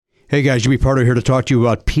Hey guys, Jimmy Pardo here to talk to you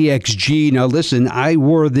about PXG. Now listen, I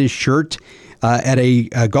wore this shirt at a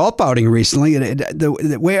golf outing recently, and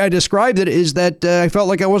the way I described it is that I felt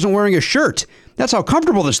like I wasn't wearing a shirt. That's how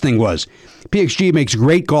comfortable this thing was. PXG makes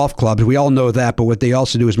great golf clubs. We all know that, but what they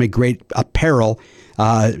also do is make great apparel.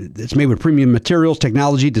 It's made with premium materials,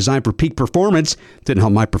 technology, designed for peak performance. Didn't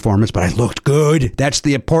help my performance, but I looked good. That's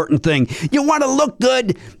the important thing. You want to look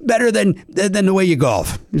good better than the way you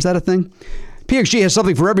golf. Is that a thing? PXG has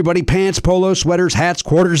something for everybody. Pants, polos, sweaters, hats,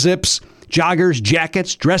 quarter zips, joggers,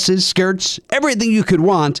 jackets, dresses, skirts, everything you could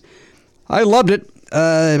want. I loved it.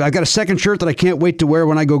 I've got a second shirt that I can't wait to wear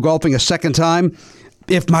when I go golfing a second time,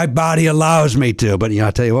 if my body allows me to. But,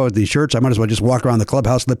 I'll tell you what, with these shirts, I might as well just walk around the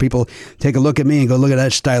clubhouse and let people take a look at me and go, look at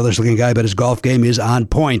that stylish-looking guy, but his golf game is on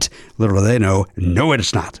point. Little do they know, no,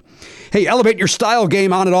 it's not. Hey, elevate your style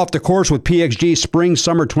game on and off the course with PXG Spring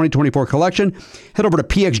Summer 2024 collection. Head over to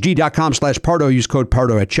pxg.com/Pardo. Use code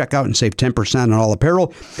Pardo at checkout and save 10% on all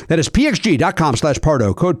apparel. That is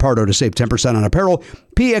pxg.com/Pardo. Code Pardo to save 10% on apparel.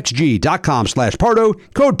 pxg.com/Pardo.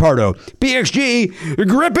 Code Pardo. PXG,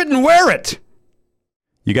 grip it and wear it.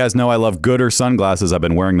 You guys know I love Gooder sunglasses. I've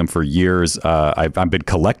been wearing them for years. I've been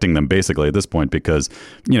collecting them basically at this point because,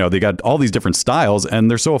 they got all these different styles and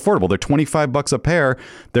they're so affordable. They're $25 a pair.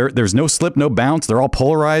 There's no slip, no bounce. They're all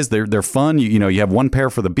polarized. They're fun. You have one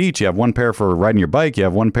pair for the beach. You have one pair for riding your bike. You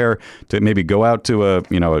have one pair to maybe go out to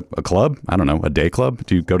a club. I don't know, a day club.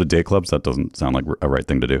 Do you go to day clubs? That doesn't sound like a right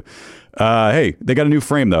thing to do. Hey, they got a new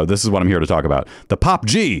frame though. This is what I'm here to talk about. The Pop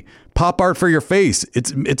G. Pop art for your face.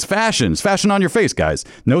 It's fashion. It's fashion on your face, guys.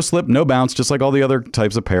 No slip, no bounce, just like all the other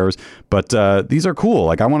types of pairs. But these are cool.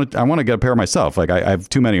 Like I want to get a pair myself. Like I have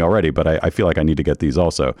too many already, but I feel like I need to get these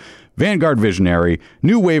also. Vanguard Visionary,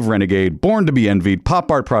 New Wave Renegade, Born to be Envied, Pop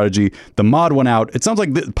Art Prodigy. The mod went out. It sounds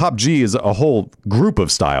like the Pop G is a whole group of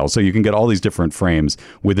styles, so you can get all these different frames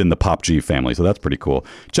within the Pop G family. So that's pretty cool.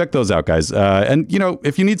 Check those out, guys. And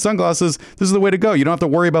if you need sunglasses, this is the way to go. You don't have to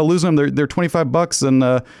worry about losing them. They're $25,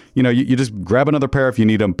 and you just grab another pair if you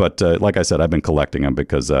need them. But like I said, I've been collecting them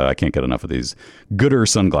because I can't get enough of these Gooder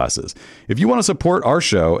sunglasses. If you want to support our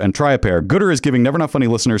show and try a pair, Gooder is giving Never Not Funny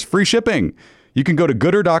listeners free shipping. You can go to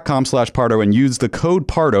gooder.com/Pardo and use the code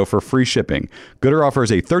Pardo for free shipping. Gooder offers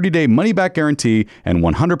a 30-day money-back guarantee and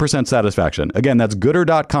 100% satisfaction. Again, that's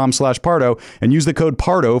gooder.com/Pardo and use the code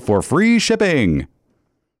Pardo for free shipping.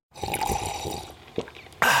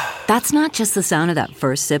 That's not just the sound of that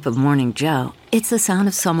first sip of Morning Joe. It's the sound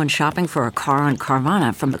of someone shopping for a car on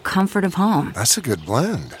Carvana from the comfort of home. That's a good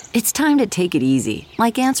blend. It's time to take it easy,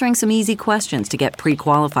 like answering some easy questions to get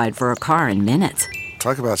pre-qualified for a car in minutes.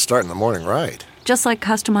 Talk about starting the morning right. Just like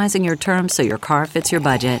customizing your terms so your car fits your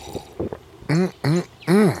budget.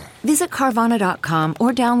 Visit Carvana.com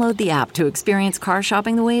or download the app to experience car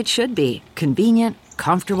shopping the way it should be. Convenient,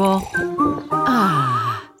 comfortable.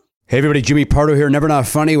 Hey everybody, Jimmy Pardo here, Never Not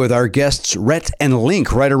Funny, with our guests Rhett and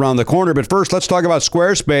Link right around the corner. But first, let's talk about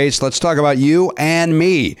Squarespace. Let's talk about you and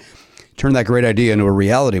me. Turn that great idea into a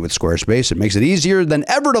reality with Squarespace. It makes it easier than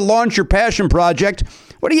ever to launch your passion project.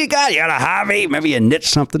 What do you got? You got a hobby? Maybe you knit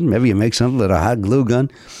something. Maybe you make something with a hot glue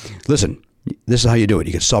gun. Listen, this is how you do it.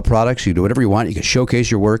 You can sell products. You can do whatever you want. You can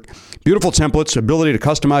showcase your work. Beautiful templates, ability to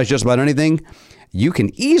customize just about anything. You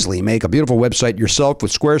can easily make a beautiful website yourself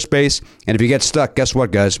with Squarespace. And if you get stuck, guess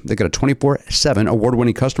what, guys? They got a 24/7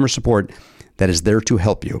 award-winning customer support that is there to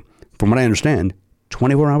help you. From what I understand,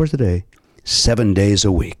 24 hours a day, 7 days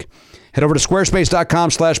a week. Head over to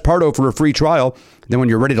squarespace.com/Pardo for a free trial. Then when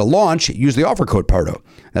you're ready to launch, use the offer code Pardo.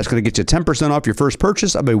 That's going to get you 10% off your first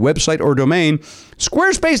purchase of a website or domain.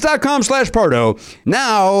 Squarespace.com/Pardo.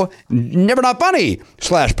 Now, Never Not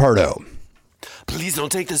Funny/Pardo. Please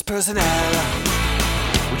don't take this person out.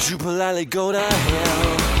 Would you politely go to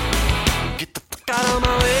hell? Get the fuck out of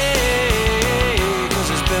my way, 'cause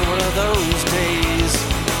it's been one of those days.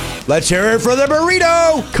 Let's hear it for the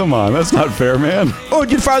burrito. Come on, that's not fair, man. Oh,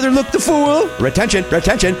 did father look the fool? Retention. Are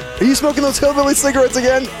you smoking those hillbilly cigarettes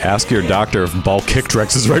again? Ask your doctor if Ball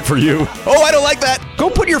Kicktrex is right for you. Oh, I don't like that. Go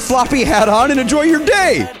put your floppy hat on and enjoy your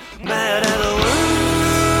day. Mad at the world.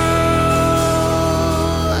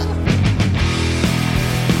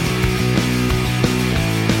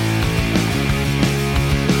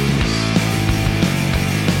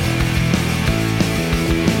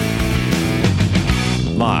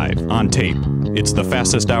 Live on tape. It's the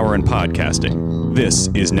fastest hour in podcasting. This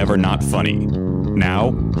is Never Not Funny.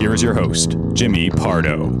 Now, here is your host, Jimmy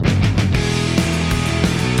Pardo.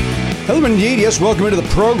 Hello, indeed. Yes, welcome into the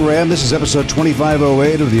program. This is episode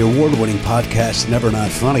 2508 of the award-winning podcast, Never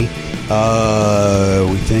Not Funny.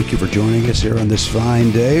 We thank you for joining us here on this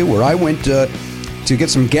fine day where I went to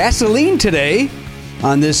get some gasoline today.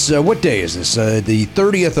 On this, what day is this? The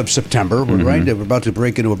 30th of September, right? We're about to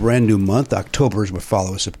break into a brand new month. October is what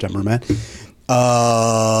follows September, man.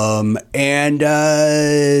 And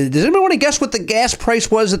does anybody want to guess what the gas price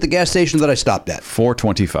was at the gas station that I stopped at?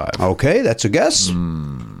 $4.25. Okay, that's a guess.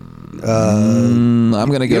 I'm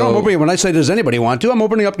going to go. When I say does anybody want to, I'm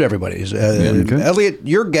opening up to everybody. Elliot,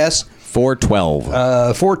 your guess. $4.12.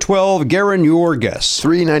 $4.12. Garen, your guess.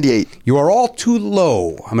 $3.98. You are all too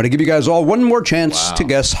low. I'm going to give you guys all one more chance to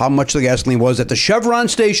guess how much the gasoline was at the Chevron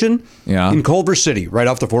station in Culver City, right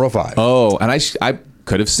off the 405. Oh, and I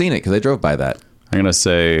could have seen it because I drove by that. I'm going to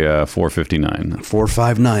say $4.59.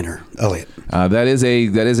 459er. Elliot. That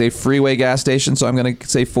is a freeway gas station, so I'm going to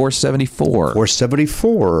say $4.74.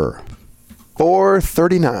 $4.74.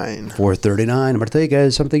 $4.39. $4.39. I'm going to tell you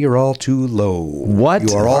guys something. You're all too low. What?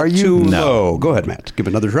 You are all too low. Go ahead, Matt. Give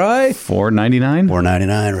it another try. $4.99.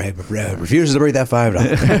 $4.99. Right. Refuses to break that $5. All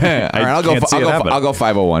right, I'll go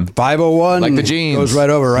 501. 501. Like the jeans. Goes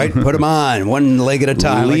right over, right? Put them on. One leg at a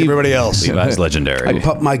time, like everybody else. Levi's legendary. I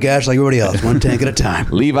pump my gas like everybody else. One tank at a time.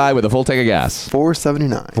 Levi with a full tank of gas.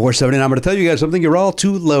 $4.79. $4.79. I'm going to tell you guys something. You're all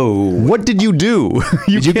too low. What did you do?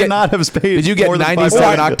 You cannot have paid. Did you get more than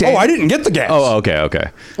 97 $5. octane? Oh, I didn't get the gas. Oh, okay.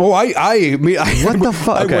 Oh, I What the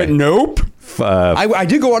fuck? I went, nope. I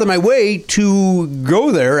did go out of my way to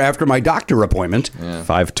go there after my doctor appointment.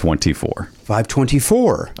 $5.24.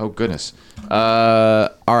 $5.24. Oh, goodness. All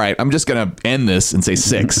right, I'm just going to end this and say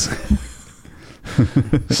 6.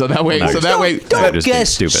 So that way. Don't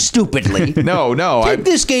guess stupidly. No. Take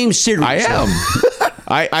this game seriously. I am.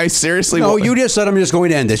 I seriously. No, you just said I'm just going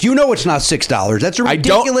to end this. You know it's not $6. That's a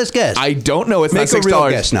ridiculous guess. I don't know it's Make not $6. Make a real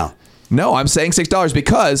guess now. No, I'm saying $6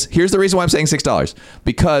 because here's the reason why I'm saying $6.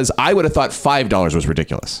 Because I would have thought $5 was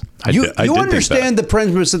ridiculous. You understand the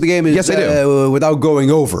premise of the game is yes, I do. Without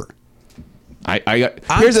going over.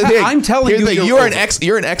 Here's the thing. I'm telling you, you're an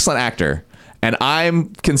excellent actor. And I'm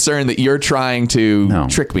concerned that you're trying to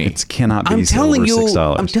trick me. It cannot be over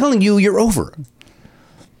 $6. I'm telling you, you're over.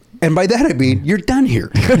 And by that I mean you're done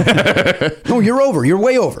here. No, you're over. You're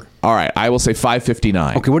way over. All right, I will say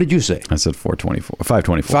 $5.59. Okay, what did you say? I said $4.24.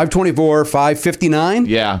 $5.24. $5.24. $5.59.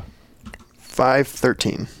 Yeah.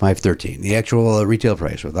 $5.13. $5.13. The actual retail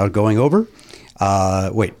price without going over.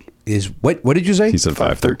 Wait, is what did you say? He said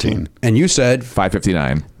 $5.13. And you said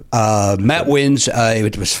 $5.59. Matt wins.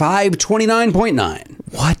 It was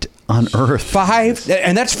 $5.29.9. What on earth?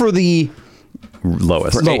 And that's for the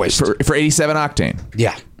lowest. For 87 octane.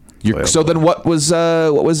 Yeah. So then what was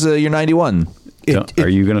your 91? Are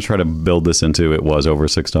you going to try to build this into it was over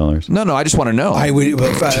 $6? No, I just want to know. I would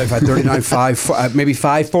 539, maybe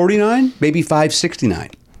 $5.49, maybe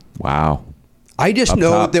 $5.69. Wow. I just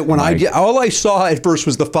know that when all I saw at first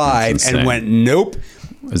was the 5 and went nope.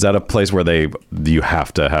 Is that a place where you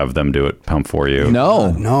have to have them do it pump for you?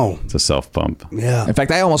 No. It's a self pump. Yeah. In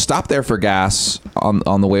fact, I almost stopped there for gas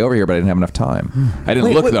on the way over here, but I didn't have enough time. I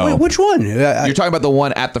didn't look though. Which one? You're talking about the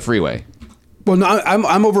one at the freeway. Well, no,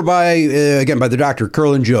 I'm over by by the doctor,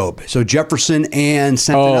 Curl and Job. So Jefferson and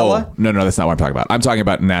Centinela. Oh, no, that's not what I'm talking about. I'm talking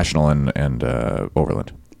about National and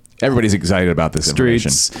Overland. Everybody's excited about this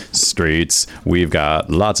Streets. We've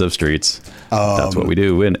got lots of streets. That's what we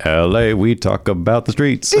do in LA. We talk about the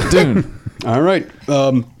streets. Dude. All right.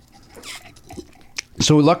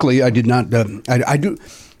 So luckily, I did not. I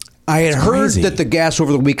had heard that the gas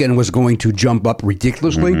over the weekend was going to jump up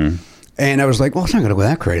ridiculously, and I was like, "Well, it's not going to go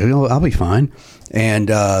that crazy. I'll be fine."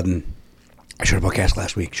 And I should have bought gas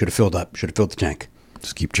last week. Should have filled up. Should have filled the tank.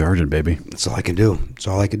 Just keep charging, baby. That's all I can do.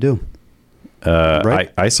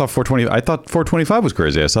 Right? I saw 420. I thought 425 was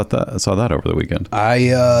crazy. I saw that over the weekend.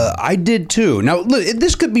 I did too. Now look,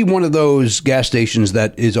 this could be one of those gas stations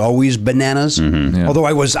that is always bananas. Yeah. Although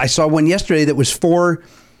I saw one yesterday that was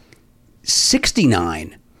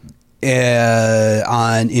 $4.69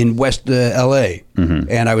 in West LA,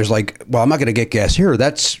 and I was like, well, I'm not going to get gas here.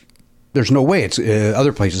 There's no way. It's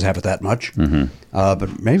other places have it that much.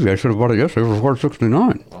 But maybe I should have bought it yesterday for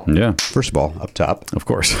 $4.69. Yeah. First of all, up top, of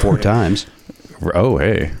course, 4 times. Oh,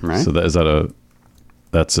 hey. Right? So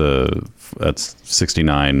that's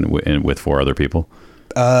 69 with 4 other people,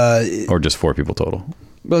 or just 4 people total.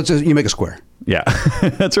 Well, you make a square. Yeah,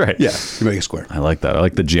 that's right. Yeah, you make a square. I like that. I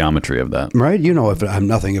like the geometry of that. Right? You know, if I'm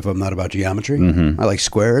nothing if I'm not about geometry. I like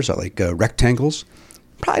squares. I like rectangles.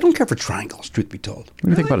 I don't care for triangles, truth be told. What do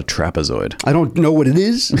you think about a trapezoid? I don't know what it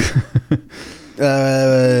is.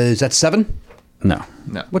 Is that 7? No.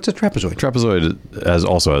 What's a trapezoid? Trapezoid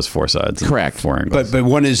also has 4 sides. Correct. 4 angles. But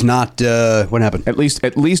one is not. What happened? At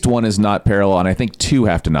least one is not parallel, and I think 2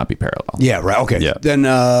 have to not be parallel. Yeah. Right. Okay. Yeah. Then.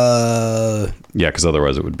 Yeah, because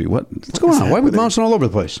otherwise it would be what? What's going on? Why are we bouncing all over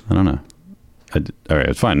the place? I don't know. All right,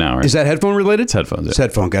 it's fine now, right? Is that headphone related? It's headphones. It's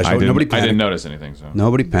headphone, guys. Nobody I panic. didn't notice anything. So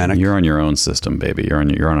Nobody panic. You're on your own system, baby. You're on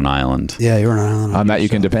an island. Yeah, you're on an island. on that you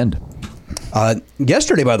can depend.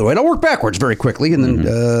 Yesterday, by the way, and I'll work backwards very quickly, and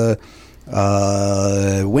then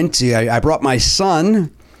I brought my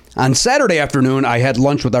son. On Saturday afternoon, I had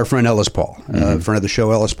lunch with our friend Ellis Paul, friend of the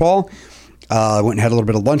show, Ellis Paul. Went and had a little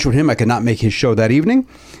bit of lunch with him. I could not make his show that evening.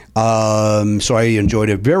 So I enjoyed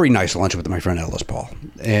a very nice lunch with my friend Ellis Paul.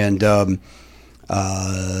 And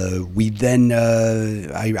we then,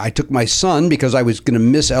 I took my son because I was going to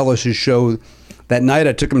miss Ellis's show that night.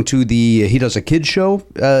 I took him to he does a kids show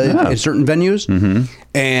in certain venues.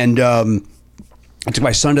 And I took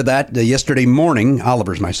my son to that yesterday morning.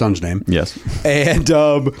 Oliver's my son's name. Yes. And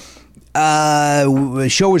the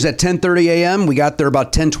show was at 10:30 a.m. We got there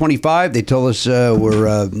about 10:25. They told us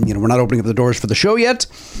we're not opening up the doors for the show yet,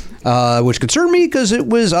 which concerned me because it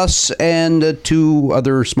was us and two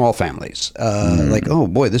other small families. Like, oh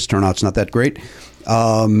boy, this turnout's not that great.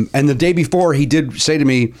 And the day before, he did say to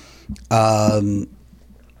me, hoping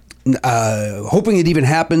it even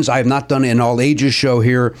happens. I have not done an all ages show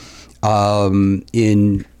here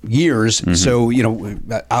in years, so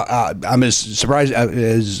I'm as surprised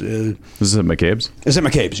as This is at McCabe's. Is it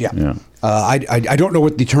McCabe's? Yeah. I don't know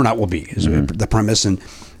what the turnout will be. Is the premise, and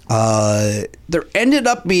there ended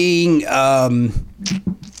up being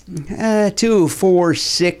 2, 4,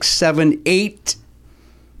 6, 7, 8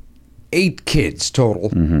 kids total,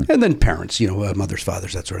 and then parents, mothers,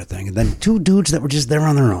 fathers, that sort of thing, and then 2 dudes that were just there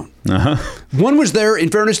on their own. One was there, in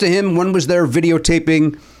fairness to him, one was there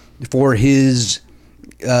videotaping for his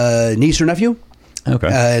niece or nephew. Okay.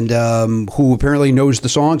 And who apparently knows the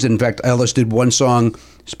songs. In fact, Ellis did one song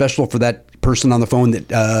special for that person on the phone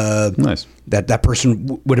that nice. that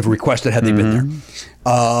person would have requested had they been there.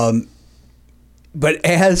 But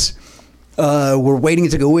as we're waiting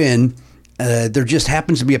to go in, there just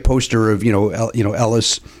happens to be a poster of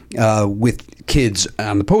Ellis with kids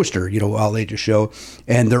on the poster, all ages show,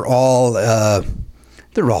 and they're all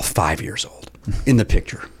 5 years old in the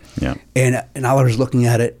picture. Yeah. And I was looking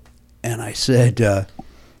at it, and I said, I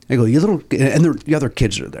go, you little, and the other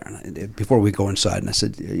kids are there. And before we go inside, and I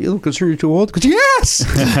said, you little concerned you're too old? Because yes,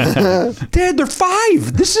 Dad, they're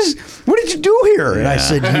 5. What did you do here? And I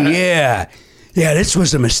said, yeah, this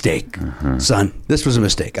was a mistake, son. This was a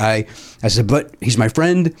mistake. I said, but he's my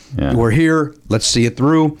friend. Yeah. We're here. Let's see it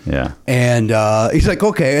through. Yeah. And he's like,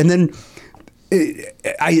 okay. And then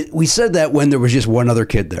we said that when there was just one other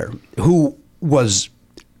kid there who was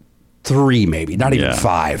 3, maybe not even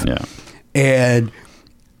 5. Yeah. And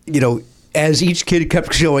as each kid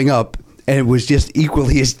kept showing up, and it was just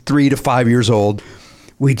equally as 3 to 5 years old,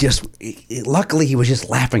 luckily he was just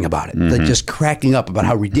laughing about it, like just cracking up about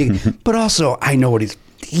how ridiculous. But also, I know what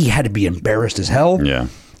he had to be embarrassed as hell. Yeah.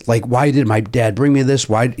 Like, why did my dad bring me this?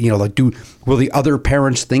 Why, will the other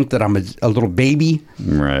parents think that I'm a little baby?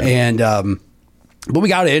 Right. And but we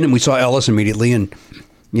got in and we saw Ellis immediately, and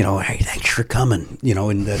hey, thanks for coming,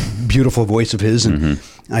 in the beautiful voice of his. And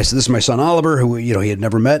I said, this is my son, Oliver, who, he had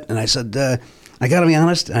never met. And I said, I got to be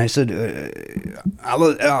honest. And I said, and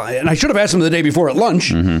I should have asked him the day before at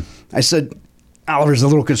lunch. I said, Oliver's a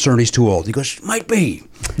little concerned he's too old. He goes, might be.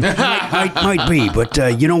 might be. But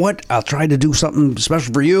you know what? I'll try to do something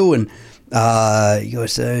special for you. And he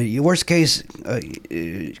goes, your worst case,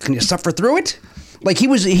 can you suffer through it? Like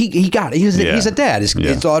he got it. He's a dad.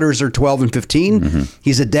 His daughters are 12 and 15.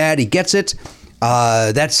 He's a dad. He gets it.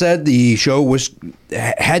 That said, the show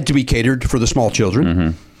had to be catered for the small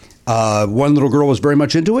children. One little girl was very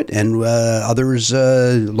much into it, and others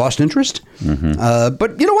lost interest.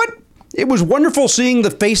 But you know what? It was wonderful seeing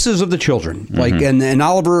the faces of the children. And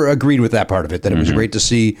Oliver agreed with that part of it, that it was great to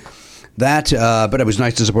see that. But it was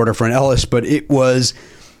nice to support our friend Ellis. But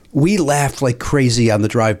we laughed like crazy on the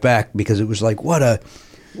drive back because it was like, what a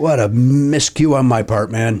miscue on my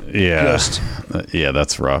part, man. Yeah. Yeah,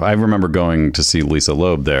 that's rough. I remember going to see Lisa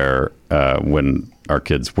Loeb there when our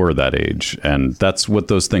kids were that age. And that's what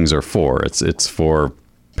those things are for. It's for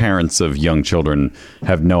parents of young children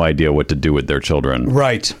have no idea what to do with their children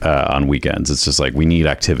on weekends. It's just like, we need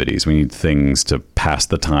activities. We need things to pass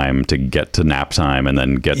the time, to get to nap time, and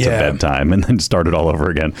then get to bedtime, and then start it all over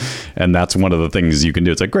again. And that's one of the things you can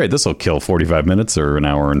do. It's like, great, this will kill 45 minutes or an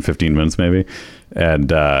hour and 15 minutes maybe. And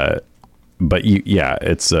but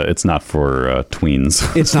it's not for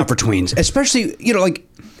tweens. It's not for tweens, especially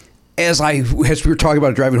as we were talking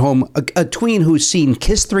about driving home, a tween who's seen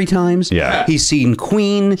Kiss 3 times. Yeah. He's seen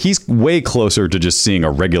Queen. He's way closer to just seeing a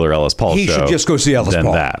regular Ellis Paul show. He should just go see Ellis than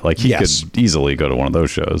Paul. That. Like, he could easily go to one of those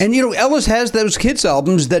shows. And, Ellis has those Kiss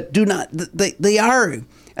albums that do not, they are,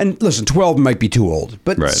 and listen, 12 might be too old,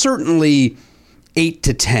 but certainly 8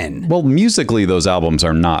 to 10. Well, musically, those albums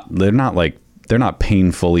are not. They're not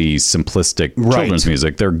painfully simplistic children's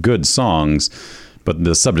music. They're good songs, but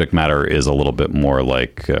the subject matter is a little bit more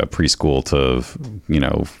like preschool to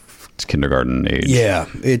kindergarten age. Yeah,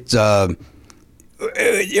 it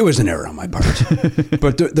was an error on my part.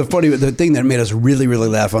 But the thing that made us really, really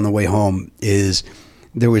laugh on the way home is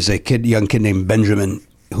there was a young kid named Benjamin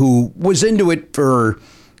who was into it for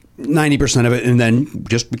 90% of it and then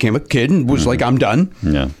just became a kid and was like, I'm done.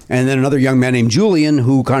 Yeah. And then another young man named Julian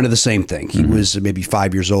who kind of the same thing. He was maybe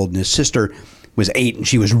 5 years old and his sister was 8 and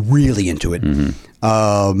she was really into it.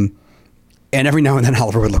 And every now and then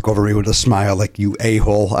Oliver would look over me with a smile like, you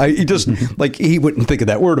a-hole. He just, like, he wouldn't think of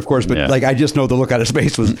that word, of course, but like, I just know the look on his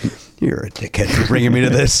face was, you're a dickhead for bringing me to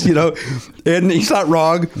this, and he's not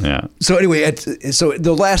wrong. Yeah. So anyway, so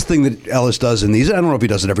the last thing that Ellis does in these, I don't know if he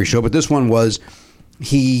does it every show, but this one was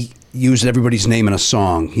he used everybody's name in a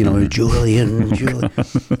song, Julian.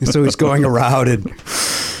 So he's going around and...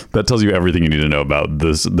 That tells you everything you need to know about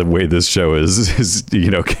this. The way this show is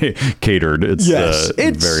catered. It's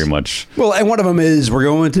very much. Well, and one of them is we're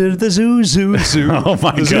going to the zoo. Oh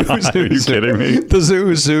my God! Are you kidding me? The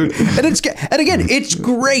zoo, and again, it's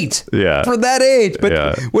great. Yeah. For that age,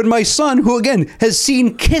 but when my son, who again has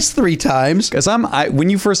seen Kiss 3 times, because when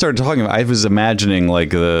you first started talking, I was imagining like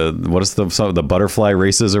the butterfly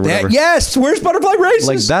races or whatever. Yes, where's Butterfly Races?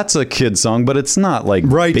 Like that's a kid song, but it's not like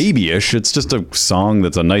babyish. It's just a song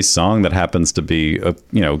that's a nice song that happens to be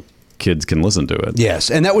kids can listen to it. Yes,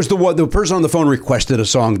 and that was the person on the phone requested a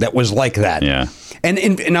song that was like that. Yeah.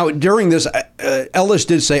 And now during this, Ellis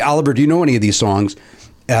did say, Oliver, do you know any of these songs?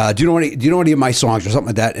 Do you know any of my songs or something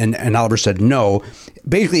like that? And Oliver said no.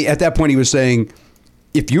 Basically, at that point, he was saying,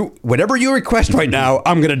 whatever you request right now,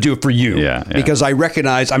 I'm going to do it for you. Yeah. Because I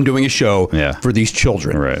recognize I'm doing a show for these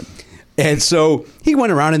children. Right. And so he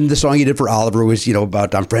went around, and the song he did for Oliver was,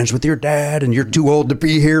 about I'm friends with your dad and you're too old to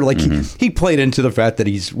be here. Like he played into the fact that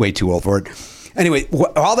he's way too old for it. Anyway,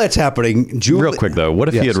 all that's happening. Real quick, though, what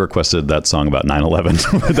if he had requested that song about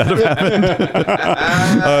 9/11? Would that have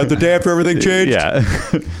happened? The day after everything changed?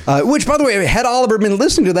 Yeah. Which, by the way, had Oliver been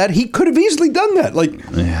listening to that, he could have easily done that.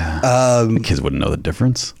 The kids wouldn't know the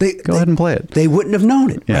difference. Go ahead and play it. They wouldn't have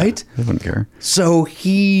known it, right? They wouldn't care. So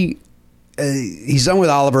he's done with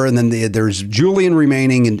Oliver, and then there's Julian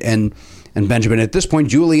remaining and Benjamin. At this point,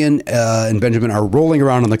 Julian and Benjamin are rolling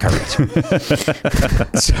around on the carpet.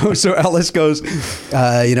 so Ellis goes,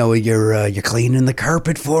 you're cleaning the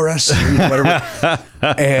carpet for us, whatever.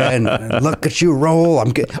 And look at you roll.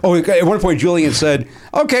 at one point, Julian said,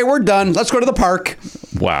 "Okay, we're done. Let's go to the park."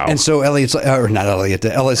 Wow. And so Ellis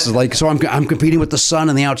is like, so I'm competing with the sun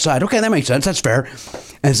on the outside. Okay, that makes sense. That's fair.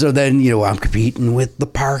 And so then I'm competing with the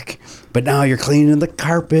park, but now you're cleaning the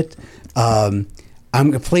carpet. I'm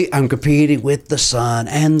competing with the sun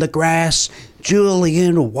and the grass.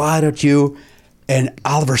 Julian, why don't you? And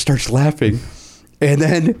Oliver starts laughing. And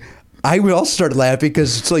then I will also start laughing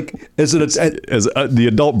because it's like, the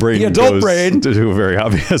adult brain goes to a very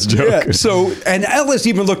obvious joke. Yeah, so, and Ellis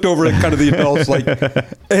even looked over at kind of the adults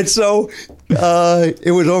and so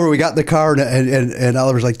it was over. We got in the car and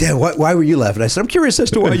Oliver's like, Dad, why were you laughing? I said, I'm curious as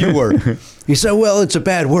to why you were. He said, well, it's a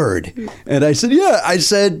bad word. And I said, yeah. I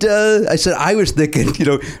said, I was thinking,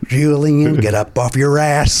 Julian, get up off your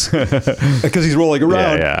ass. Because he's rolling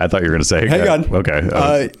around. Yeah. I thought you were going to say. Hang on.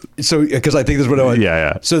 Okay. So, because I think this is what I want.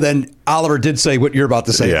 Yeah. So then Oliver did say what you're about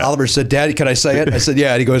to say. Yeah. Oliver said, Daddy, can I say it? I said,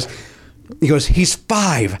 yeah. And he goes, he's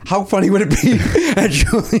 5. How funny would it be? And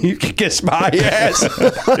Julian, you can kiss my ass.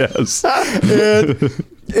 Yes.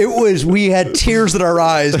 And we had tears in our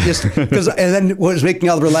eyes just because, and then what was making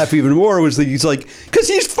Oliver laugh even more was that he's like, because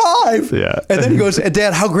he's 5. Yeah. And then he goes,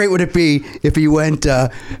 Dad, how great would it be if he went, and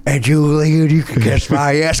Julian, you can kiss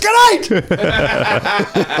my ass. Good night.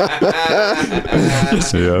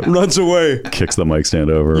 Runs away. Kicks the mic stand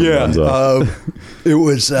over. Yeah. Runs off. It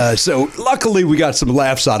was, so luckily we got some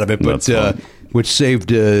laughs out of it, but, which saved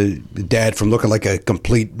Dad from looking like a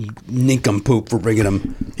complete nincompoop for bringing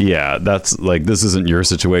him. Yeah, that's like, this isn't your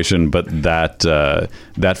situation, but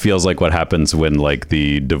that feels like what happens when like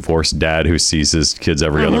the divorced dad who sees his kids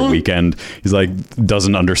every other weekend, he's like,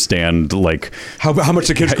 doesn't understand like how much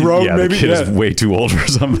the kid's grown. Yeah, maybe the kid is way too old for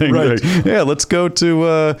something. Right. Like, yeah, let's go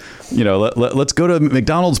to let's go to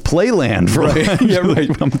McDonald's Playland for Yeah, right.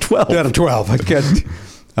 I'm 12. Yeah, I'm 12. I can't.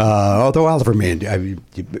 Although Oliver may,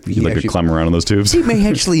 he like to climb around on those tubes. He may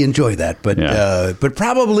actually enjoy that, but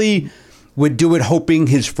probably would do it hoping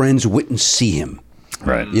his friends wouldn't see him.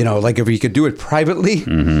 Right. Like if he could do it privately,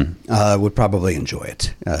 would probably enjoy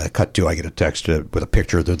it. Cut to, I get a text with a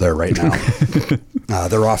picture. They're there right now.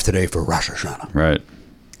 They're off today for Rosh Hashanah. Right.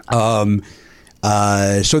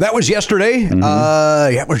 So that was yesterday.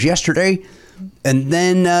 That was yesterday. And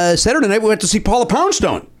then Saturday night we went to see Paula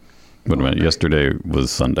Poundstone. Wait a minute. Yesterday was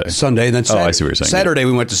Sunday. Sunday, and then I see what you're saying. Saturday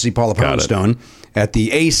we went to see Paula Poundstone at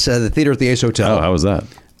the Ace, the theater at the Ace Hotel. Oh, how was that?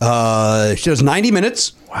 She does 90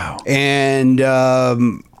 minutes. Wow. And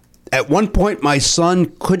at one point, my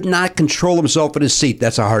son could not control himself in his seat.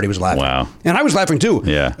 That's how hard he was laughing. Wow. And I was laughing too.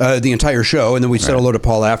 Yeah. The entire show. And then we said hello to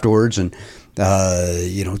Paul afterwards. And,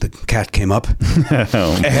 the cat came up.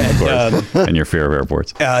 And your fear of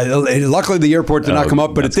airports. Luckily, the airport did not come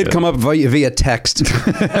up, but it did come up via text.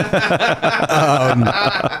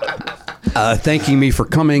 Thanking me for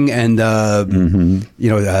coming, and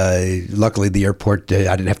luckily the airport.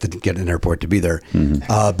 I didn't have to get an airport to be there,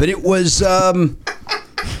 but it was.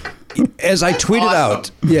 As I tweeted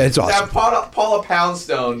out, yeah, it's awesome. Paula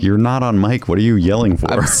Poundstone. You're not on mic. What are you yelling for?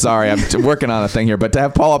 I'm sorry, I'm working on a thing here, but to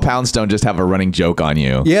have Paula Poundstone just have a running joke on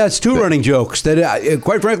you. Yeah, it's two running jokes that,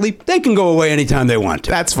 quite frankly, they can go away anytime they want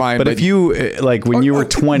to. That's fine. But if you, when you were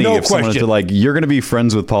 20, no if someone was question. to you're going to be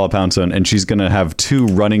friends with Paula Poundstone and she's going to have two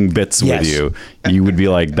running bits Yes. with you, you would be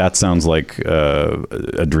like, that sounds like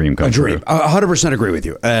a dream come true. 100% agree with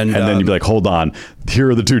you. And then you'd be like, hold on, here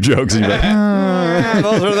are the two jokes. And you're like,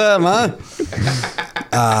 those are them, huh?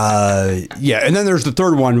 Yeah, and then there's the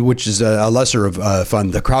third one, which is a lesser of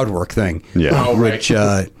fun, the crowd work thing. Yeah. Oh, which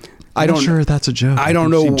I I'm don't not sure that's a joke. I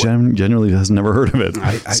don't know. She generally has never heard of it.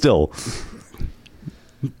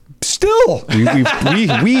 Still,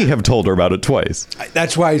 we have told her about it twice.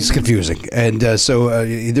 That's why it's confusing. And so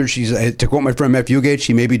either she's, to quote my friend Matt Fugate,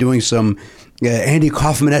 she may be doing some Andy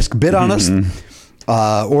Kaufman-esque bit on us,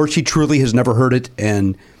 or she truly has never heard it.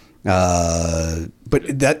 And but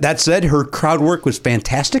that said, her crowd work was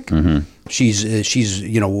fantastic. She's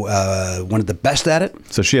one of the best at it.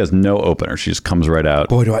 So she has no opener. She just comes right out.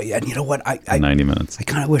 Boy, do I! And you know what? I 90 minutes. I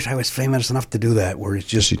kind of wish I was famous enough to do that. Where it's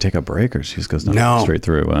Does just she take a break or she just goes No. straight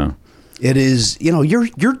through? Wow. it is.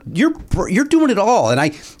 You're doing it all, and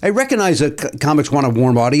I recognize that comics want a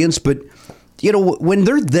warm audience, but when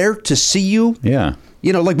they're there to see you, Yeah.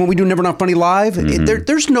 like when we do Never Not Funny Live,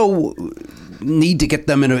 there's no need to get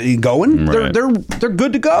them going. Right. They're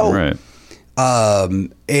good to go. Right.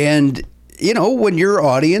 And when your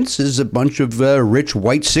audience is a bunch of rich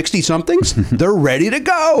white 60-somethings, they're ready to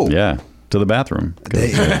go. Yeah. To the bathroom.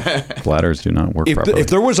 Bladders do not work properly. If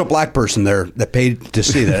there was a black person there that paid to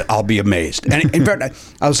see that, I'll be amazed. And in fact,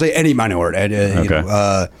 I'll say any minority.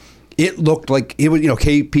 It looked like it was.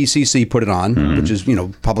 KPCC put it on, which is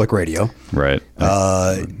public radio. Right.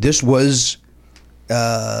 This was.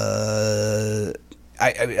 I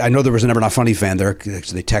know there was a Never Not Funny fan there.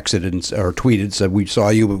 They texted or tweeted, said, "We saw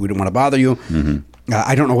you, but we didn't want to bother you."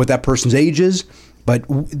 I don't know what that person's age is, but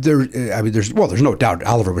there's no doubt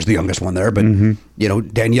Oliver was the youngest one there, but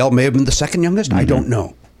Danielle may have been the second youngest. I don't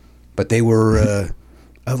know, but they were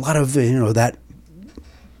a lot of that.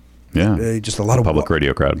 Yeah. Just a lot of public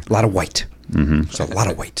radio crowd. A lot of white. It's a lot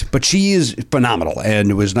of white, but she is phenomenal, and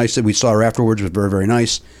it was nice that we saw her afterwards. It was very, very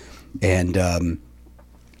nice, and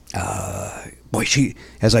boy, she,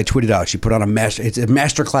 as I tweeted out, she put on it's a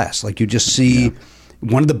master class. Like you just see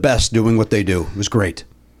one of the best doing what they do. It was great.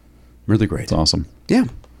 Really great. It's awesome. Yeah.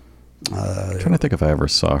 I'm trying to think if I ever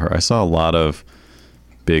saw her. I saw a lot of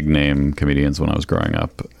big name comedians when I was growing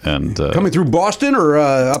up, and coming through Boston or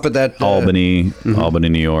up at that Albany,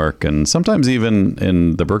 New York, and sometimes even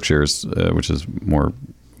in the Berkshires, which is more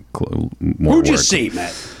Who'd you see,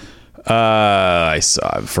 Matt? I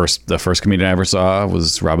saw the first comedian I ever saw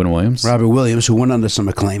was Robin Williams. Robin Williams, who went on to some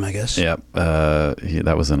acclaim, I guess. Yep.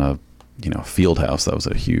 That was in a field house. That was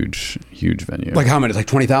a huge venue. Like how many? Like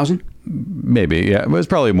 20,000? Maybe. Yeah. It was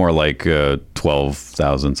probably more like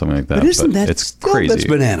 12,000, something like that. But isn't that it's crazy? That's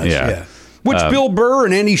bananas. Yeah. Which Bill Burr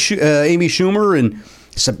and Amy Schumer and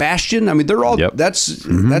Sebastian. I mean, they're all. Yep.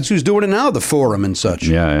 That's who's doing it now. The Forum and such.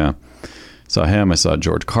 Yeah. Saw him. I saw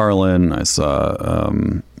George Carlin. I saw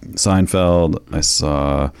Seinfeld. I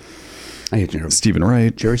saw Stephen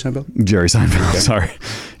Wright. Jerry Seinfeld? Jerry Seinfeld. Okay. Sorry.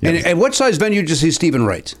 Yeah. And what size venue did you see Stephen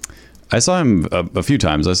Wright? I saw him a few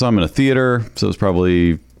times. I saw him in a theater, so it was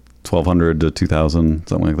probably 1,200 to 2,000,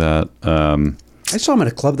 something like that. I saw him at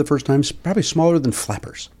a club the first time, probably smaller than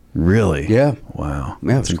Flappers. Really? Yeah. Wow.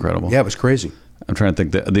 Yeah, That's incredible. Yeah, it was crazy. I'm trying to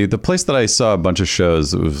think. The place that I saw a bunch of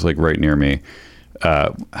shows, it was like right near me.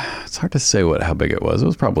 It's hard to say how big it was. It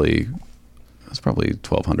was probably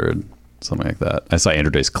 1,200, something like that. I saw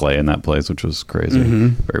Andrew Dice Clay in that place, which was crazy,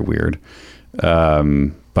 very weird.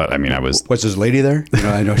 But I mean, Was his lady there?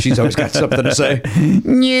 I know she's always got something to say.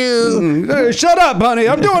 No, shut up, honey.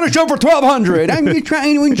 I'm doing a show for 1,200. I'm just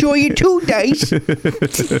trying to enjoy your 2 days.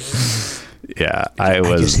 Yeah, I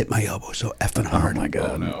just hit my elbow so effing hard. Oh my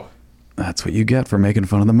God. Oh, no. That's what you get for making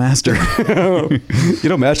fun of the master.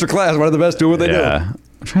 Master class, one of the best do what they do. I'm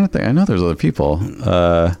trying to think. I know there's other people.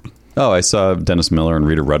 I saw Dennis Miller and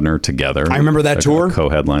Rita Rudner together. I remember that tour.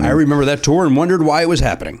 Co-headlining. I remember that tour and wondered why it was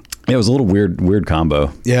happening. It was a little weird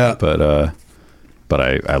combo. Yeah. But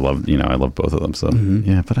I love both of them. So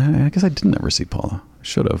yeah, but I guess I didn't ever see Paula. I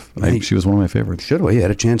should have. She was one of my favorites. Should have. You had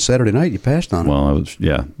a chance Saturday night. You passed on it. Well,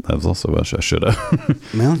 that was also I should have.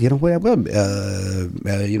 Well,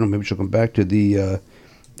 maybe she'll come back to the.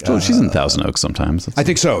 So she's in Thousand Oaks sometimes. I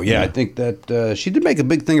think so. Yeah, I think that she did make a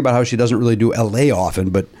big thing about how she doesn't really do L.A. often,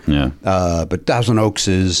 but but Thousand Oaks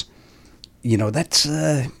is, that's.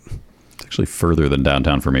 It's actually further than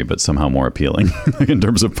downtown for me, but somehow more appealing in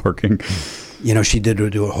terms of parking. She did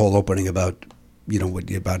do a whole opening about.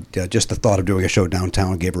 Just the thought of doing a show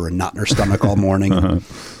downtown gave her a knot in her stomach all morning.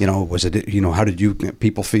 Was it? How did you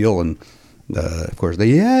people feel? And of course,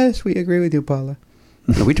 yes, we agree with you, Paula.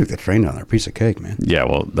 We took the train down there, piece of cake, man. Yeah,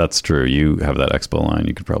 well, that's true. You have that Expo line.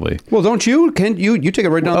 You could probably. Well, don't you? Can you take it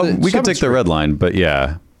right down? We could take the red line, but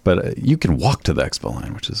you can walk to the Expo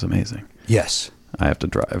line, which is amazing. Yes. I have to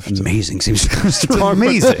drive. Amazing seems it's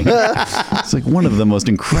amazing. It's like one of the most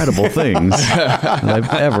incredible things that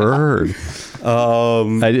I've ever heard.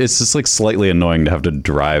 It's just like slightly annoying to have to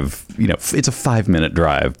drive. It's a 5-minute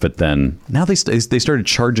drive, but then now they started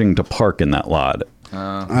charging to park in that lot.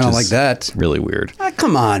 I don't like that. Really weird.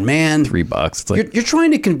 Come on, man. $3. It's like you're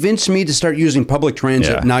trying to convince me to start using public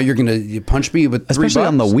transit. Yeah. Now you're going to punch me with $3. Especially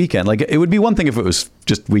on the weekend. Like it would be one thing if it was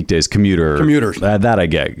just weekdays commuters. That I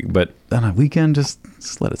get, but on a weekend, just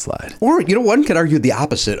let it slide. Or one could argue the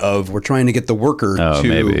opposite of we're trying to get the worker to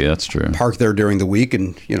maybe that's true. Park there during the week,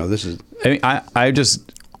 and this is.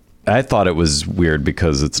 I thought it was weird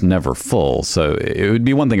because it's never full. So it would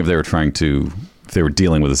be one thing if they were if they were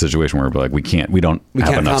dealing with a situation where we don't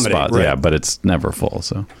have enough spots. Right. Yeah, but it's never full.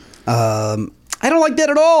 So I don't like that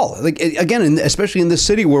at all. Like again, especially in this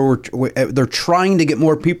city where they're trying to get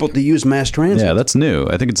more people to use mass transit. Yeah, that's new.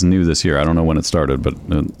 I think it's new this year. I don't know when it started, but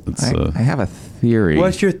it's. I have a theory.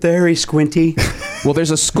 What's your theory, Squinty? Well,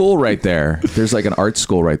 there's a school right there. There's like an art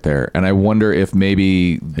school right there, and I wonder if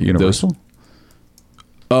maybe Universal.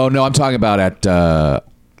 Oh no, I'm talking about at.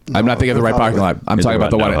 I'm not thinking of the right parking lot. I'm talking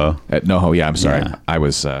about the one at NoHo. Yeah, I'm sorry. Yeah. I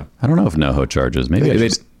was. I don't know if NoHo charges. Maybe they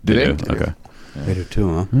do. Do. Okay. They do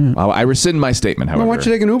too, huh? I rescind my statement. However, why don't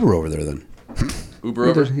you take an Uber over there then? Uber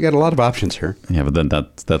over. You got a lot of options here. Yeah, but then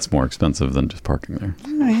that's more expensive than just parking there.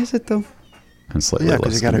 Is it though? And slightly less.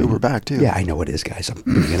 Because you got to Uber back too. Yeah, I know it is, guys. I'm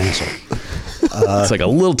being an asshole. It's like a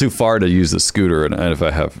little too far to use the scooter, and if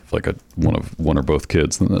I have like one or both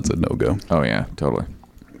kids, then that's a no-go. Oh yeah, totally.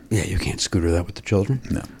 Yeah, you can't scooter that with the children.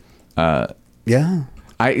 No. Yeah.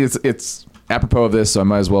 It's apropos of this, so I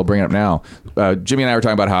might as well bring it up now. Jimmy and I were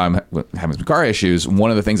talking about how I'm having some car issues. One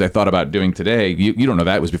of the things I thought about doing today, you don't know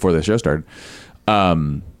that, it was before the show started.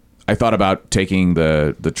 I thought about taking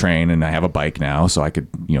the train, and I have a bike now, so I could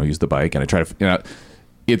use the bike, and I try to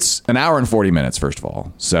it's an hour and 40 minutes, first of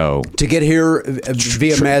all. So to get here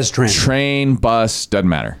via Mass Transit. Train, bus, doesn't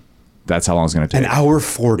matter. That's how long it's going to take. An hour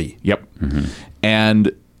 40. Yep. Mm-hmm.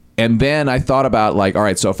 And then I thought about all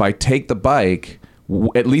right, so if I take the bike,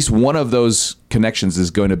 at least one of those connections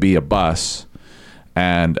is going to be a bus.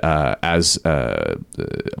 And as Josh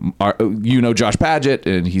Padgett,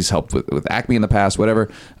 and he's helped with Acme in the past,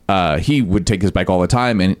 whatever, he would take his bike all the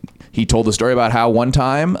time. And he told the story about how one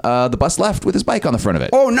time the bus left with his bike on the front of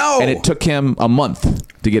it. Oh, no. And it took him a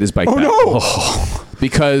month to get his bike back. Oh, no.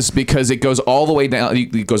 Because it goes all the way down.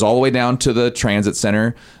 It goes all the way down to the transit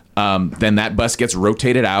center. Then that bus gets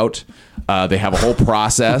rotated out. They have a whole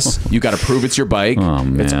process. You got to prove it's your bike. Oh,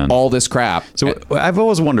 man. It's all this crap. So I've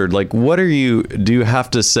always wondered, do you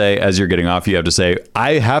have to say, as you're getting off, you have to say,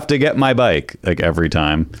 I have to get my bike, like every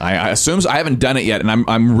time? I assume so. I haven't done it yet, and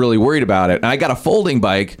I'm really worried about it. And I got a folding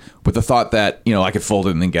bike with the thought that, I could fold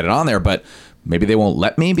it and then get it on there, but maybe they won't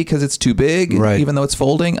let me because it's too big, right, even though it's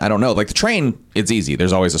folding. I don't know. Like the train, it's easy.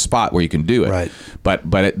 There's always a spot where you can do it. Right. But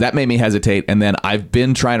that made me hesitate. And then I've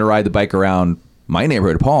been trying to ride the bike around my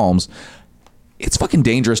neighborhood, Palms. It's fucking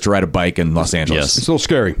dangerous to ride a bike in Los Angeles. Yes. It's a little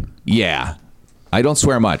scary. Yeah. I don't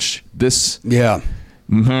swear much. Yeah.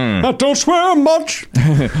 Mm-hmm. I don't swear much,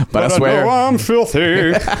 but I swear I know I'm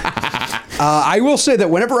filthy. I will say that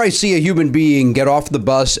whenever I see a human being get off the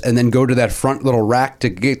bus and then go to that front little rack to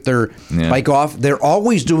get their bike off, they're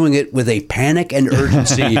always doing it with a panic and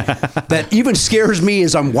urgency that even scares me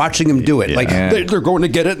as I'm watching them do it. Like they're going to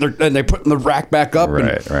get it and they're putting the rack back up.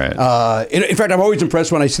 Right. In fact, I'm always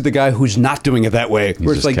impressed when I see the guy who's not doing it that way.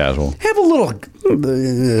 Where it's just like, casual. Have a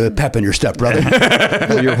little pep in your step, brother.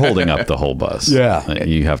 Well, you're holding up the whole bus. Yeah.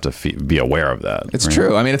 You have to be aware of that. It's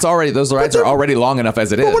true. I mean, it's already those rides are already long enough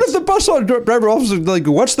as it is. But what if the bus driver officer like,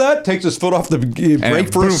 what's that? Takes his foot off the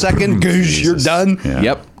brake for a second. You're done. Yeah.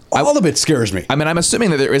 Yep. All of it scares me. I mean, I'm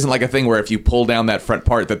assuming that there isn't like a thing where if you pull down that front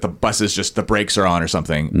part that the bus is just the brakes are on or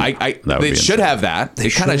something. They should have that. They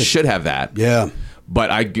kind of should have that. Yeah.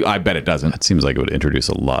 But I bet it doesn't. It seems like it would introduce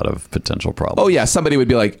a lot of potential problems. Oh yeah, somebody would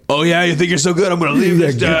be like, "Oh yeah, you think you're so good? I'm going to leave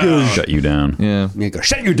this down." Shut you down. Yeah.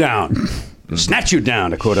 Shut you down. Snatch you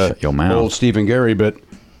down, to quote your mouth. old Stephen Gary bit.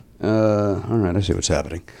 All right, I see what's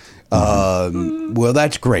happening. Well,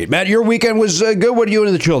 that's great. Matt, your weekend was good. What do you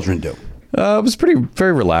and the children do? It was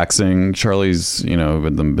very relaxing. Charlie's,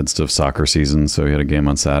 in the midst of soccer season, so he had a game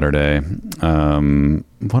on Saturday.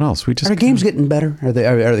 What else? Are the games getting better? Are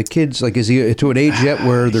the kids like? Is he to an age yet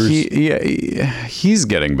where there's? He's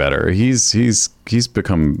getting better. He's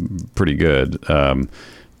become pretty good.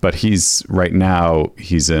 But he's right now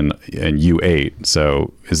he's in U8,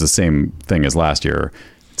 so is the same thing as last year.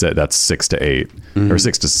 That's 6 to 8 or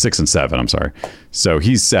 6 and 7. I'm sorry. So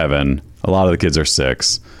he's 7. A lot of the kids are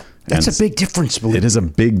 6. That's a big difference. It is a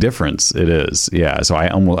big difference. It is. Yeah. So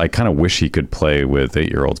I kind of wish he could play with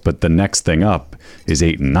 8-year-olds, but the next thing up is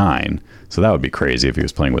 8 and 9. So that would be crazy if he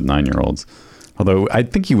was playing with 9-year-olds. Although I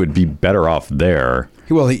think he would be better off there.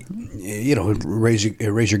 Well, raise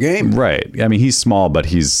your game. Right. I mean, he's small, but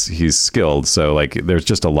he's skilled. So like, there's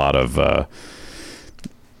just a lot of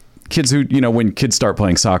kids who, when kids start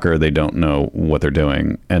playing soccer, they don't know what they're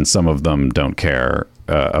doing, and some of them don't care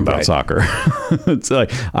about soccer. It's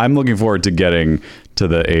like, I'm looking forward to getting to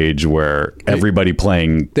the age where everybody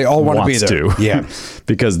playing they all want to be there. Yeah.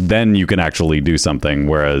 Because then you can actually do something.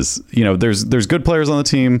 Whereas, there's good players on the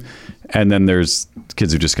team, and then there's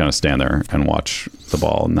kids who just kind of stand there and watch the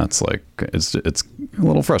ball, and that's like it's a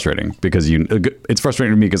little frustrating because it's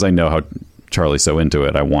frustrating to me because I know how Charlie's so into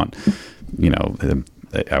it. I want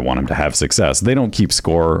I want him to have success. They don't keep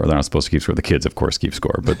score, or they're not supposed to keep score. The kids, of course, keep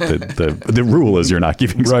score, but the rule is you're not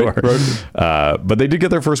keeping score. Right. But they did get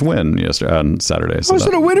their first win yesterday on Saturday. So how's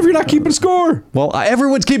it a win if you're not keeping score? Well,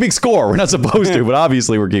 everyone's keeping score. We're not supposed to, but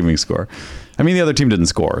obviously we're keeping score. I mean, the other team didn't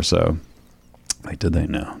score, so. Wait, did they?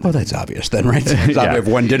 No. Well, that's obvious then, right? It's obvious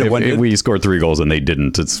if one did, one didn't. We scored 3 goals and they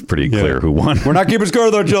didn't. It's pretty clear who won. We're not keeping score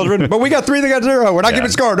though, children. But we got 3, they got 0. We're not keeping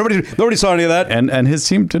score. Nobody saw any of that. And his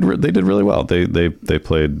team did really well. They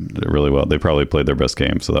played really well. They probably played their best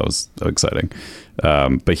game, so that was exciting.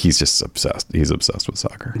 But he's just obsessed. He's obsessed with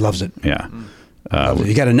soccer. He loves it. Yeah.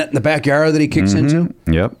 You got a net in the backyard that he kicks into?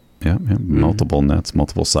 Yep. Yeah, multiple nets,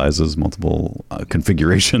 multiple sizes, multiple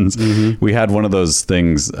configurations. We had one of those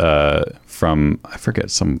things from, I forget,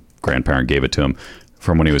 some grandparent gave it to him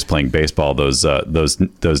from when he was playing baseball. Those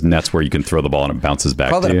nets where you can throw the ball and it bounces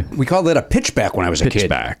back to you. We called it a pitchback when I was a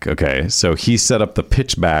kid. Pitchback. Okay, so he set up the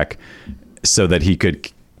pitchback so that he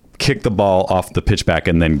could kick the ball off the pitchback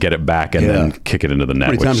and then get it back and then kick it into the net.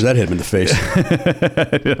 How many times did that hit him in the face?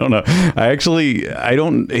 I don't know.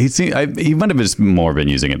 He might have just more been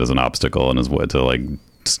using it as an obstacle and as what to like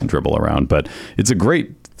just dribble around. But it's a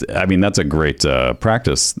great. I mean, that's a great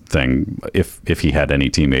practice thing. If he had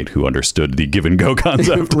any teammate who understood the give and go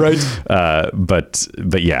concept, right? But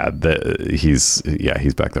yeah, he's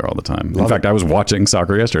back there all the time. In fact, I was watching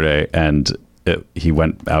soccer yesterday and. He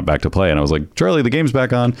went out back to play, and I was like, Charlie, the game's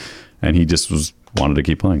back on, and he just wanted to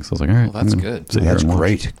keep playing. So I was like, all right, that's good. That's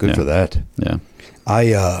great. Good for that. Yeah. I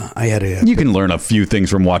had a. You can learn a few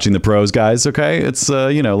things from watching the pros, guys. Okay, it's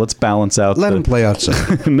let's balance out. Let him play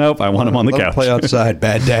outside. Nope, I want him on the couch. Play outside,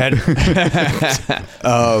 bad dad.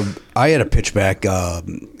 I had a pitchback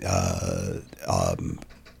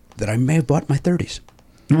that I may have bought in my 30s.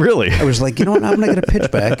 Really? I was like, you know what? I'm going to get a pitch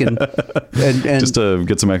back and just to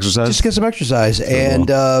get some exercise. Just get some exercise, and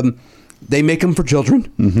they make them for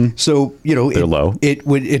children. So they're low.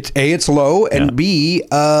 It's low, and B,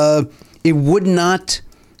 it would not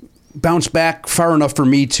bounce back far enough for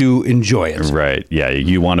me to enjoy it. Right? Yeah,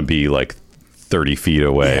 you want to be like 30 feet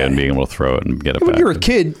away and being able to throw it and get it back. When you're a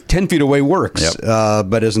kid, 10 feet away works. Yep.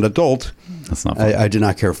 But as an adult, that's not fun. I did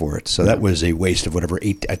not care for it. So that was a waste of whatever,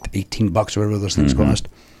 $18 or whatever those things cost.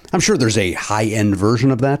 I'm sure there's a high-end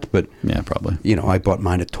version of that, but yeah, probably. I bought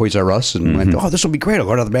mine at Toys R Us and went, oh, this will be great. I'll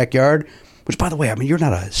go to the backyard. Which, by the way, I mean, you're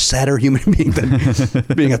not a sadder human being than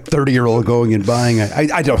being a 30-year-old going and buying.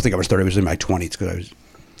 I don't think I was 30. I was in my 20s because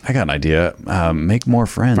I got an idea. Make more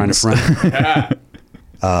friends. Find a friend.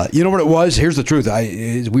 You know what it was? Here's the truth.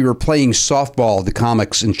 We were playing softball. The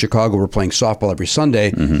comics in Chicago were playing softball every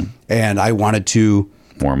Sunday, and I wanted to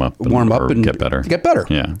warm up and get better.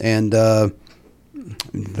 Yeah. And that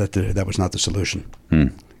was not the solution.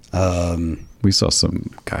 We saw some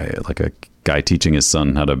guy, like a guy teaching his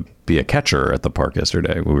son how to be a catcher at the park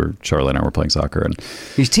yesterday. Charlie and I were playing soccer, and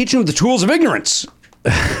he's teaching him the tools of ignorance.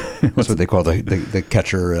 That's what they call the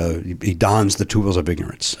catcher. He dons the tools of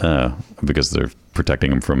ignorance. Because they're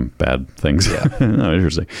protecting him from bad things. Yeah. Oh,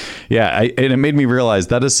 interesting. Yeah, and it made me realize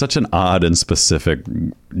that is such an odd and specific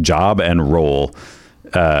job and role.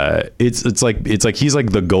 It's like he's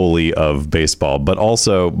like the goalie of baseball, but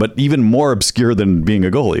even more obscure than being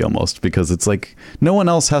a goalie almost, because it's like no one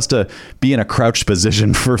else has to be in a crouched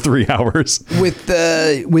position for 3 hours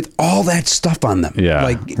with all that stuff on them.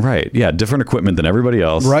 Yeah, right. Yeah, different equipment than everybody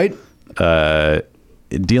else. Right.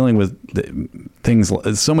 Dealing with things,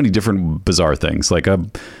 so many different bizarre things, like a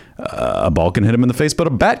ball can hit him in the face, but a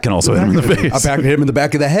bat can also hit him in the face. A bat can hit him in the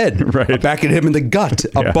back of the head. Right. A bat can hit him in the gut.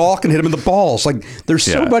 A ball can hit him in the balls. Like there's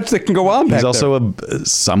so much that can go on. He's also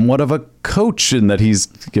somewhat of a coach in that he's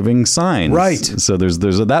giving signs. Right. So there's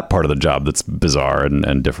that part of the job that's bizarre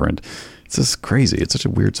and different. It's just crazy. It's such a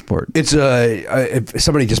weird sport. It's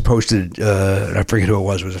somebody just posted. I forget who it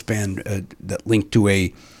was. It was a fan that linked to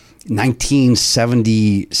a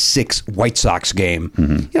 1976 White Sox game.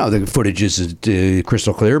 You know, the footage is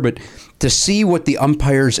crystal clear, but to see what the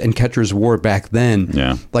umpires and catchers wore back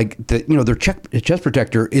then, like their chest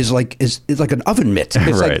protector is like an oven mitt.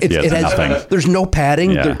 It's right. Like it has nothing. There's no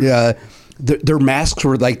padding. Yeah. Their masks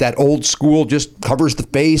were like that old school, just covers the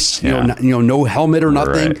face. No helmet or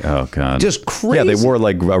nothing. Right. Oh god, just crazy. Yeah, they wore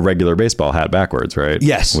like a regular baseball hat backwards, right?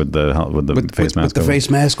 Yes, with the face mask. With the face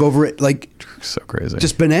mask over it, like so crazy,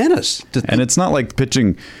 just bananas. And it's not like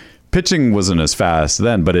pitching wasn't as fast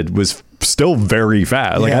then, but it was still very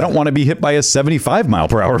fast. Like I don't want to be hit by a 75 mile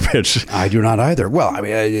per hour pitch. I do not either. Well, I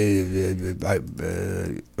mean, I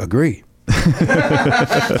agree.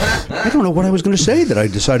 I don't know what I was going to say that I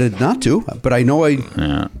decided not to, but I know I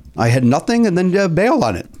had nothing and then bailed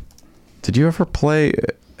on it. Did you ever play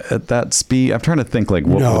at that speed? I'm trying to think like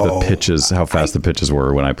what were the pitches, how fast the pitches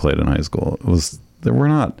were when I played in high school.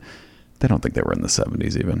 They don't think they were in the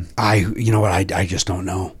 70s even. You know what? I just don't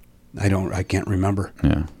know. I can't remember.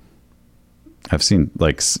 Yeah. I've seen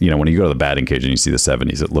when you go to the batting cage and you see the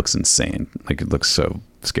 70s, it looks insane. Like it looks so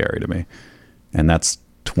scary to me. And that's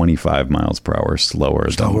 25 miles per hour slower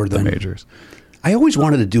than the majors. I always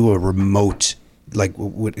wanted to do a remote, like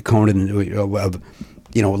what Conan,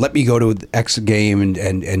 let me go to the X game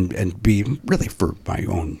and be really for my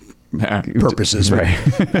own purposes, right?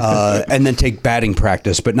 And then take batting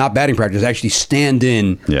practice, but not batting practice. Actually stand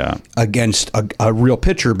in against a real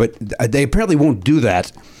pitcher, but they apparently won't do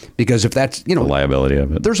that. Because if that's, the liability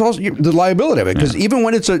of it. There's also the liability of it. Because even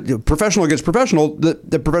when it's a professional against professional,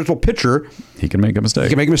 the professional pitcher, he can make a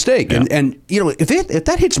mistake. Yeah. And if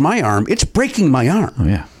that hits my arm, it's breaking my arm. Oh,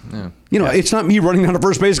 yeah. It's not me running down to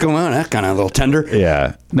first base going, that kind of little tender.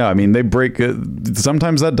 Yeah. No, I mean, they break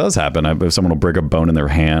sometimes that does happen. If someone will break a bone in their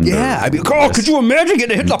hand. Yeah. Could you imagine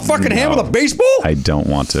getting hit in the fucking hand with a baseball? I don't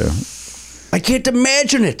want to. I can't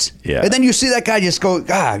imagine it. Yeah. And then you see that guy just go,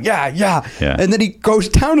 yeah. And then he goes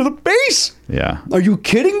down to the base. Yeah. Are you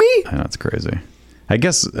kidding me? I know, it's crazy. I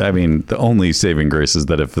guess, I mean, the only saving grace is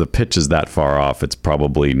that if the pitch is that far off, it's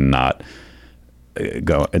probably not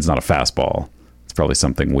it's not a fastball. It's probably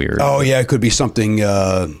something weird. Oh, yeah. It could be something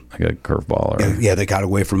like a curveball. Yeah, they got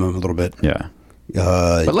away from him a little bit. Yeah.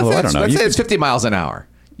 But let's say it's 50 miles an hour.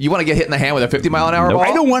 You want to get hit in the hand with a 50 mile an hour ball?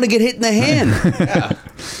 I don't want to get hit in the hand.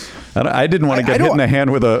 I didn't want to get hit in the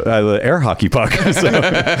hand with an air hockey puck. So.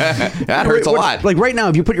 That hurts a lot. Like right now,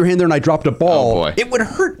 if you put your hand there and I dropped a ball, it would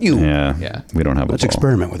hurt you. Yeah. We don't have Let's a ball.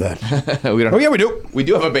 experiment with that. We do. We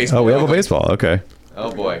do have a baseball. Oh, we have a baseball. Okay.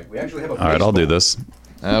 Oh, boy. We actually have a baseball. All right, I'll do this.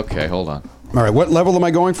 Okay, hold on. All right, what level am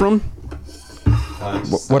I going from?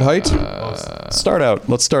 What height? Let's start out.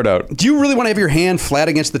 Do you really want to have your hand flat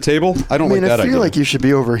against the table? I don't like that idea. I feel like you should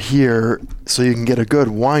be over here so you can get a good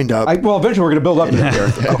wind up. Well, eventually we're going to build up to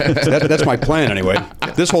that. That's my plan anyway.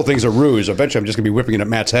 This whole thing's a ruse. Eventually I'm just going to be whipping it at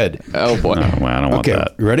Matt's head. Oh, boy. No, I don't want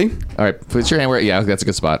that. Okay, you ready? All right, put your hand where, that's a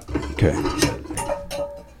good spot. Okay.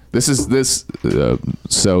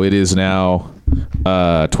 So it is now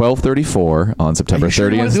 12:34 on September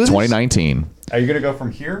 30th, 2019. Are you going to go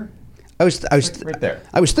from here? I was right there.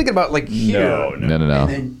 I was thinking about like here. No. And then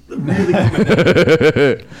really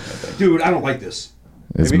Dude, I don't like this.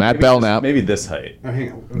 Is Matt Belknap. Maybe this height. Oh,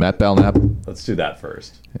 hang on. Matt Belknap. Let's do that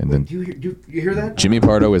first. And then You hear that? Jimmy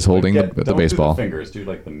Pardo is holding the Don't baseball. do the fingers. Do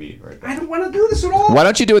like the meat right there. I don't want to do this at all. Why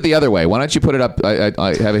don't you do it the other way? Why don't you put it up? I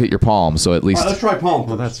have it hit your palm, so at least. Let's try palm.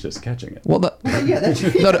 Well, that's just catching it. Well, Yeah, that's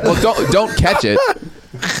don't catch it.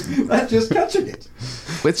 that's just catching it.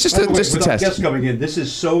 It's just By the way, just a without test. guests coming in, this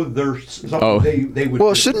is so they would.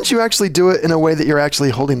 Well, shouldn't you actually do it in a way that you're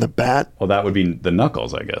actually holding the bat? Well, that would be the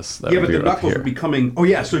knuckles, I guess. That Yeah, would but be the up knuckles here. would be coming. Oh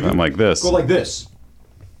yeah, so you I'm like this. Go like this.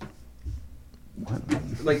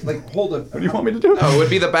 Like hold it. What do you want me to do? No, it would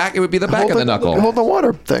be the back. It would be the back Hold of the knuckle. Hold the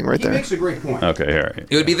water thing right He there. makes a great point. Okay, here.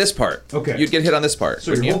 It would be this part. Okay. You'd get hit on this part.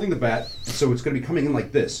 So you're holding the bat, so it's going to be coming in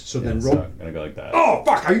like this. So then So roll. I'm gonna go like that. Oh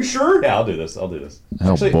fuck! Are you sure? Yeah, I'll do this. Oh,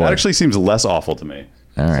 Actually, boy. that actually seems less awful to me.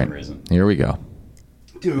 All for right. some reason. Here we go.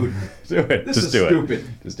 Dude, Do it. This Just is do stupid. it.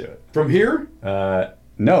 Just do it. from here? No.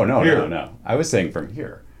 I was saying from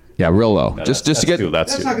here. Yeah, real low. No, just that's to get. too,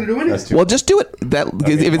 That's too not low. gonna do anything. That's too Well, just do it. That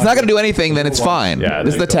if it's not going to do anything, then it's fine. Yeah,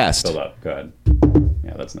 This is the fill test. up. Go ahead.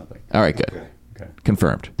 Yeah, that's nothing. All right, good. Okay.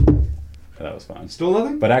 Confirmed. Yeah, that was fine. Still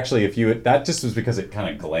nothing? But actually, if you had, that just was because it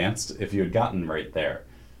kind of glanced. If you had gotten right there,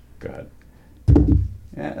 go ahead.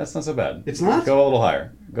 Yeah, that's not so bad. It's not? Go a little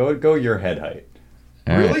higher. Go your head height.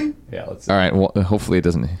 All right. Really? Yeah, let's. All right. Well, hopefully it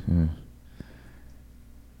doesn't.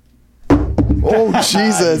 Oh, You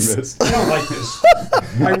Jesus. missed. I don't like this.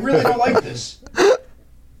 I really don't like this.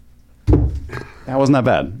 That wasn't that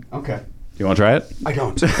bad. Okay. You want to try it? I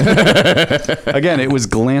don't. Again, it was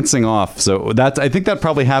glancing off, so that's. I think that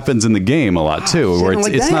probably happens in the game a lot too, See, I where don't it's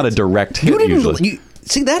like it's that. not a direct hit You didn't. usually.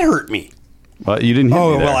 See, that hurt me. Well, you didn't hit me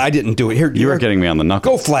Oh there. well, I didn't do it. Here, You were getting me on the Go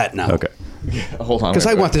knuckles. flat now. Okay. Hold on. Because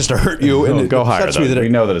I want this to hurt you. And Oh, it go higher. upsets me Though. that We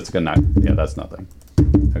it- know that it's gonna. Yeah, that's nothing.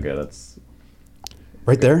 Okay, that's.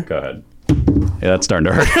 right there. Go ahead. Yeah, that's starting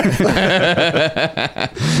to hurt.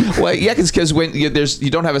 Well, yeah, because when you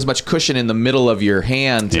don't have as much cushion in the middle of your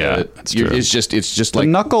hand. Yeah, that's true. It's just The like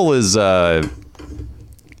knuckle is.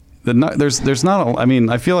 There's not. I mean,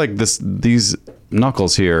 I feel like these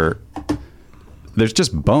knuckles here. There's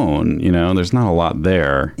just bone. There's not a lot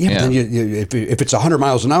there. Yeah, but then if it's 100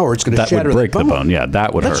 miles an hour, it's going to That shatter would break the bone. Yeah,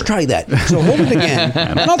 that would Let's hurt. try that. So hold it again.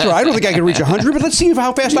 Not throw. I don't think I can reach 100, but let's see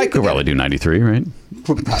how fast I You could probably do 93, right?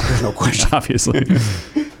 There's no question. Obviously.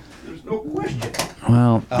 There's no question.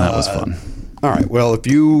 Well, that was fun. All right. Well,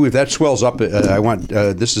 if that swells up, I want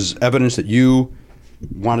this is evidence that you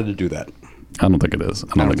wanted to do that. I don't think it is. I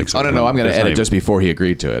don't think it's. Oh no, I'm going to There's not edit even- just before he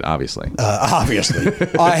agreed to it. Obviously. Obviously.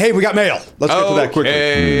 Hey, we got mail. Let's get to that quickly.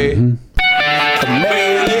 Okay. The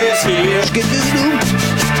mail is here.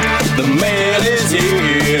 The mail is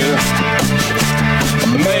here.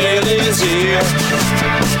 The mail is here.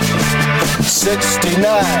 69.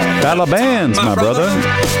 Battle of Bands, my brother.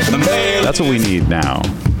 The mail. That's what we need now.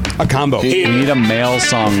 A combo. We need a male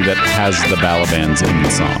song that has the Balabands in the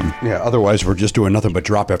song. Yeah. Otherwise, we're just doing nothing but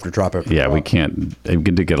drop after drop after. Yeah, drop. we can't. We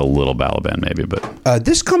could get a little Balaban maybe, but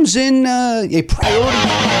This comes in a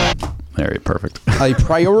priority. there, perfect. A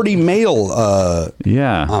priority mail.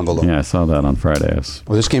 Yeah, Envelope. Yeah, I saw that on Friday. It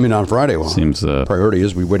Well, this came in on Friday. Well, Seems, priority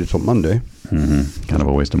is we waited till Monday. kind of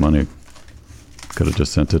a waste of money. Could have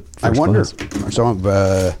just sent it. I first wonder. class. So, all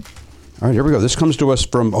right, here we go. This comes to us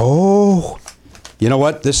from. Oh, you know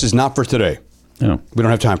what? This is not for today. Oh, We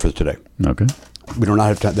don't have time for it today. okay, We do not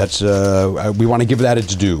have time. That's. We want to give that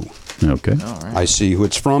its due. okay. I see who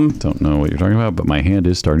it's from. Don't know what you're talking about, but my hand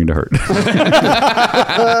is starting to hurt. We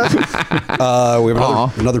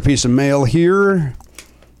have another piece of mail here.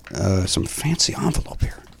 Some fancy envelope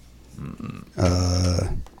here.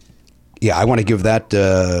 Yeah, I want to give that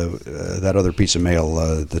that other piece of mail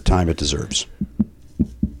the time it deserves.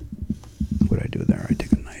 What did I do there? I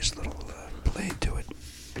take a nice little blade to it.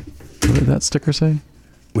 What did that sticker say?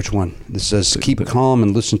 Which one? This says, keep calm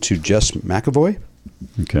and listen to Jess McAvoy.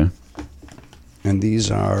 Okay. And these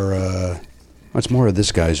are, what's more of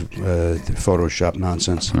this guy's Photoshop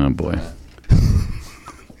nonsense. Oh boy.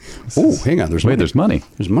 Oh, hang on. Wait, there's money.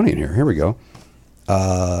 There's money in here. Here we go.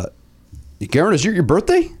 Garen, is it your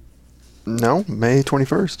birthday? No, May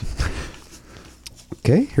 21st.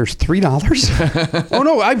 Okay, here's $3. Oh,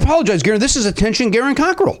 no, I apologize, Garen. This is Attention Garen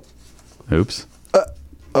Cockrell. Oops.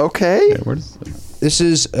 Okay. Yeah, where does it? This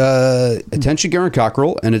is Attention Garen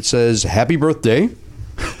Cockrell, and it says, happy birthday.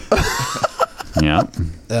 Yeah.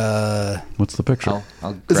 What's the picture?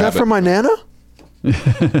 I'll Is that grab from it. my Nana?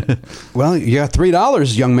 Well, you got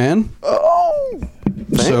 $3, young man. Oh,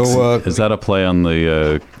 thanks. So, Is that a play on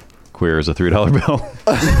the queer is a $3 bill?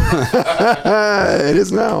 It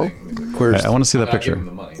is now. Queer's, I want to see that I'll give picture. him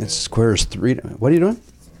the money. it's Square's $3. What are you doing?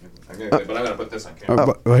 But I'm going to put this on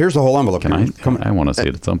camera. Well, here's the whole envelope. Can here. I? I want to see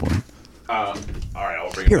it at some point. All right, I'll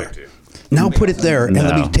bring it Here. back to you. Now put it there and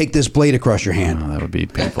let me take this blade across your hand. Oh, that would be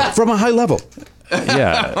painful. From a high level.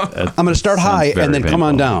 Yeah. I'm going to start high and then come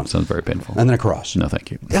on down. Sounds very painful. And then across. No,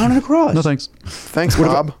 thank you. Down and across. No, thanks. Thanks,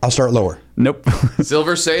 Bob. I'll start lower. Nope.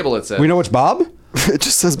 Silver Sable, it said. We know it's Bob? It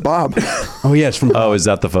just says Bob. Oh, yeah, it's from... Oh, is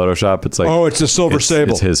that the Photoshop? It's like... Oh, it's the Silver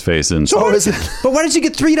Sable. It's his face in... Oh, is it? But why does he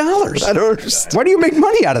get $3? I don't understand. Why do you make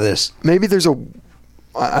money out of this? Maybe there's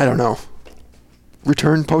I don't know.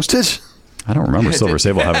 Return postage? I don't remember Silver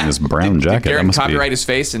Sable having this brown jacket. Did Garrett That must copyright be... his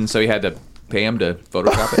face, and so he had to pay him to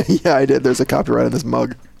Photoshop it? Yeah, I did. There's a copyright on this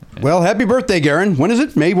mug. Well, happy birthday, Garen. When is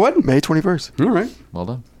it? May what? May 21st. All right. Well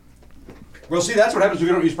done. Well, see, that's what happens if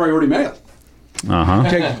you don't use priority mail.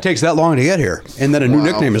 Uh-huh. Takes that long to get here. And then a new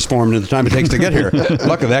nickname is formed in the time it takes to get here.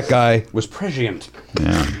 Luckily, that guy was prescient.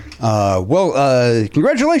 Yeah.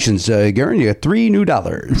 Congratulations, Garen. You got $3 new.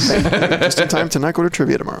 Just in time to not go to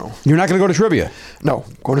trivia tomorrow. You're not going to go to trivia? No,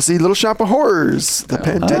 going to see Little Shop of Horrors. The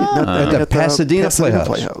At the Pasadena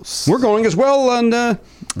Playhouse. We're going as well on the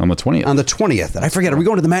 20th. On the 20th. And I forget, are we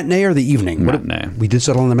going to the matinee or the evening? Matinee. We did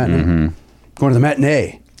settle on the matinee. Mm-hmm. Going to the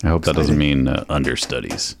matinee. I hope that doesn't mean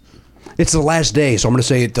understudies. It's the last day, so I'm going to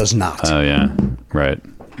say it does not. Oh, yeah. Right.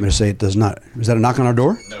 I'm going to say it does not. Was that a knock on our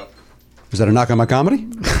door? No. Was that a knock on my comedy?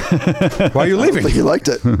 Why are you leaving? He liked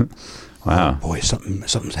it. Wow. Boy,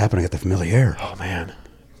 something's happening at the Familiar. Oh, man.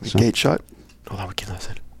 Gate shut. Hold on, we can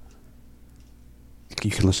listen.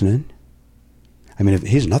 You can listen in? I mean,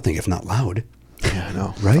 he's nothing if not loud. Yeah, I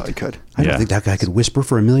know. Right? I could. I don't think that guy could whisper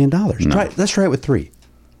for $1 million. No. Let's try it with 3.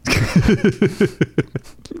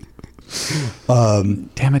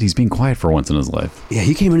 Damn it, he's being quiet for once in his life. Yeah,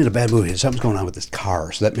 he came in a bad mood. Something's going on with this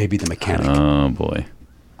car, so that may be the mechanic. Oh, boy.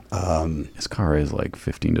 His car is like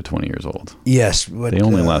 15 to 20 years old. Yes. But, They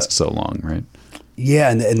only last so long, right?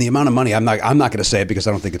 Yeah, and the amount of money, I'm not going to say it because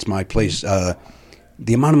I don't think it's my place. The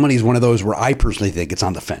amount of money is one of those where I personally think it's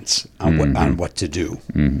on the fence on what to do.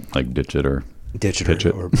 Like ditch it or Ditch it pitch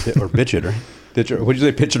or bitch it or ditch it. What'd you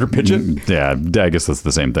say? Pitch it or pitch it? Yeah, I guess that's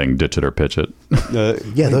the same thing. Ditch it or pitch it. Yeah,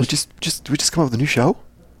 Wait, those we just come up with a new show?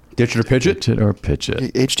 ditch it or pitch it. Ditch it or pitch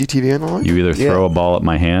it. HGTV analog? You either throw a ball at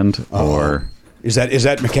my hand Oh. or... Is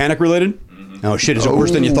that mechanic related? Oh shit! Is it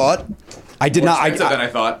worse than you thought? I did More not. expensive than I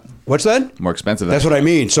thought. What's that? More expensive than That's what I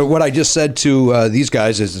mean. So what I just said to these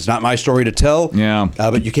guys is it's not my story to tell. Yeah.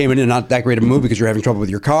 But you came in not that great of a mood because you're having trouble with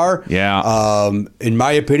your car. Yeah. In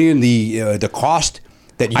my opinion, the cost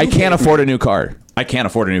that you I can't afford a new car. I can't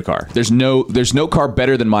afford a new car. There's no car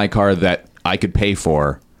better than my car that I could pay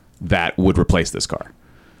for that would replace this car.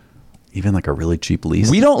 Even like a really cheap lease?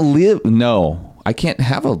 We don't live. No, I can't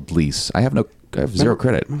have a lease. I have zero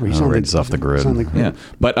credit. It's off the grid. Yeah,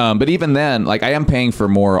 but even then, like I am paying for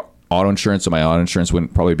more auto insurance, so my auto insurance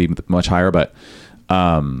wouldn't probably be much higher. But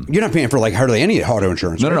You're not paying for like hardly any auto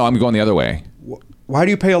insurance. no, I'm going the other way. Why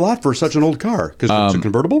do you pay a lot for such an old car? Because it's a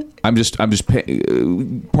convertible? I'm just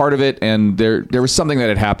part of it, and there was something that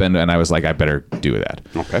had happened, and I was like, I better do that.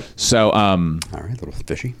 Okay. So, All right, a little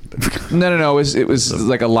fishy. no. It was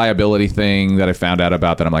like a liability thing that I found out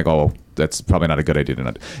about that I'm like, oh, that's probably not a good idea to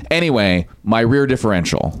not. Anyway, my rear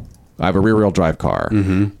differential, I have a rear-wheel drive car,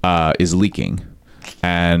 is leaking.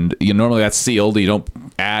 And normally that's sealed. You don't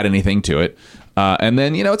add anything to it. And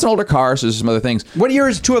then, it's an older car, so there's some other things. What year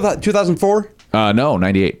is it? 2004? No,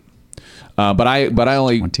 98. But I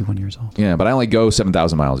only 21 years old. Yeah, but I only go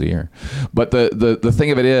 7,000 miles a year. But the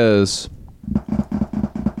thing of it is,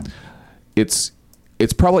 it's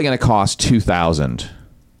probably going to cost $2,000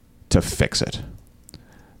 to fix it.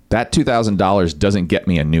 That $2,000 doesn't get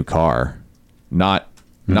me a new car, not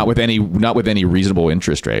with any reasonable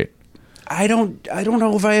interest rate. I don't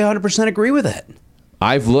know if I 100% agree with that.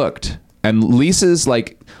 I've looked, and leases,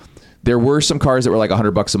 like there were some cars that were like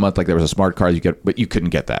 $100 a month. Like there was a smart car but you couldn't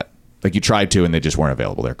get that. Like you tried to, and they just weren't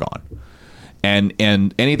available. They're gone. And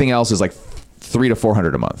anything else is like $300 to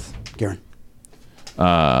 $400 a month. Garen.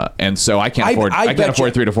 And so I can't afford. I can't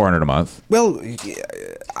afford $300 to $400 a month. Well,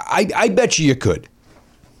 I bet you could.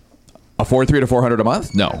 Afford $300 to $400 a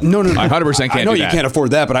month? No. No. I 100% can't. I know do you that. can't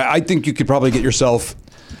afford that, but I think you could probably get yourself.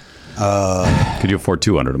 Could you afford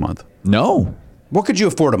 $200 a month? No. What could you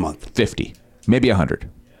afford a month? 50, maybe 100.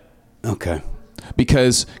 Okay.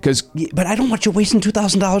 Because But I don't want you wasting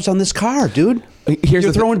 $2,000 on this car, dude. Here's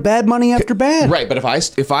You're the throwing bad money after bad. right. But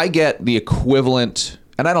if I get the equivalent,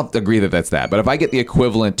 and I don't agree that that's that, but if I get the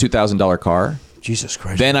equivalent $2,000 car, Jesus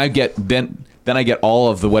Christ. then I get all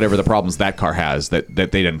of the whatever the problems that car has that they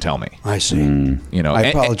didn't tell me. I see. I I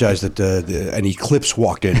apologize that an eclipse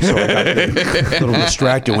walked in, so I got a little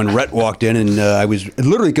distracted when Rhett walked in, and I was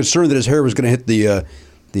literally concerned that his hair was going to hit the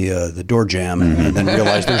the door jamb, and then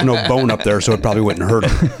realized there's no bone up there, so it probably wouldn't hurt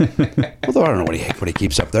him. Although I don't know what he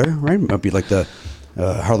keeps up there, right? It might be like the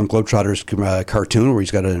Harlem Globetrotters cartoon where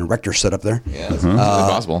he's got an erector set up there. Yeah, that's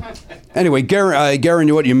possible. Anyway,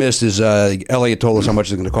 Garen, what you missed is Elliot told us how much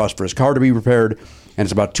it's going to cost for his car to be repaired, and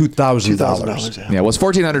it's about $2,000. Yeah, well, it's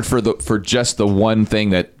 $1,400 for just the one thing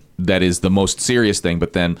that is the most serious thing,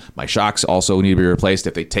 but then my shocks also need to be replaced.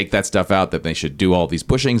 If they take that stuff out, that they should do all these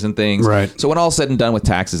bushings and things. Right. So when all's said and done with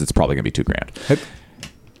taxes, it's probably going to be $2,000. Yep.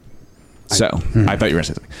 So I thought you were going to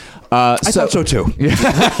say something. I thought so too.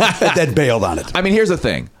 That bailed on it. I mean, here's the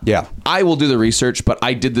thing. Yeah. I will do the research, but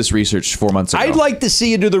I did this research 4 months ago. I'd like to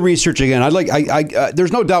see you do the research again.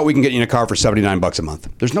 There's no doubt we can get you in a car for $79 a month.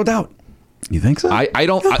 There's no doubt. You think so? I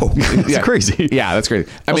don't. It's crazy. Yeah, that's crazy.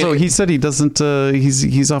 I Also, mean, he said he doesn't.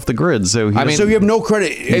 He's off the grid, so So you have no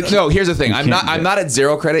credit. no. Here's the thing. I'm not at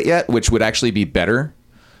zero credit yet, which would actually be better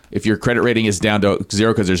if your credit rating is down to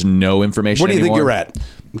zero because there's no information. What do you think anymore. you're at?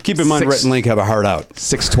 Keep in mind, Rhett and Link have a hard out.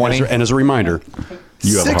 620. And as a reminder,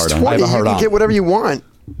 you have a hard on. I have a hard You on. can get whatever you want.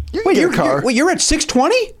 You can get a car. You're at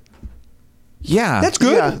 620? Yeah, That's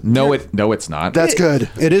good. Yeah. No, it's not. That's good.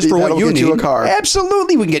 It is for what That'll you get need. you a car.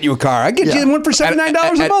 Absolutely, we can get you a car. I get Yeah. you one for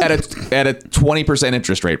 $79 a month. at a 20%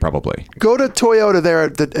 interest rate, probably. Go to Toyota there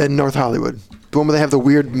at North Hollywood. The one where they have the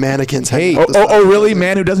weird mannequins. Hey. hanging up the side. Oh, really?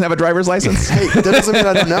 Man who doesn't have a driver's license? Hey, that doesn't mean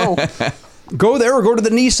I don't know. Go there or go to the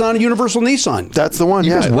Nissan, Universal Nissan. That's the one.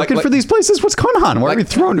 Yeah. working for these places. What's going on? Why are we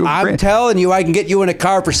throwing to? I'm telling you, I can get you in a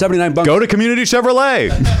car for $79. Go to Community Chevrolet.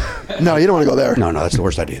 No, you don't want to go there. No, that's the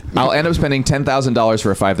worst idea. I'll end up spending $10,000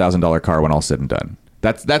 for a $5,000 car when all's said and done.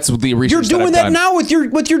 That's the research. You're doing that I've done. now with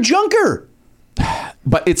your junker.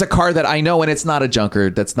 But it's a car that I know, and it's not a junker.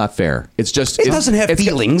 That's not fair. It's just It doesn't have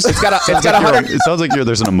feelings. It's got 100. It sounds like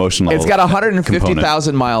there's an emotional. It's got component.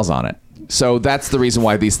 150,000 miles on it. So that's the reason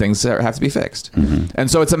why these things have to be fixed. Mm-hmm. And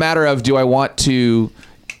so it's a matter of do I want to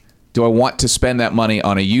spend that money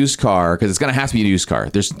on a used car because it's going to have to be a used car.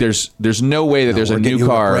 There's no way that there's a new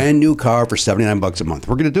car. A brand new car for $79 a month.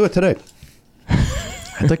 We're going to do it today.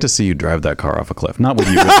 I'd like to see you drive that car off a cliff. Not with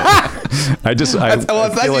you. Well, it's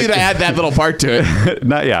nice of you to add that little part to it.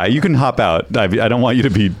 Not, yeah, you can hop out. I don't want you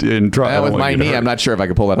to be in trouble. With my knee, I'm not sure if I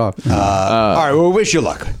can pull that off. All right. Well, wish you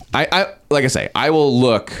luck. I like I say, I will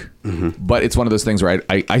look, but it's one of those things where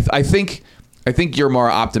I think you're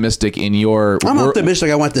more optimistic in your. I'm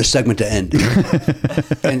optimistic. I want this segment to end,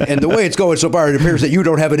 and the way it's going so far, it appears that you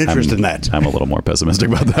don't have an interest in that. I'm a little more pessimistic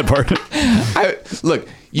about that part. Look,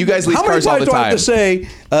 you guys lease How many cars all times the do I time. have to say,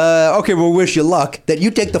 okay, we'll wish you luck, that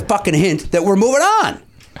you take the fucking hint that we're moving on?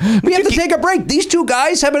 We have to take a break. These two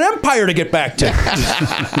guys have an empire to get back to.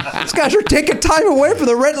 These guys are taking time away from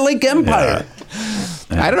the Rhett Link empire.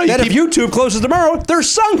 I don't know. That if YouTube closes tomorrow, they're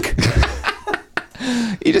sunk.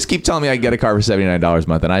 You just keep telling me I can get a car for $79 a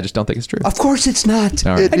month, and I just don't think it's true. Of course it's not.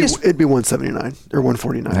 All right. It'd be $179 or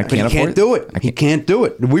 $149. I But he can't can't afford do it. He can't do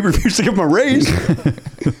it. We refuse to give him a raise.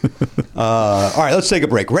 All right, let's take a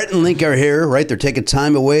break. Rhett and Link are here, right? They're taking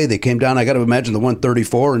time away. They came down, I got to imagine, the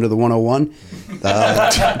 134 into the 101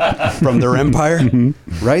 from their empire,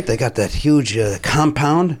 right? They got that huge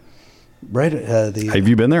compound, right? Have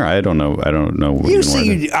you been there? I don't know. You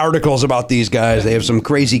see articles about these guys. They have some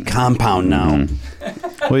crazy compound now.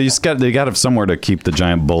 Well, they got to have somewhere to keep the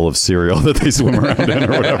giant bowl of cereal that they swim around in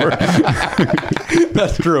or whatever.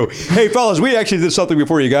 That's true. Hey, fellas, we actually did something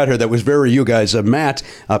before you got here that was very you guys. Matt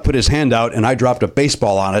put his hand out, and I dropped a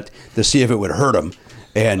baseball on it to see if it would hurt him.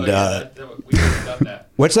 And we would have done that.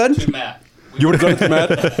 What's that? To Matt. You would have done it to Matt?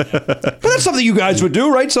 But that's something you guys would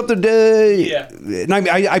do, right? Something. Yeah. And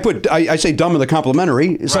I say dumb in the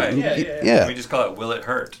complimentary. Right. Yeah. We just call it "Will it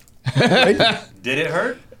hurt?" Did it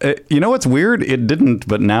hurt? You know what's weird? It didn't,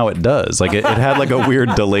 but now it does. Like it had like a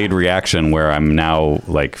weird delayed reaction where I'm now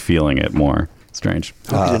like feeling it more. Strange.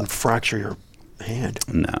 I hope you didn't fracture your hand.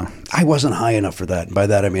 No. I wasn't high enough for that. By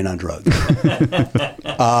that I mean on drugs.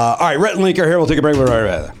 All right, Rhett and Link are here. We'll take a break. We'll be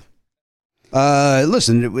right back.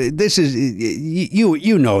 Listen, this is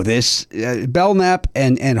you know this. Belknap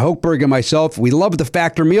and Hochberg and myself, we love the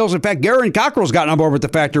Factor meals. In fact, Garen Cockrell's gotten on board with the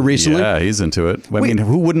Factor recently. Yeah, he's into it. I mean,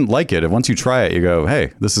 who wouldn't like it? Once you try it, you go,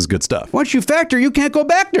 "Hey, this is good stuff." Once you Factor, you can't go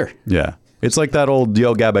back there. Yeah, it's like that old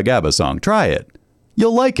Yo Gabba Gabba song. Try it,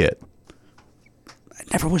 you'll like it. I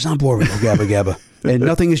never was on board with Gabba Gabba. And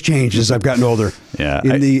nothing has changed as I've gotten older. Yeah,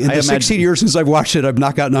 in the 16 years since I've watched it, I've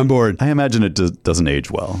not gotten on board. I imagine it doesn't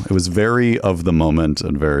age well. It was very of the moment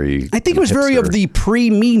and very. I think it was very of the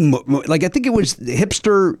pre-me. Like I think it was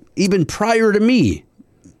hipster even prior to me.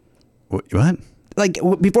 What? like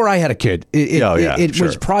before I had a kid. It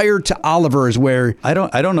was prior to Oliver's, where I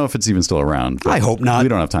don't know if it's even still around. I hope not. We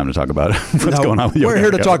don't have time to talk about what's going on with you. We're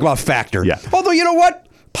here to talk about Factor. Yeah. Although, you know what?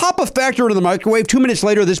 Pop a Factor into the microwave. 2 minutes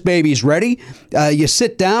later, this baby's ready. You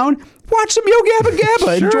sit down. Watch some Yo Gabba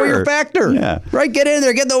Gabba. Sure. Enjoy your Factor. Yeah. Right? Get in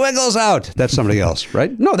there. Get the Wiggles out. That's somebody else,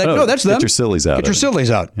 right? No, that's them. Get your sillies out. Get your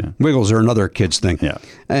sillies out. Yeah. Wiggles are another kid's thing. Yeah.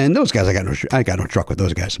 And those guys, I got no truck with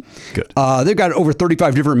those guys. Good. They've got over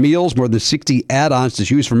 35 different meals, more than 60 add-ons to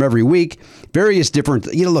choose from every week. Various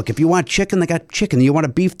different, look, if you want chicken, they got chicken. You want a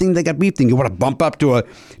beef thing, they got beef thing. You want to bump up to a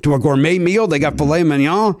gourmet meal, they got filet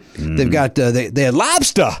mignon. They've got, they had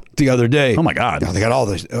lobster the other day. Oh my God. They got all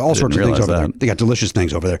sorts of things over there. that. They got delicious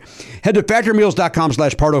things over there. Head to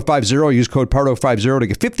factormeals.com/Pardo50. Use code Pardo50 to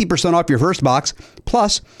get 50% off your first box,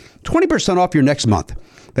 plus 20% off your next month.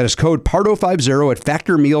 That is code Pardo50 at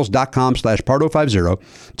factormeals.com/Pardo50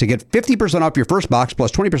 to get 50% off your first box,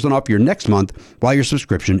 plus 20% off your next month while your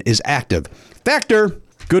subscription is active. Factor.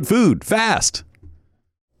 Good food, fast.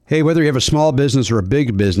 Hey, whether you have a small business or a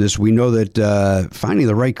big business, we know that finding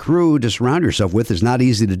the right crew to surround yourself with is not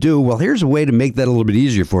easy to do. Well, here's a way to make that a little bit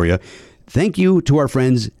easier for you. Thank you to our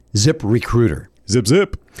friends ZipRecruiter. Zip,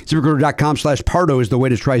 zip. ZipRecruiter.com/Pardo is the way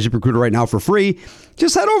to try ZipRecruiter right now for free.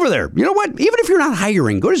 Just head over there. You know what? Even if you're not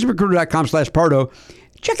hiring, go to ZipRecruiter.com/Pardo.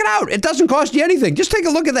 Check it out. It doesn't cost you anything. Just take a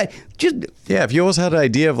look at that. If you always had an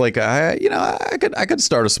idea of like, I could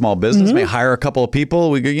start a small business, maybe hire a couple of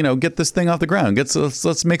people. We could, get this thing off the ground.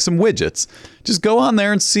 Let's make some widgets. Just go on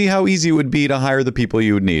there and see how easy it would be to hire the people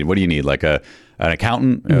you would need. What do you need? Like an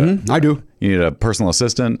accountant? I do. You need a personal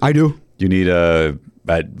assistant? I do. You need I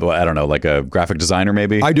don't know, like a graphic designer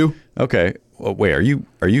maybe? I do. Okay. Well, wait,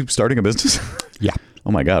 are you starting a business? Yeah. Oh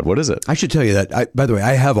my God, what is it? I should tell you that. By the way,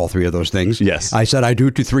 I have all three of those things. Yes. I said I do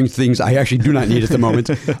 3 things I actually do not need at the moment.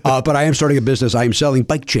 But I am starting a business. I am selling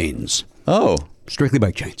bike chains. Oh. Strictly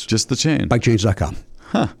bike chains. Just the chain. Bikechains.com.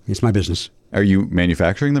 Huh. It's my business. Are you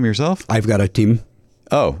manufacturing them yourself? I've got a team.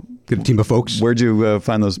 Oh. Got a team of folks. Where'd you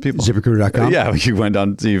find those people? ZipRecruiter.com. Yeah, you went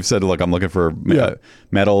on. You've said, look, I'm looking for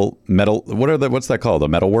metal. What's that called? A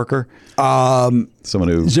metal worker? Someone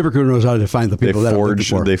who ZipRecruiter knows how to find the people that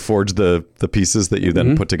they forge the pieces that you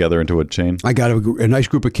then put together into a chain. I got a nice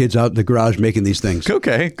group of kids out in the garage making these things.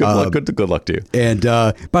 Okay, good luck. Good luck to you. And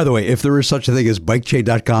by the way, if there is such a thing as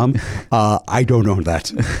bikechain.com, I don't own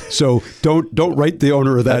that. So don't write the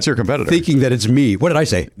owner of that. That's your competitor. Thinking that it's me. What did I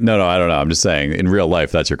say? No, I don't know. I'm just saying, in real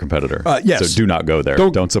life, that's your competitor. Yes. So do not go there.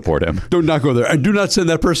 Don't support him. Do not go there. And do not send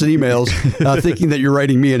that person emails thinking that you're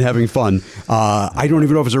writing me and having fun. I don't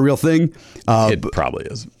even know if it's a real thing. It probably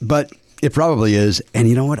is. But it probably is. And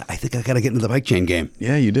you know what? I think I got to get into the bike chain game.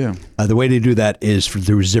 Yeah, you do. The way to do that is through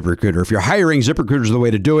ZipRecruiter. If you're hiring, ZipRecruiter is the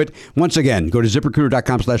way to do it. Once again, go to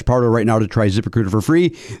ZipRecruiter.com/Pardo right now to try ZipRecruiter for free.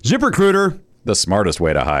 ZipRecruiter. The smartest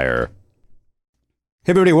way to hire.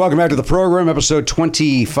 Hey, everybody. Welcome back to the program, episode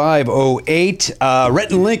 2508.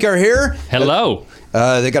 Rhett and Link are here. Hello.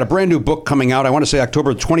 They got a brand new book coming out. I want to say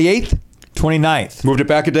October 28th. 29th. Moved it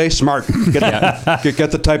back a day. Smart. Get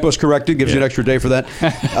the typos corrected. Gives you an extra day for that.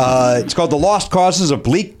 It's called The Lost Causes of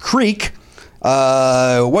Bleak Creek.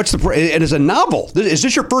 And it's a novel. Is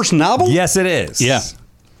this your first novel? Yes, it is. Yeah.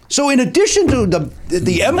 So in addition to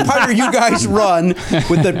the empire you guys run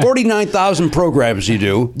with the 49,000 programs you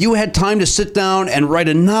do, you had time to sit down and write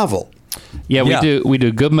a novel. Yeah, we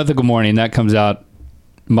do Good Mythical Morning. That comes out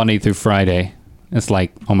Monday through Friday. It's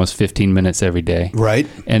like almost 15 minutes every day. Right.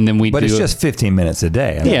 And then But it's just 15 minutes a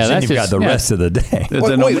day. I mean, Yeah, then that's you've got the rest of the day.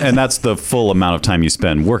 And that's the full amount of time you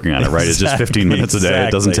spend working on it, right? It's just 15 minutes a day.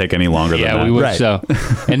 It doesn't take any longer than that. Yeah, we wish so.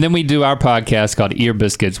 And then we do our podcast called Ear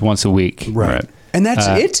Biscuits once a week. Right. And that's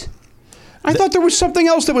it? I thought there was something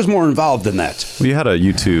else that was more involved than that. Well, you had a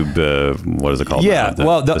YouTube, what is it called? Yeah,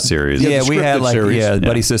 the series. Yeah, the we had scripted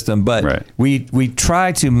buddy system, but we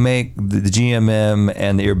try to make the GMM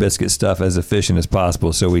and the Ear Biscuit stuff as efficient as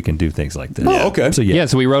possible so we can do things like this. Oh, okay. So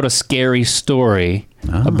So we wrote a scary story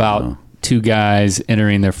about two guys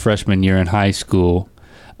entering their freshman year in high school.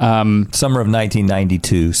 Summer of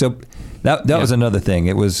 1992. So that was another thing.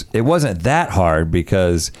 It wasn't that hard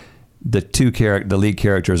because the lead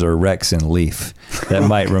characters are Rex and Leaf. That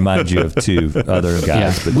might remind you of two other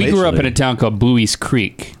guys. Yeah. We grew up in a town called Bowie's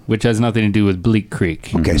Creek, which has nothing to do with Bleak Creek.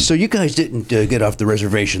 Okay, so you guys didn't get off the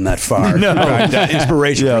reservation that far. No.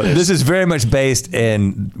 Inspiration for this. This is very much based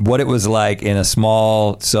in what it was like in a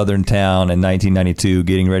small southern town in 1992,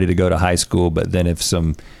 getting ready to go to high school, but then if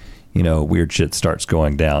some, weird shit starts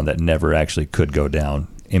going down that never actually could go down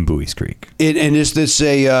in Bowie's Creek. And is this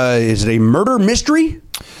is it a murder mystery?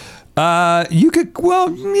 You could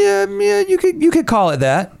you could call it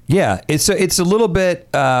that. Yeah, it's a little bit.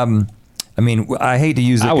 I mean, I hate to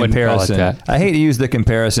use the I wouldn't call it comparison. that. I hate to use the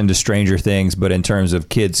comparison to Stranger Things, but in terms of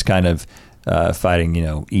kids kind of fighting,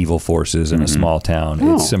 evil forces in a small town,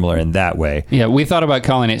 it's similar in that way. Yeah, we thought about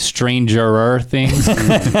calling it Stranger Things,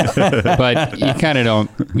 but you kind of don't.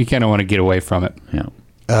 You kind of want to get away from it. Yeah.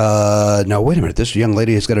 Now wait a minute. This young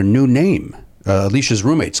lady has got a new name. Alicia's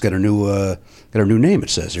roommate's got a new name.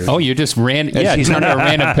 It says here. Oh, you just ran. Yeah, she's turned not- a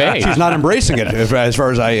random page. She's not embracing it, as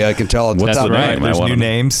far as I can tell. What's That's the right. name? There's I new wanna-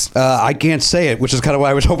 names. I can't say it, which is kind of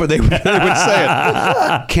why I was hoping they would say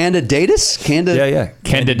it. Candidatus?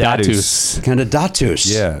 Candidatus.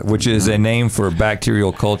 Candidatus. Yeah, which is a name for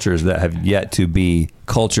bacterial cultures that have yet to be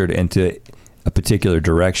cultured into a particular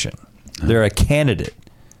direction. They're a candidate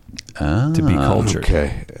to be cultured.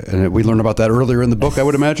 Okay. And we learned about that earlier in the book, I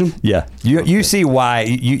would imagine. Yeah, you see why,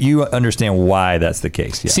 you understand why that's the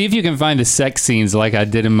case. Yeah. See if you can find the sex scenes like I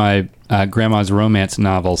did in my grandma's romance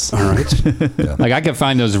novels. All right. Like I could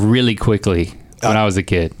find those really quickly when I was a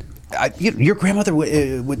kid. Your grandmother,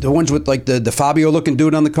 with the ones with like the Fabio looking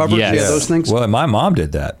dude on the cover, Yes. yeah, those things. Well, my mom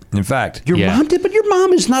did that. In fact, Your Yeah. mom did, but your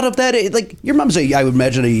mom is not of that age. Like your mom's I would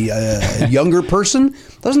imagine a younger person.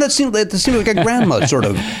 Doesn't that seem like a grandma sort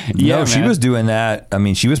of? Yeah, no, she man. was doing that. I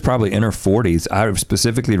mean, she was probably in her 40s. I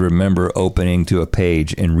specifically remember opening to a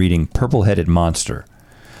page and reading Purple-Headed Monster,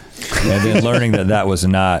 and then learning that was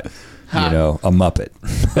not, a Muppet.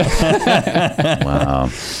 Wow.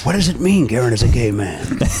 What does it mean, Garen is a gay man?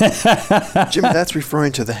 Jimmy, that's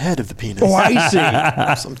referring to the head of the penis. Oh, I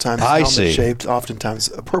see. Sometimes I helmet see. shaped, oftentimes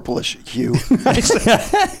a purplish hue.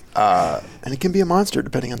 And it can be a monster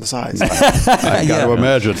depending on the size. I got to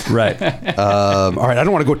imagine. Right. All right, I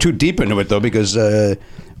don't want to go too deep into it though, because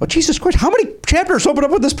Jesus Christ, how many chapters open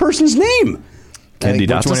up with this person's name?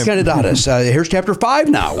 Candidatus. What's Candidatus? Here's chapter 5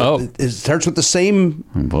 now. Oh. It starts with the same.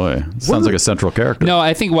 Oh boy. Sounds like a central character. No,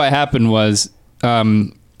 I think what happened was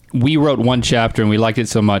we wrote one chapter and we liked it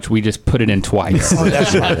so much we just put it in twice. Oh,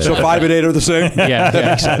 that's right. So 5 and 8 are the same. Yeah, That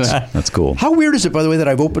makes sense. That's cool. How weird is it, by the way, that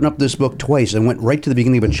I've opened up this book twice and went right to the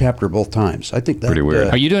beginning of a chapter both times? I think that Pretty weird.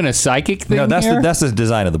 Are you doing a psychic thing? No, that's here? that's the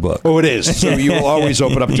design of the book. Oh, it is. So you will always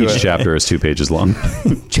open up to Each chapter is 2 pages long.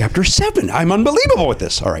 chapter 7. I'm unbelievable with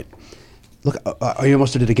this. All right. Look, I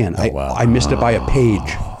almost did it again. wow. I missed it by a page.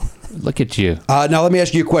 Look at you. Now, let me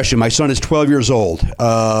ask you a question. My son is 12 years old.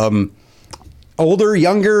 Older,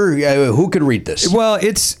 younger, who could read this? Well,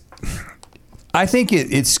 I think it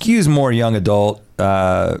skews more young adult,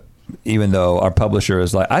 even though our publisher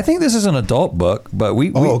is like, I think this is an adult book, but we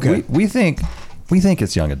think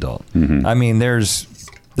it's young adult. Mm-hmm. I mean, there's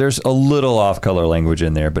a little off-color language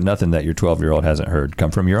in there, but nothing that your 12-year-old hasn't heard come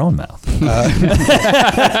from your own mouth.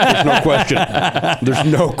 There's no question. There's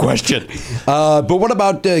no question. But what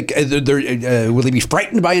about, will he be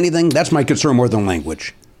frightened by anything? That's my concern more than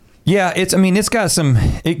language. Yeah,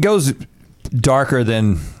 it goes darker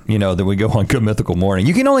than we go on Good Mythical Morning.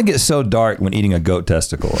 You can only get so dark when eating a goat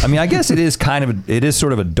testicle. I mean, I guess it is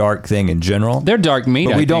sort of a dark thing in general. They're dark meat.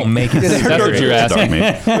 But we don't make it. That's what you're asking.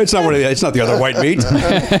 It's not the other white meat.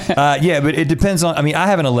 Yeah, but it depends on. I mean, I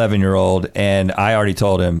have an 11-year-old, and I already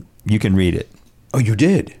told him you can read it. Oh, you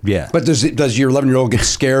did? Yeah. But does your 11-year-old get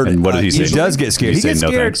scared? And what did he say? He does get scared. Did he He gets say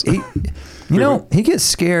no scared. He gets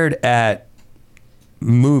scared at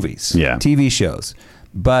movies, Yeah. TV shows,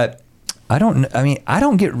 but I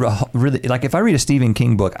don't get really, like, if I read a Stephen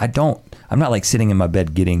King book, I'm not like sitting in my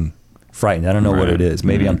bed getting frightened. I don't know what Right. it is.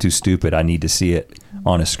 Maybe I'm too stupid. I need to see it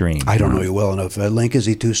on a screen. I don't know you well enough. Link, is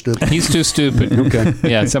he too stupid? He's too stupid. Okay.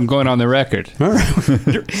 Yeah, so I'm going on the record. All right.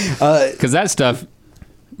 Because that stuff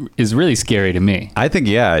is really scary to me. I think,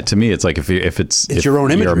 to me, it's like if it's your own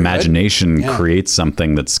imagery, your imagination right? Yeah. creates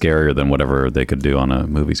something that's scarier than whatever they could do on a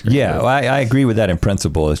movie screen. Yeah, well, I agree with that in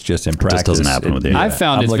principle. It's just in practice. doesn't happen with you. I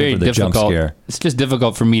found I'm it's looking very for the jump difficult. scare. It's just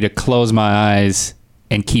difficult for me to close my eyes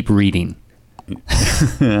and keep reading.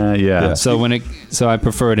 Yeah. So I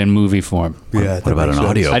prefer it in movie form. Yeah. What about an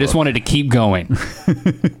audio? I just wanted to keep going.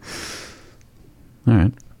 All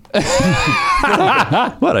right.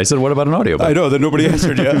 What? I said, what about an audio? I know that nobody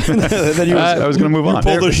answered yet. Then I was going to move on.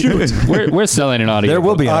 pulled the chute. We're selling an audio. There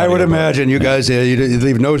will be. An I would audio book. imagine you guys, you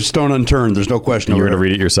leave no stone unturned. There's no question. You're going to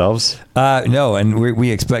read it yourselves? No, and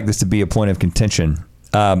we expect this to be a point of contention.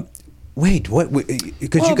 Wait, what?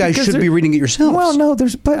 Because you guys because should there- be reading it yourselves. Well, no,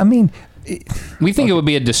 but I mean, We think it would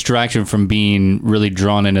be a distraction from being really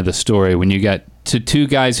drawn into the story when you got to two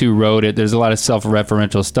guys who wrote it. There's a lot of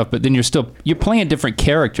self-referential stuff, but then you're playing different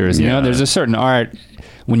characters. You know, there's a certain art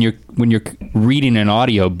when you're reading an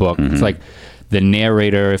audio book. Mm-hmm. It's like the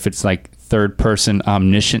narrator. If it's like third-person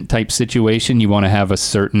omniscient type situation, you want to have a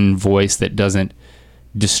certain voice that doesn't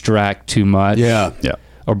distract too much. Yeah. Yeah.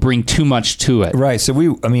 Or bring too much to it. right. So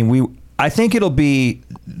I think there'll be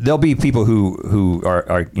people who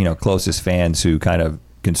are closest fans who kind of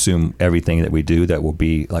consume everything that we do that will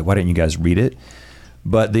be like, why didn't you guys read it?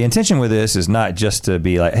 But the intention with this is not just to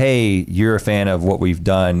be like, hey, you're a fan of what we've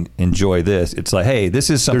done, enjoy this. It's like, hey, this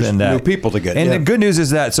is something There's new people to get. And the good news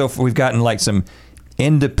is that we've gotten like some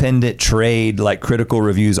independent trade, like critical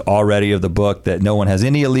reviews already of the book that no one has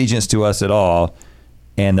any allegiance to us at all.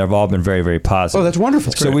 And they've all been very, very positive. Oh, that's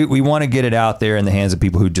wonderful. So we want to get it out there in the hands of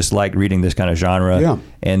people who just like reading this kind of genre. Yeah.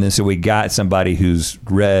 And then so we got somebody who's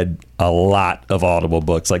read a lot of Audible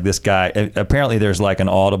books. Like this guy, apparently there's like an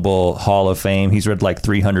Audible Hall of Fame. He's read like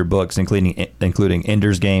 300 books, including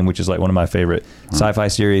Ender's Game, which is like one of my favorite sci-fi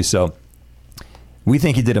series. So we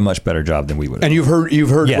think he did a much better job than we would have. And you've heard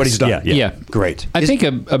Yes, what he's done. Yeah. Great. I think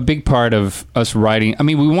a big part of us writing, I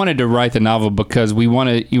mean, we wanted to write the novel because you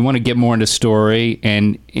want to get more into story,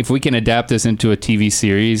 and if we can adapt this into a TV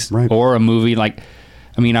series or a movie,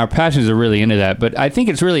 our passions are really into that. But I think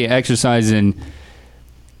it's really an exercise in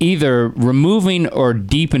either removing or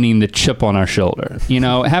deepening the chip on our shoulder.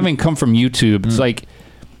 Having come from YouTube, it's like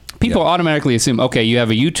people automatically assume, okay, you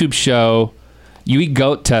have a YouTube show. You eat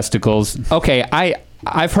goat testicles. Okay,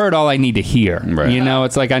 I've heard all I need to hear. Right.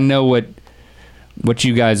 It's like I know what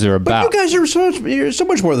you guys are about. But you guys you're so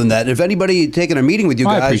much more than that. If anybody taking a meeting with you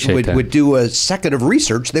guys would do a second of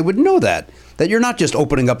research, they would know that you're not just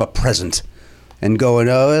opening up a present and going,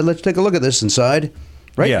 let's take a look at this inside.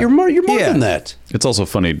 Right? Yeah. You're more than that. It's also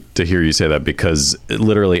funny to hear you say that because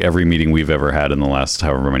literally every meeting we've ever had in the last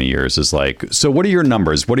however many years is like, so what are your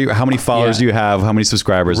numbers? How many followers do you have? How many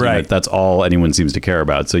subscribers? Right. And that's all anyone seems to care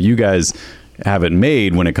about. So you guys have it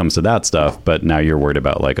made when it comes to that stuff, but now you're worried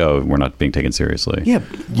about like, oh, we're not being taken seriously. Yeah.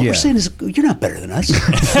 What we're saying is you're not better than us.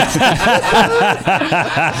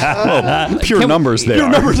 Well, pure numbers they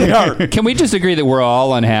are. Can we just agree that we're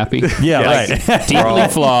all unhappy? Yeah, right. Deeply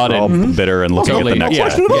flawed. We're all bitter and looking at the next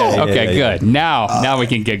one. Okay, good. Now we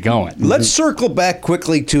can get going. Let's circle back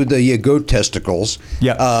quickly to the goat testicles.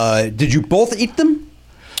 Yeah. Did you both eat them?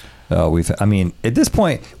 Oh, at this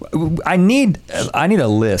point, I need a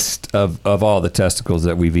list of all the testicles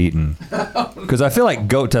that we've eaten, because I feel like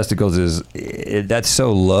goat testicles that's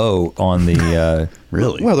so low on the.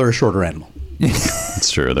 Really? Well, they're a shorter animal.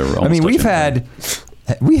 It's true. They were almost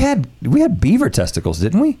we had beaver testicles,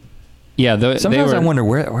 didn't we? Yeah. Sometimes I wonder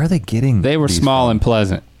where are they getting. They were small and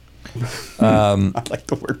pleasant. I like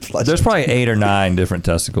the word pleasant. There's probably 8 or 9 different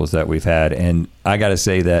testicles that we've had, and I got to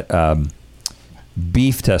say that.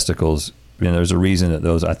 Beef testicles, there's a reason that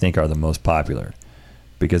those I think are the most popular,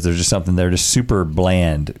 because there's just something, they're just super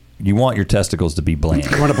bland. You want your testicles to be bland.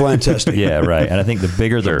 You want a bland testicle. Yeah, right. And I think the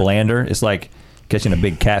bigger the blander, it's like catching a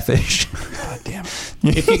big catfish. God damn it.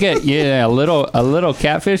 If you get a little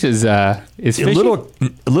catfish is fishy. A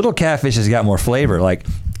little catfish has got more flavor. Like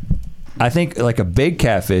I think like a big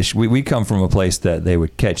catfish, we come from a place that they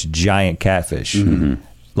would catch giant catfish. Mm-hmm.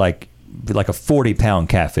 Like a 40-pound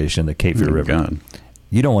catfish in the Cape Fear River. God.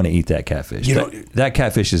 You don't want to eat that catfish. That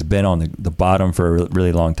catfish has been on the bottom for a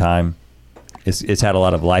really long time. It's had a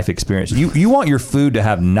lot of life experience. You want your food to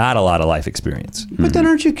have not a lot of life experience. But then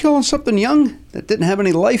aren't you killing something young that didn't have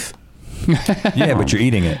any life? Yeah, but you're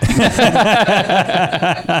eating it.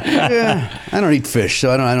 Yeah, I don't eat fish,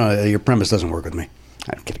 so I don't. Your premise doesn't work with me.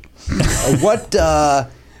 I'm kidding.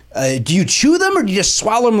 Do you chew them, or do you just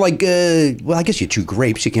swallow them like? Well, I guess you chew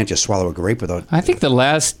grapes. You can't just swallow a grape without. I think the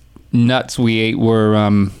last nuts we ate were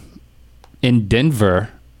in Denver.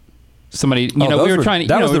 Somebody, we were trying.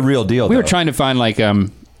 That was the real deal. We were trying to find like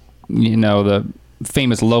the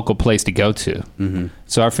famous local place to go to. Mm-hmm.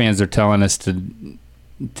 So our fans are telling us to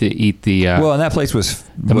eat the. Well, and that place was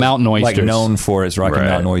mountain oysters, like known for its Rocky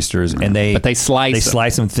Mountain oysters, and they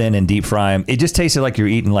slice them thin and deep fry them. It just tasted like you're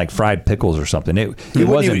eating like fried pickles or something. It wasn't bad at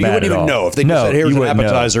all. You wouldn't even know if they just said, "Here's an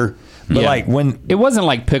appetizer." But like when it wasn't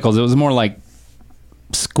like pickles, it was more like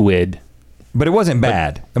squid. But it wasn't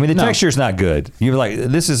bad. I mean, the texture's not good. You're like,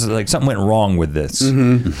 this is like something went wrong with this.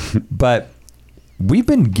 Mm-hmm. But we've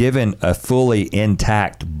been given a fully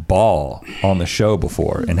intact ball on the show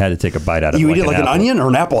before and had to take a bite out of it. You eat it like an onion or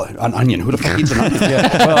an apple? An onion. Who the fuck eats an onion?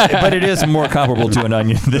 Yeah, well, but it is more comparable to an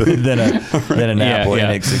onion than an apple in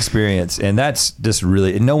its experience. And that's just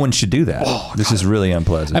really, no one should do that. This is really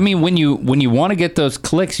unpleasant. I mean, when you want to get those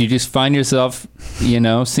clicks, you just find yourself,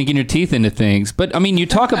 sinking your teeth into things. But I mean, you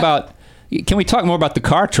talk about. Can we talk more about the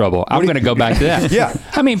car trouble? I'm going to go back to that. Yeah.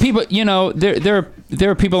 I mean, people, there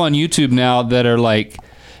are people on YouTube now that are like,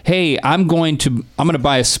 hey, I'm going to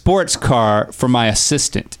buy a sports car for my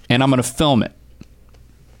assistant and I'm going to film it.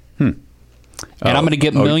 And I'm going to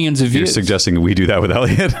get millions of views. You're suggesting we do that with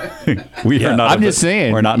Elliot? We are not. I'm just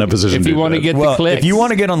saying. We're not in a position. If you want to get the clicks, if you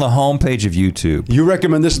want to get on the homepage of YouTube, You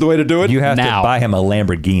recommend this is the way to do it? you have Now. to buy him a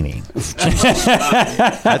Lamborghini.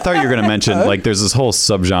 I thought you were going to mention like there's this whole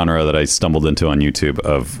subgenre that I stumbled into on YouTube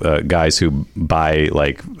of guys who buy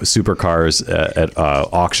like supercars at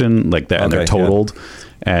auction, like that, and they're Okay, yeah. totaled,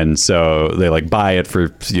 and so they like buy it for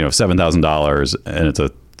 $7,000, and it's a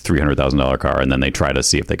 $300,000 car, and then they try to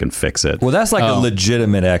see if they can fix it. Well, that's like a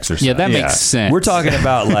legitimate exercise. yeah, that makes sense. We're talking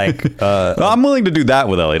about like Well, I'm willing to do that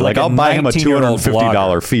with Elliot. Like like a I'll buy him a $19-year-old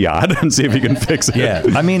 $250 Fiat and see if he can fix it. yeah.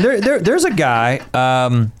 I mean, there's a guy.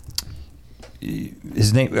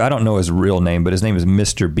 His name, I don't know his real name, but his name is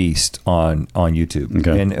Mr. Beast on YouTube.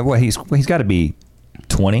 Okay. And well, he's got to be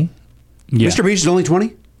 20. Yeah. Mr. Beast is only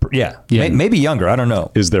 20? Yeah, Yeah. Maybe younger. I don't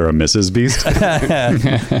know. Is there a Mrs. Beast?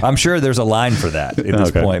 I'm sure there's a line for that at this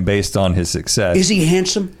Okay. point based on his success. Is he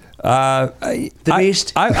handsome? The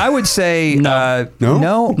Beast? I would say No?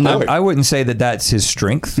 no. No. I wouldn't say that that's his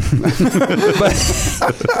strength.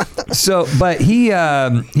 but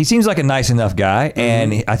he seems like a nice enough guy,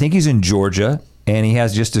 and I think he's in Georgia, and he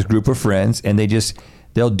has just this group of friends, and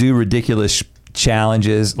they'll do ridiculous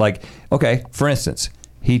challenges. Like, okay, for instance,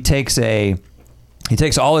 he takes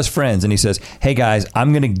all his friends and he says, "Hey guys,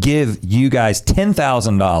 I'm going to give you guys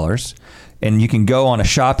 $10,000, and you can go on a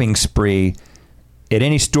shopping spree at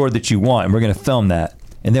any store that you want, and we're going to film that."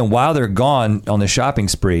 And then while they're gone on the shopping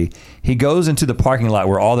spree, he goes into the parking lot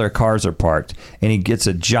where all their cars are parked, and he gets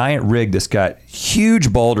a giant rig that's got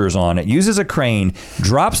huge boulders on it, uses a crane,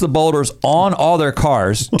 drops the boulders on all their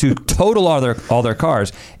cars to total all their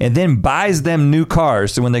cars, and then buys them new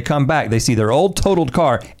cars. So when they come back, they see their old totaled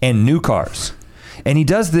car and new cars. And he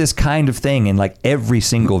does this kind of thing in like every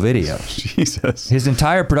single video. Jesus. His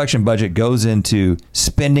entire production budget goes into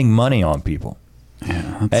spending money on people.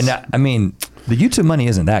 Yeah, And I mean, the YouTube money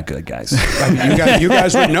isn't that good, guys. I mean, you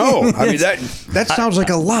guys would know. I mean, that sounds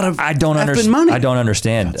like a lot of I don't effing understand. money. I don't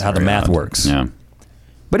understand how the math works. Yeah.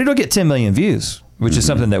 But it'll get 10 million views, which is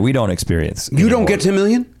something that we don't experience. You don't anymore. get 10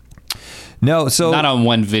 million? No, so Not on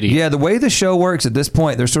one video. yeah, the way the show works at this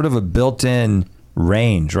point, there's sort of a built-in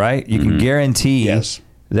range, right? You can guarantee Yes.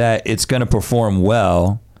 that it's going to perform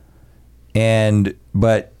well,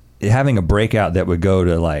 but having a breakout that would go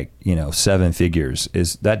to like 7 figures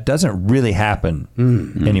that doesn't really happen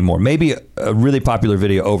anymore. Maybe a really popular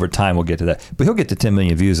video over time will get to that, but he'll get to 10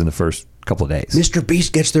 million views in the first couple of days. Mr.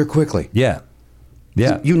 Beast gets there quickly. Yeah.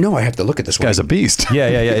 You know I have to look at this one. Guy's a beast.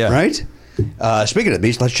 Yeah. Right? Speaking of the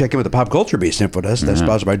Beast, let's check in with the Pop Culture Beast info desk. That's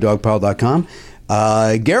sponsored by dogpile.com.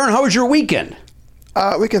 Garen, how was your weekend?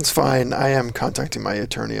 Weekend's fine. I am contacting my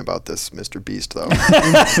attorney about this Mr. Beast, though.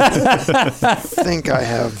 I think I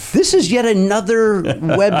have. This is yet another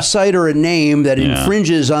website or a name that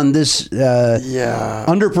infringes on this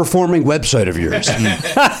underperforming website of yours.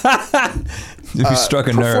 You struck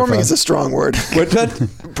a nerve. Performing huh? is a strong word. What's that?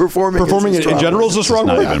 Performing is a strong in general is word. a strong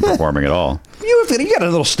Not word? even performing at all. You got a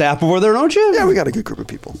little staff over there, don't you? Yeah, we got a good group of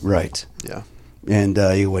people. Right. Yeah. And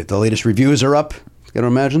the latest reviews are up, got to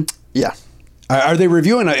imagine? Yeah. Are they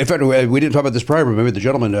reviewing? In fact, we didn't talk about this prior, but maybe the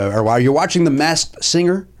gentleman. Are you watching The Masked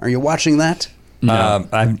Singer? Are you watching that? No.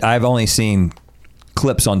 I've only seen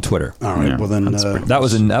clips on Twitter. All right. Yeah, Well, then That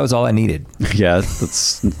was all I needed. Yeah,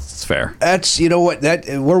 that's fair. that's what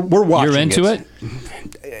we're watching. You're into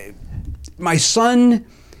it? My son,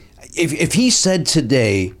 if he said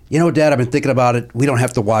today, Dad, I've been thinking about it. We don't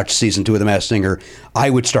have to watch season 2 of The Masked Singer. I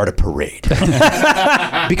would start a parade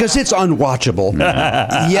because it's unwatchable.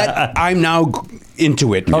 Yet I'm now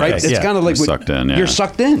into it. Right? It's kind of like You're sucked in, yeah. You're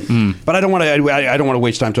sucked in. But I don't want to. I don't want to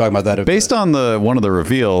waste time talking about that. Based on one of the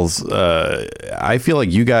reveals, I feel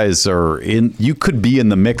like you guys are in. You could be in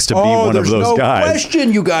the mix to be one of those guys.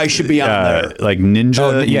 Question, you guys should be on there. Like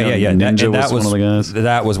Ninja. Ninja that was one of the guys.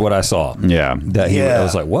 That was what I saw. Yeah. I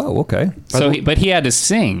was like, whoa, okay. So, but he had to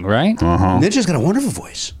sing, right? Ninja's got a wonderful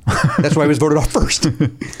voice. That's why he was voted off first.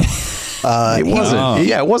 It wasn't.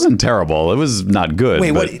 Yeah, it wasn't terrible. It was not good.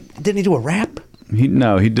 Wait, but what? Didn't he do a rap? He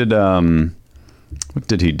did. What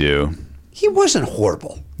did he do? He wasn't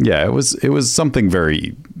horrible. Yeah, it was something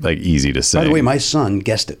very easy to say. By the way, my son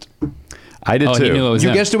guessed it. I did too. He knew it was You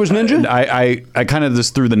him. guessed it was Ninja? I kind of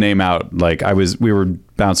just threw the name out. We were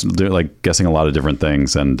bouncing, guessing a lot of different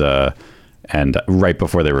things, and right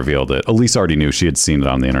before they revealed it, Elise already knew. She had seen it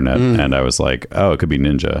on the internet, and I was like, oh, it could be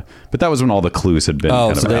Ninja. But that was when all the clues had been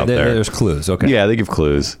out there. There's clues. Okay. Yeah, they give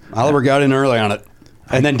clues. Oliver got in early on it.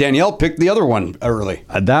 And then Danielle picked the other one early.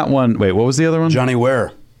 That one, wait, what was the other one? Johnny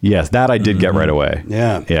Ware. Yes, that I did get right away.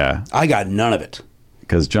 Yeah. Yeah. I got none of it.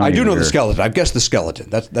 Because Johnny, I do know the skeleton. I've guessed the skeleton.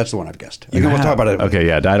 That's the one I've guessed. We'll talk about it. Okay,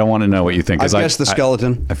 yeah. I don't want to know what you think. I've guessed the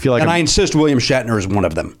skeleton. I feel like, and I insist William Shatner is one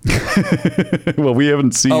of them. Well, we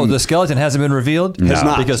haven't seen. Oh, the skeleton hasn't been revealed? No. Has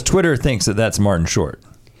not. Because Twitter thinks that that's Martin Short.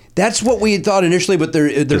 That's what we had thought initially, but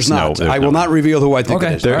there's not. I will no. not reveal who I think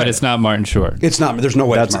it is. But it's not Martin Short. It's not. There's no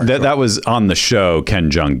way. It's Martin Short. That was on the show.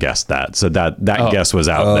 Ken Jeong guessed that, so that guess was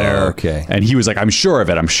out there. Okay, and he was like, "I'm sure of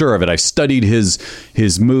it. I'm sure of it. I studied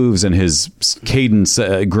his moves and his cadence.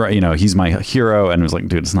 He's my hero." And it was like,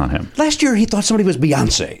 "Dude, it's not him." Last year, he thought somebody was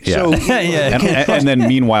Beyonce. Yeah. So, and then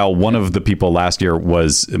meanwhile, one of the people last year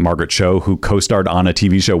was Margaret Cho, who co-starred on a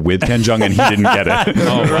TV show with Ken Jeong, and he didn't get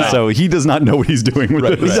it. So he does not know what he's doing with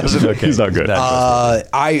it. He's not good.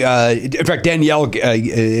 In fact, Danielle,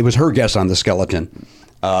 it was her guess on the skeleton,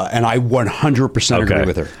 and I 100% agree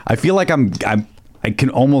with her. I feel like I can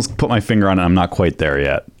almost put my finger on it. I'm not quite there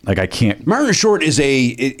yet. Like I can't. Martin Short is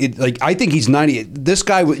I think he's 90. This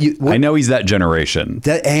guy, I know he's that generation,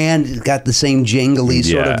 and got the same jangly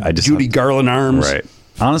sort of Judy Garland arms. Right.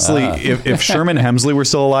 Honestly, if Sherman Hemsley were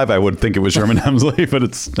still alive, I would think it was Sherman Hemsley, but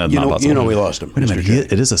it's not possible. We lost him. Wait a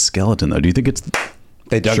minute, it is a skeleton though. Do you think it's?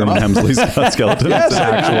 They dug Sherman Hemsley's skeleton. Yes. It's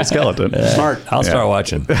an actual skeleton. Smart. I'll start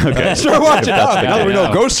watching. Okay. Start watching. Now that we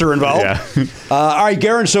know ghosts are involved. Yeah. All right,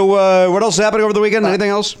 Garen. So what else is happening over the weekend? Anything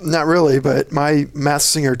else? Not really, but my Masked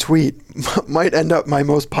Singer tweet might end up my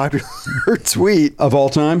most popular tweet of all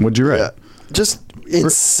time. What'd you write? Yeah. Just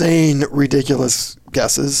insane, ridiculous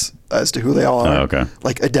guesses as to who they all are. Oh, okay.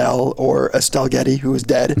 Like Adele or Estelle Getty, who is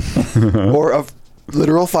dead, or a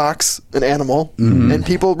literal fox, an animal, and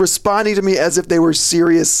people responding to me as if they were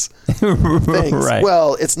serious things. Right.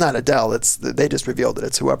 Well, it's not Adele. They just revealed that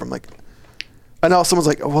it's whoever. I'm like, and now someone's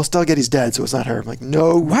like, "Oh, well, Estelle Getty's dead, so it's not her." I'm like,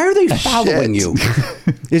 "No." Why are they following you?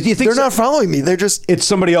 Do you think they're not following me? They're just. It's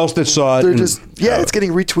somebody else that saw it. They're just. Yeah, it's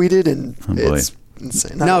getting retweeted, and it's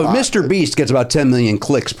insane. Not now, a lot, Mr. Beast gets about 10 million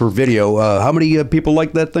clicks per video. How many people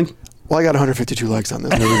like that thing? Well, I got 152 likes on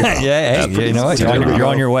this. Yeah, hey, you know what? You're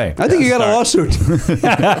on your way. I think you got a lawsuit.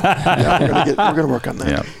 Yeah, we're gonna work on that.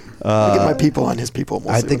 Yeah. Get my people on his people. We'll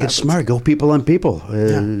I see think what it's happens. smart. Go people on people.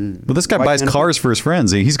 Well, this guy buys cars for his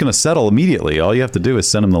friends. He's going to settle immediately. All you have to do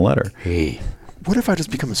is send him the letter. Hey. What if I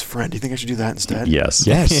just become his friend? Do you think I should do that instead? Yes.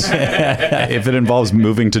 Yes. If it involves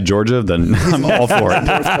moving to Georgia, then I'm all for it.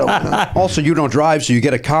 North Carolina. Also, you don't drive, so you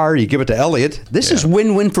get a car. You give it to Elliot. This is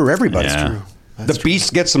win-win for everybody. Yeah. That's true. The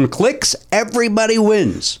Beast gets some clicks. Everybody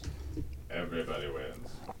wins. Everybody wins.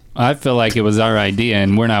 I feel like it was our idea,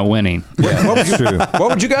 and we're not winning. What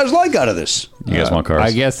would you guys like out of this? You guys want cars?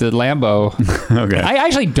 I guess the Lambo. Okay. I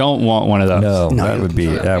actually don't want one of those. No, that would be.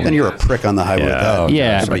 Then you're a prick on the highway. Yeah.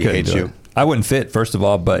 Yeah. Everybody hates you. I wouldn't fit, first of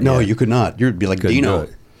all, but No, yeah, you could not. You'd be like couldn't do Dino.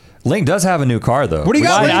 it. Link does have a new car, though. What do you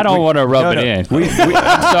got? I don't want to rub it in.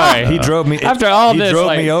 I'm sorry. He drove me. After all he this, drove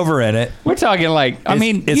like, me over in it. We're talking like, I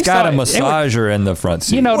mean, It's you got saw a it. They were- massager in the front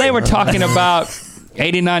seat. You know, they were talking about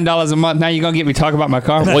 $89 a month. Now you're going to get me talking about my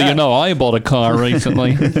car? Well, you know, I bought a car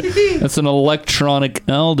recently. It's an electronic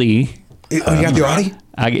Audi. Oh, you got the Audi?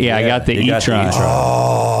 I got the you got the e-tron. e-tron.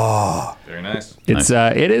 Oh. Very nice. It's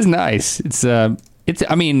it is nice. It's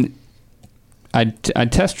I mean, I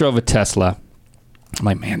test drove a Tesla. I'm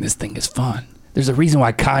like, man, this thing is fun. There's a reason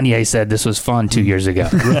why Kanye said this was fun 2 years ago.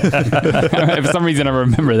 For some reason, I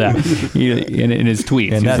remember that in his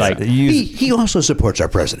tweets. And He was that's like, He also supports our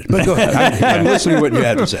president. But go ahead. I'm listening to what you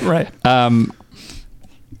had to say. right.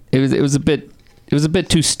 It was a bit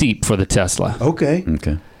too steep for the Tesla. Okay.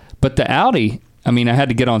 Okay. But the Audi, I mean, I had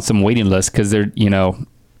to get on some waiting lists because they're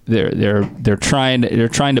trying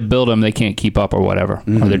to build them. They can't keep up or whatever,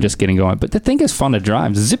 or they're just getting going. But the thing is fun to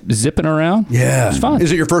drive, zipping around. Yeah. It's fun.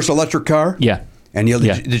 Is it your first electric car? Yeah. And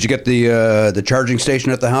did you get the charging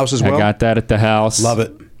station at the house as well? I got that at the house. Love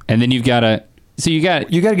it. And then you've got to. So you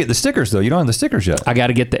got You got to get the stickers, though. You don't have the stickers yet. I got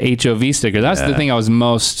to get the HOV sticker. That's the thing I was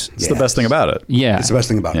most. It's the best thing about it. Yeah. It's the best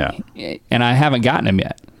thing about it. Yeah. And I haven't gotten them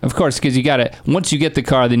yet. Of course, because you got to. Once you get the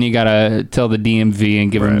car, then you got to tell the DMV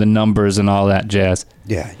and give them the numbers and all that jazz.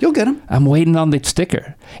 Yeah, you'll get them. I'm waiting on the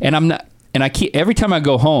sticker, and I'm not. And I keep every time I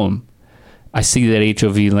go home, I see that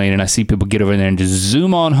HOV lane, and I see people get over there and just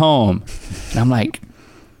zoom on home, and I'm like,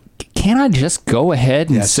 can't I just go ahead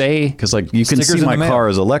and say? Because like you can Stickers see in my the mail. car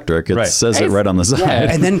is electric. It Right. says it right on the side.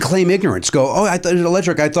 Yeah. And then claim ignorance. Go, I thought it was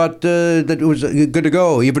electric. I thought that it was good to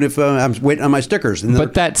go, even if I'm waiting on my stickers. And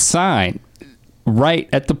But that sign, right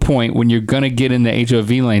at the point when you're gonna get in the HOV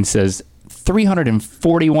lane, says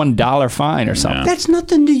 $341 fine or something. That's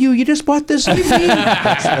nothing to you. You just bought this EV.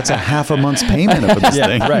 That's a half a month's payment for this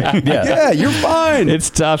thing. Right. Yeah. Yeah, you're fine. It's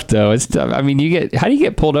tough though. It's tough. I mean, how do you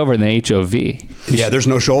get pulled over in the HOV? Yeah, there's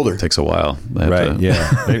no shoulder. Takes a while. They have Right. to-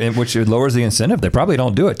 Yeah. Which lowers the incentive. They probably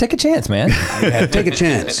don't do it. Take a chance, man. Yeah, take a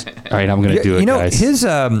chance. All right, I'm going to do it, You know, guys.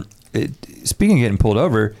 speaking of getting pulled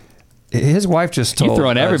over, his wife just told You're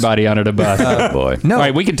throwing us- everybody under the bus. Oh, boy. No. All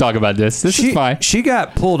right, we can talk about this. This is fine. She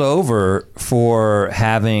got pulled over for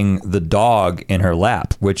having the dog in her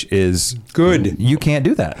lap, which is Good. You can't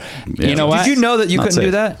do that. You know what? Did you know that you Not couldn't do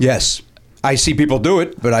safe. that? Yes. I see people do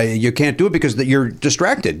it, but you can't do it because you're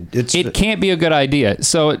distracted. It can't be a good idea.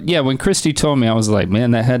 So, yeah, when Christy told me, I was like, man,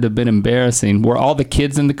 that had to have been embarrassing. Were all the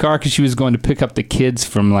kids in the car? Because she was going to pick up the kids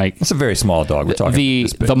from, like, It's a very small dog. We're talking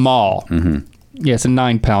this big. the mall. Mm-hmm. Yeah, it's a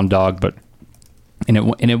 9-pound dog, but and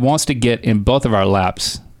it wants to get in both of our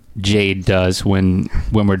laps. Jade does when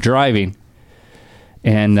we're driving.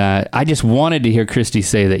 And I just wanted to hear Christy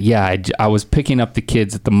say that, yeah, I was picking up the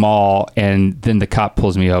kids at the mall, and then the cop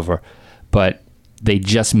pulls me over. But they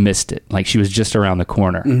just missed it. Like, she was just around the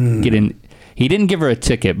corner. He didn't give her a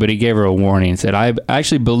ticket, but he gave her a warning and said, I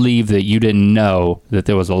actually believe that you didn't know that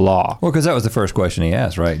there was a law. Well, because that was the first question he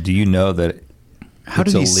asked, right? Do you know that How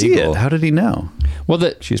it's did he see illegal? it? How did he know?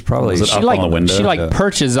 Well, She's probably... Was it up on the window? She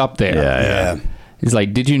perches up there. Yeah. He's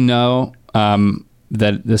like, did you know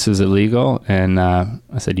that this is illegal? And I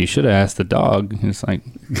said, you should have asked the dog. He's like,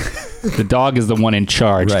 the dog is the one in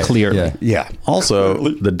charge, Right, clearly. yeah. Yeah. Also,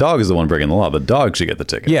 the dog is the one breaking the law. The dog should get the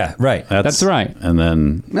ticket. Yeah, right. That's right. And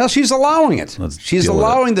then Well, she's allowing it. She's deal with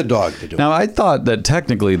allowing the dog to do it. now, I thought that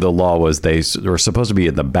technically the law was they were supposed to be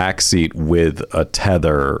in the back seat with a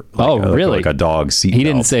tether. Really? Like a dog seat. He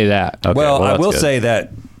didn't belt. say that. Okay, Well, I that's will good. say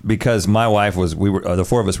that because my wife was, the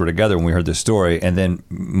four of us were together when we heard this story, and then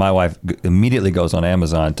my wife immediately goes on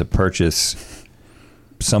Amazon to purchase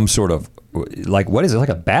some sort of, like, what is it? Like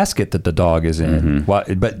a basket that the dog is in. But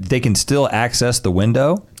they can still access the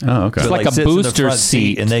window. Oh, okay. It's So, like like, a sits in the booster front seat,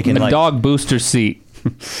 seat. and they can, a like- dog booster seat.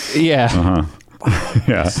 Yeah.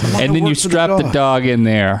 Yeah. And then you strap the dog in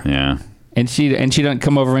there. Yeah. And she doesn't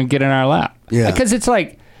come over and get in our lap. Yeah. Because it's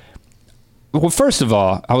like, well, first of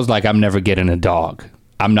all, I was like, I'm never getting a dog.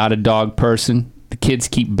 I'm not a dog person. The kids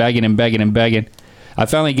keep begging and begging and begging. I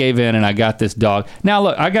finally gave in and I got this dog. Now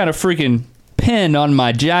look, I got a freaking pin on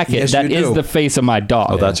my jacket Yes, that you is do. the face of my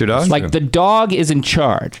dog. Oh, that's your dog? Like, the dog is in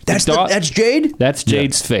charge. That's the dog, that's Jade? that's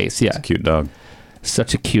Jade's face. Yeah, Cute dog.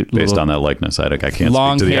 such a cute Based little on that likeness, I can't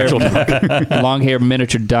long speak to the hair, actual dog. long hair,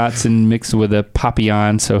 miniature Dotson mixed with a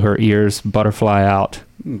papillon, so her ears butterfly out.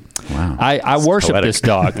 Wow. I worship poetic. this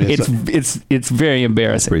dog. It's very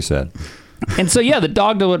embarrassing. Pretty sad. And so, yeah, the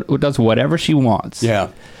dog does whatever she wants. Yeah.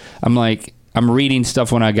 I'm reading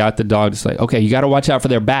stuff when I got the dog. It's like, okay, you got to watch out for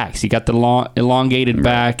their backs. You got the long, elongated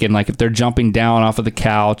back, and like if they're jumping down off of the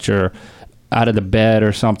couch or out of the bed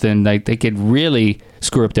or something, they could really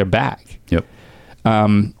screw up their back. Yep.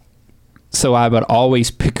 So I would always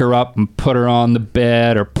pick her up and put her on the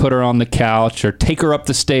bed or put her on the couch or take her up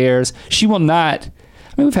the stairs. She will not,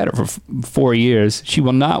 we've had her for 4 years. She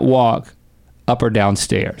will not walk up or down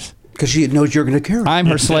stairs. Because she knows you're going to care. I'm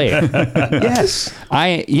her slave. Yes.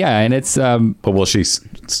 And it's, But will she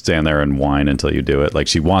stand there and whine until you do it? Like,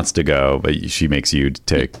 she wants to go, but she makes you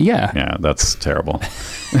take. Yeah. Yeah, that's terrible.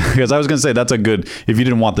 Because I was going to say, that's a good, if you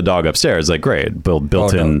didn't want the dog upstairs, like, great, built-in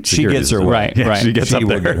no. She security gets her system. way. Right, Yeah, right. She gets She up will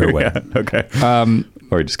there. get her way. Yeah, okay.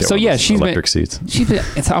 Or you just get so one of yeah, those electric seats.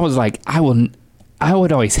 I was like, I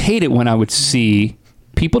would always hate it when I would see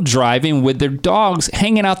people driving with their dogs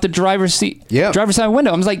hanging out the driver's seat, driver's side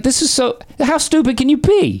window. I was like, this is so. How stupid can you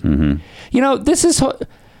be? Mm-hmm. You know, this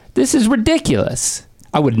is ridiculous.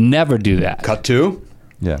 I would never do that. Cut to.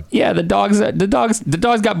 Yeah. Yeah, the dog's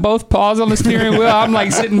got both paws on the steering wheel. I'm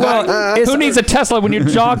like sitting back. Who needs a Tesla when your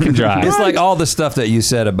dog can drive? It's like all the stuff that you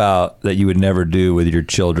said about that you would never do with your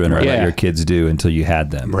children or let Yeah. your kids do until you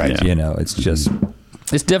had them. Right. Yeah. You know, it's just,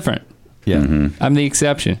 It's different. yeah. Mm-hmm. I'm the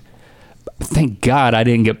exception. Thank God I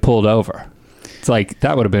didn't get pulled over. It's like,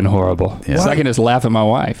 that would have been horrible. Yeah. So I can just laugh at my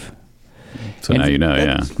wife. So now you know,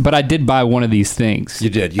 yeah. But I did buy one of these things. You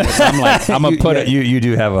did. I'm like, I'm going to put it. You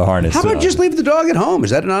do have a harness. How about just leave the dog at home?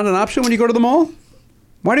 Is that not an option when you go to the mall?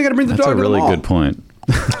 Why do you got to bring the That's dog a to the really mall? good point.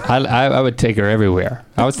 I would take her everywhere.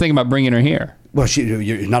 I was thinking about bringing her here. Well,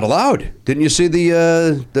 you're not allowed. Didn't you see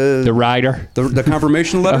The rider. the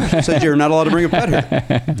confirmation letter? It says you're not allowed to bring a pet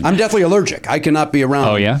here. I'm definitely allergic. I cannot be around.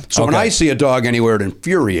 Oh, yeah? So when Okay. I see a dog anywhere, it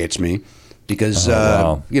infuriates me because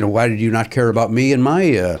wow. why did you not care about me and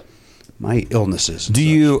my illnesses? Do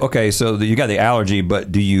you, okay, so you got the allergy,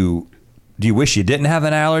 but do you Do you wish you didn't have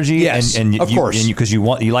an allergy? Yes, of course. Because you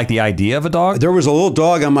like the idea of a dog? There was a little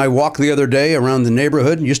dog on my walk the other day around the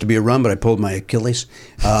neighborhood. It used to be a run, but I pulled my Achilles.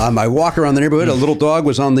 On my walk around the neighborhood, a little dog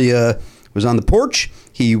was on the porch.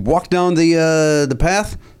 He walked down the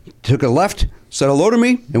path, took a left, said hello to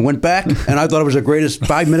me, and went back. And I thought it was the greatest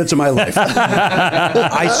 5 minutes of my life.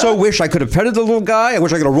 I so wish I could have petted the little guy. I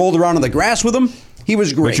wish I could have rolled around on the grass with him. He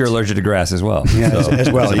was great. But you're allergic to grass as well. Yeah, so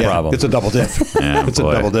as well. it's a Yeah. problem. It's a double dip. Yeah, It's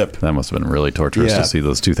boy, a double dip. That must have been really torturous Yeah. to see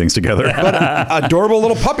those two things together. But adorable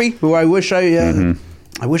little puppy who I wish I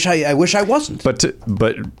wish I wasn't.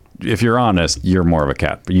 But if you're honest, you're more of a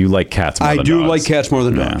cat. You like cats more I than do dogs. like cats more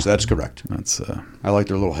than dogs. Yeah. That's correct. That's I like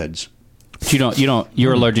their little heads.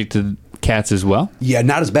 You're allergic to cats as well? Yeah,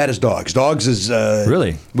 not as bad as dogs. Dogs is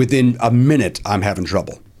Really? within a minute I'm having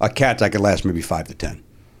trouble. A cat I could last maybe 5 to 10.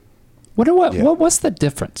 What's the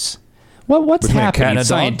difference? What's Between a cat and happening a dog?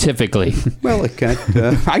 scientifically? Well, a cat.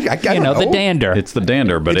 I don't know. the dander. It's the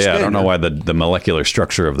dander, but It's I don't know dander. why the molecular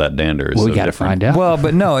structure of that dander is Well, so we got to different. find out. Well,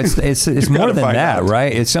 but no, it's more gotta than find that, out.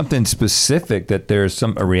 right? It's something specific that there's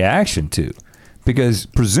a reaction to, because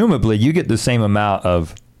presumably you get the same amount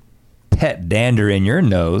of pet dander in your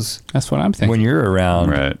nose That's what I'm thinking. when you're around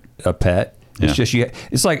Right. a pet. Yeah. It's just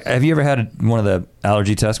It's like, have you ever had one of the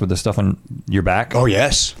allergy tests with the stuff on your back? Oh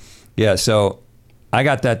yes. Yeah. So I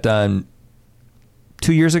got that done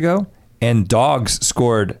 2 years ago, and dogs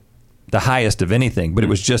scored the highest of anything, but it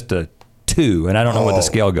was just a 2, and I don't know what the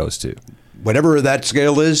scale goes to. Whatever that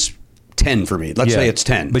scale is, 10 for me. Let's Yeah. say it's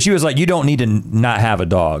 10. But she was like, you don't need to not have a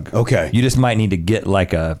dog. Okay. You just might need to get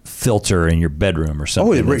like a filter in your bedroom or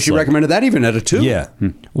something. oh, that's she like- recommended that even at a 2. Yeah.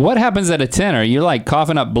 What happens at a 10? Are you like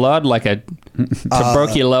coughing up blood like a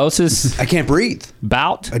tuberculosis I can't breathe.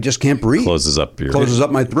 bout? I just can't breathe. Closes up your Closes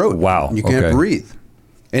up my throat. Wow. You can't Okay. breathe.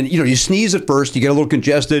 And you sneeze at first, you get a little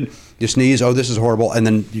congested, you sneeze, oh, this is horrible, and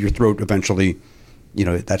then your throat eventually,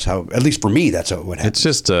 that's how, at least for me, that's how it would happen. It's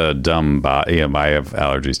just a dumb body. I have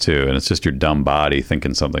allergies too, and it's just your dumb body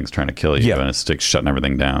thinking something's trying to kill you, Yeah. and it's like shutting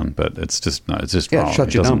everything down. But it's just not. It's just yeah, wrong. it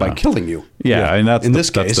shuts you doesn't down by know. killing you. Yeah, and that's In the, this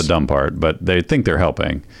that's case. the dumb part. But they think they're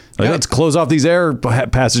helping. Like, Yeah. let's close off these air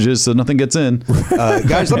passages so nothing gets in.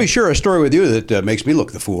 Guys, let me share a story with you that makes me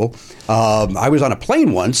look the fool. I was on a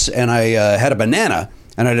plane once, and I had a banana,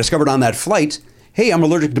 and I discovered on that flight, hey, I'm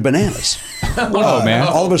allergic to bananas. Whoa, man.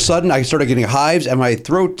 All of a sudden, I started getting hives, and my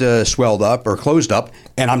throat swelled up or closed up,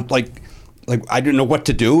 and I'm like I didn't know what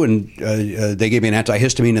to do, and they gave me an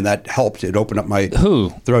antihistamine, and that helped. It opened up my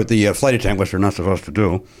throat. The flight attendant, which they're not supposed to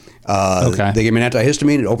do. Okay. They gave me an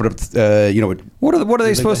antihistamine. It opened up. What are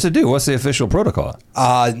they supposed to do? What's the official protocol?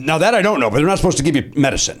 Now that I don't know, but they're not supposed to give you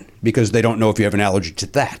medicine because they don't know if you have an allergy to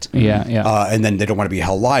that. Yeah, yeah. And then they don't want to be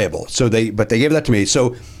held liable. But they gave that to me.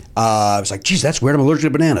 So I was like, geez, that's weird. I'm allergic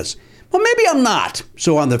to bananas. Well, maybe I'm not.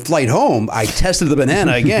 So on the flight home, I tested the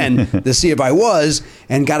banana again to see if I was,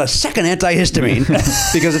 and got a second antihistamine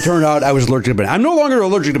because it turned out I was allergic to bananas. I'm no longer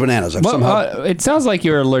allergic to bananas. I've somehow. It sounds like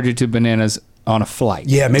you're allergic to bananas on a flight.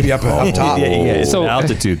 Yeah, maybe up top. Yeah, it's So- an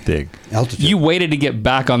altitude thing. Altitude. You waited to get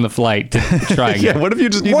back on the flight to try again. Yeah, what if you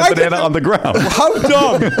just eat Why the banana did- on the ground? How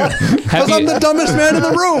dumb! Because I'm the dumbest man in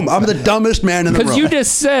the room. I'm the dumbest man in the room. Because you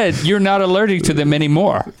just said you're not allergic to them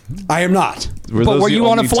anymore. I am not. Were But those were the you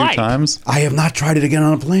on a only two flight? times? I have not tried it again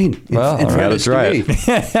on a plane. Well, in all right, fairness let's try to it. me.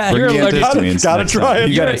 You're Bring the allergic. antihistamines Gotta next try time. it.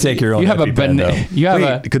 You got to take your own. You have a EpiPen, though. you have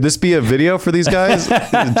a. Wait, could this be a video for these guys?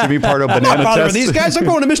 Jimmy Pardo I'm not banana bothering test. these guys. I'm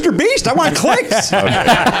going to Mr. Beast. I want clicks.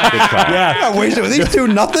 Yeah. I'm not wasting with these two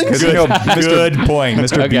nothings. You know, Mr. Good point.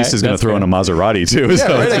 Mr. Okay, Beast is going to that's throw in a Maserati too. Yeah,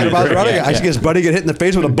 so right. it's I, gonna be great. I should get his buddy get hit in the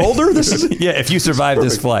face with a boulder. This is Yeah, if you survive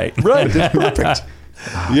this flight. right. It's perfect.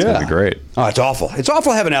 It's gonna be great. Oh, it's awful. It's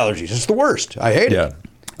awful having allergies. It's the worst. I hate Yeah. it.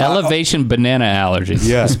 Elevation banana allergies,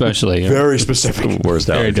 Yeah. especially. Very specific. Worst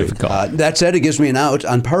Very allergy. difficult. That said, it gives me an out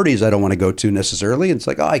on parties I don't want to go to necessarily. It's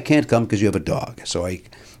like, oh, I can't come because you have a dog. So I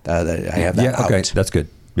have that Yeah. Okay. out That's good.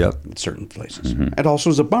 Yep. in certain places. It also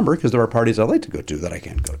is a bummer because there are parties I like to go to that I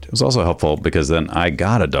can't go to. It was also helpful because then I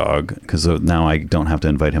got a dog because now I don't have to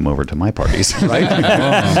invite him over to my parties. Right?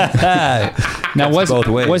 Now, both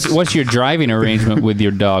ways. what's your driving arrangement with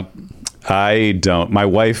your dog? I don't. My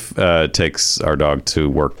wife takes our dog to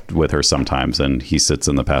work with her sometimes, and he sits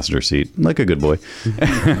in the passenger seat like a good boy,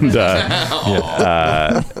 and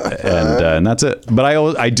that's it. But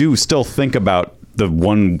I do still think about the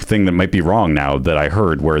one thing that might be wrong now that I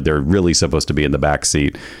heard, where they're really supposed to be in the back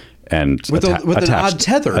seat and With an odd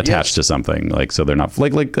tether, attached yes. to something, like so they're not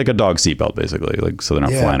like a dog seatbelt basically, like so they're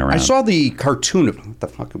not flying around. I saw the cartoon of what the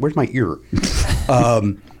fuck. Where's my ear?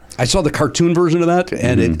 I saw the cartoon version of that,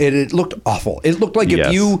 and it looked awful. It looked like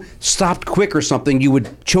if you stopped quick or something, you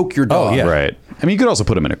would choke your dog. Oh, yeah. Right. I mean, you could also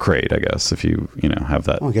put them in a crate, I guess, if you have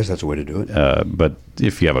that. Well, I guess that's a way to do it. But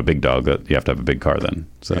if you have a big dog, you have to have a big car then.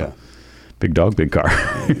 So, big dog, big car.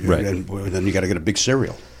 Right. And then you got to get a big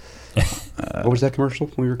cereal. What was that commercial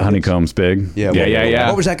when we were kids? Honeycomb's big. Yeah.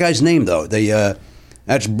 What was that guy's name though?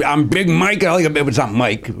 I'm Big Mike. It was not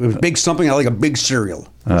Mike. It was Big something. I like a big cereal.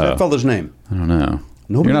 What's that fella's name? I don't know.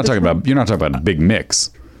 Nobody You're not talking about Big Mix.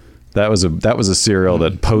 That was a cereal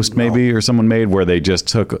that Post maybe or someone made where they just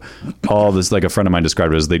took all this, like a friend of mine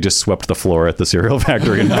described it as they just swept the floor at the cereal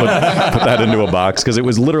factory and put that into a box because it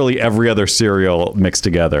was literally every other cereal mixed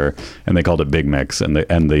together and they called it Big Mix and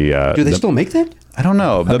the Do they still make that? I don't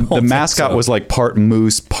know. The mascot was like part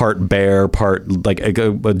moose, part bear, part like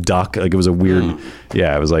a duck. Like it was a weird.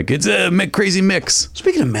 Yeah, it was like it's a crazy mix.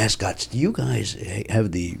 Speaking of mascots, do you guys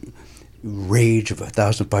have the rage of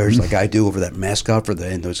 1,000 fires like I do over that mascot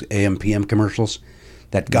in those AM/PM commercials?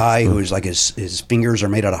 That guy who's like his fingers are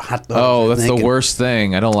made out of hot dogs. Oh, that's the worst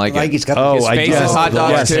thing. I don't like it. He's got his face is hot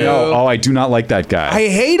dogs too. Oh, I do not like that guy. I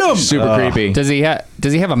hate him. Super creepy. Does he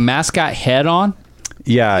have a mascot head on?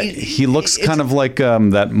 Yeah, he looks kind of like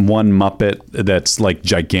that one Muppet that's like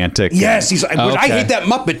gigantic. Yes, I hate that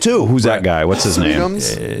Muppet too. Who's that guy? What's his name?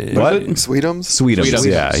 Sweetums? What? Sweetums?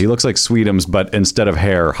 Sweetums. Yeah, he looks like Sweetums, but instead of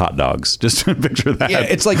hair, hot dogs. Just picture that. Yeah,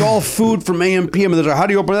 it's like all food from AM/PM. And there's like, how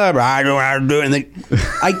do you open that? I don't know how to do it.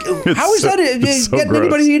 And how is that? so Getting gross.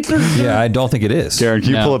 anybody to eat their... Yeah, I don't think it is. Karen, can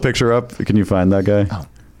you pull a picture up? Can you find that guy? Oh.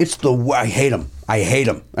 It's I hate him. I hate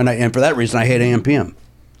him, and for that reason, I hate AM/PM.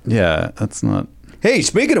 Yeah, that's not. Hey,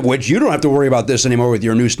 speaking of which, you don't have to worry about this anymore with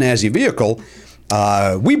your new snazzy vehicle.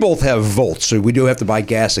 We both have Volts, so we do have to buy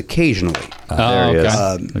gas occasionally. There he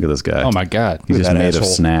is. Look at this guy. Oh my God, he's just made asshole. of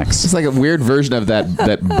snacks. It's like a weird version of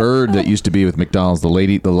that bird that used to be with McDonald's, the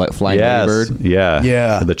flying lady bird.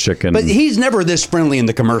 Yeah. The chicken. But he's never this friendly in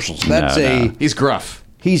the commercials. He's gruff.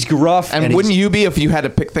 He's gruff. And wouldn't you be if you had to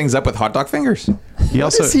pick things up with hot dog fingers?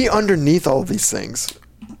 What is he underneath all of these things?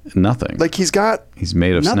 Nothing. Like he's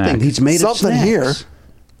made of nothing. snacks. He's made something of snacks. here.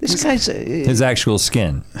 This guy's his actual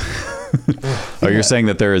skin. Oh, you're saying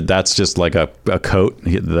that that's just like a coat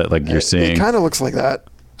that like you're seeing. It kind of looks like that.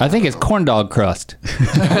 I think it's corn dog crust.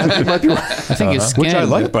 You might be right. I think it's skin. which I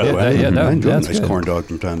like, by the way. Yeah, I enjoy a that's nice good. corn dog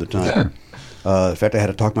from time to time. In fact, I had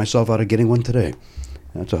to talk myself out of getting one today.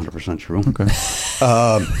 That's 100% true. Okay.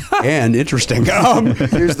 And interesting.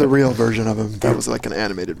 Here's the real version of him. That was like an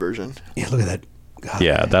animated version. Yeah, look at that. God,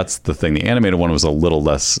 Yeah, that's the thing. The animated one was a little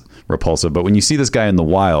less repulsive, but when you see this guy in the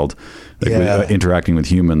wild, like, interacting with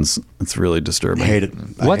humans, it's really disturbing. I hate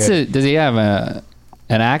it. Does he have an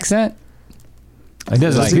accent? He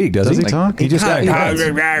doesn't speak, does he? talk? He just got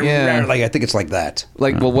Yeah. Like I think it's like that.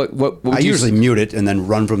 Like, well, what I would you usually mute it and then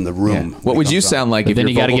run from the room. What would you sound like But if then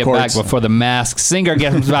your you got to vocal get cords? back before the masked singer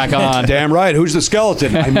gets back on. Damn right. Who's the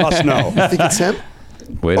skeleton? I must know. I think it's him.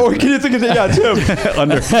 Wait. Oh, can you think of it? Yeah, Tim.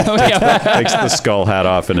 Takes the skull hat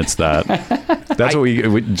off, and it's that. That's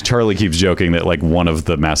what Charlie keeps joking that like one of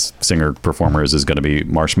the Masked Singer performers is going to be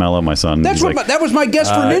Marshmallow. My son. That's what. That was my guess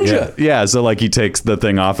for Ninja. Yeah. So like he takes the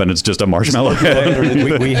thing off, and it's just a marshmallow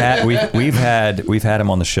head. we've had him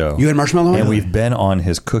on the show. You had Marshmallow, and we've been on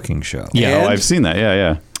his cooking show. Yeah. Oh, I've seen that.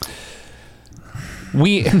 Yeah.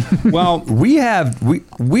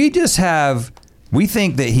 We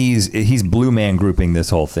think that he's Blue Man grouping this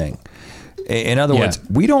whole thing. In other words,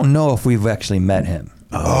 we don't know if we've actually met him.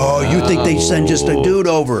 Oh, you think they send just a dude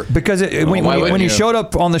over? Because when he showed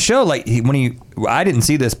up on the show, like I didn't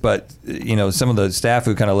see this, but some of the staff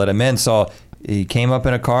who kind of let him in saw he came up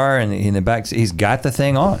in a car and in the back he's got the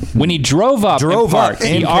thing on. When he drove up,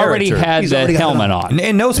 he already had the helmet on.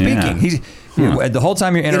 And no speaking. Yeah. The whole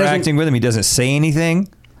time you're interacting with him, he doesn't say anything.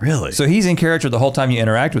 Really? So he's in character the whole time you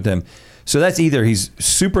interact with him. So that's either he's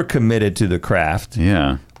super committed to the craft,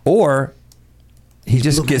 or he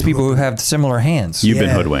just gets people who have similar hands. You've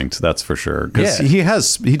been hoodwinked, that's for sure. Because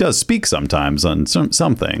he does speak sometimes on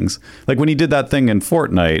some things. Like when he did that thing in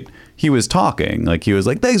Fortnite, he was talking. Like he was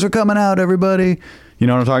like, "Thanks for coming out, everybody." You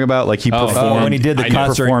know what I'm talking about? Like he performed when he did the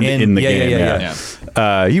concert in the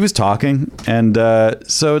game. He was talking, and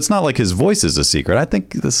so it's not like his voice is a secret. I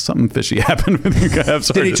think there's something fishy happened with you guys.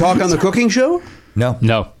 Did he talk on the cooking show?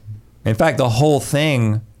 No. In fact, the whole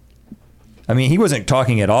thing, I mean, he wasn't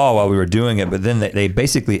talking at all while we were doing it, but then they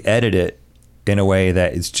basically edit it in a way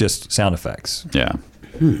that it's just sound effects. Yeah.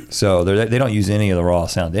 So they don't use any of the raw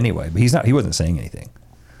sound anyway, but he wasn't saying anything.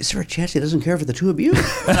 Is there a chance he doesn't care for the two of you?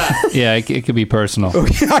 Yeah, it could be personal.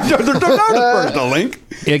 There's not a personal link.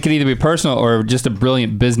 It could either be personal or just a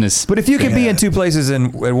brilliant business. But if you could be in two places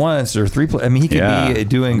at once or three places, I mean, he could be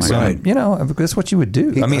doing some, that's what you would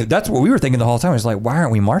do. I mean, that's what we were thinking the whole time. It's like, why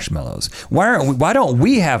aren't we marshmallows? Why don't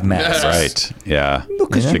we have masks? Right. Yeah.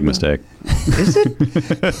 Big mistake. Is it?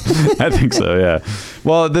 I think so, yeah.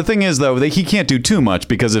 Well, the thing is, though, he can't do too much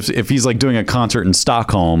because if he's like doing a concert in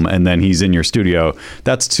Stockholm and then he's in your studio, it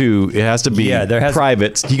has to be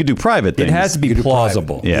private. He could do private things. It has to be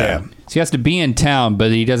plausible. Yeah. So he has to be in town,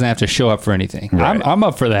 but he doesn't have to show up for anything. Right. I'm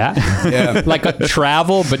up for that. Yeah. Like a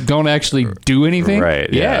travel, but don't actually do anything.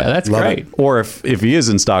 Right. Yeah, that's great. Or if he is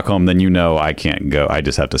in Stockholm, then I can't go. I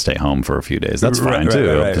just have to stay home for a few days. That's fine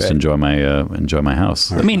too. I'll just enjoy my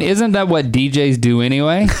house. I mean, isn't that what DJs do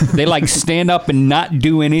anyway? They like stand up and not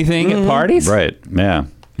do anything at parties. Right. Yeah.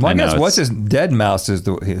 Well, I guess what's his Dead Mouse is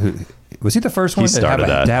was he the first one he started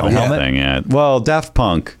to have a helmet thing? Yeah. Well, Daft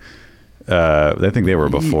Punk. I think they were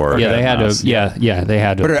before. Yeah, they had to. Yeah, they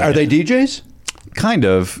had to. But are they DJs? Kind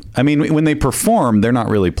of. I mean, when they perform, they're not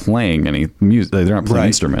really playing any music. They're not playing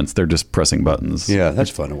instruments. They're just pressing buttons. Yeah, that's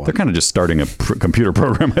fun to watch. They're kind of just starting a computer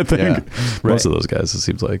program, I think. Most of those guys, it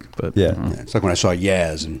seems like. But it's like when I saw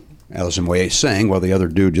Yaz and Alison Moyet sang while the other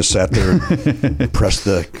dude just sat there and pressed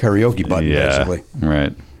the karaoke button, basically.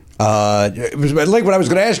 Right. Like what I was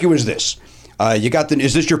going to ask you was this.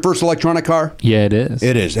 Is this your first electronic car? Yeah, it is.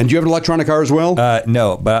 It is. And do you have an electronic car as well?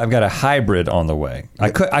 No, but I've got a hybrid on the way. I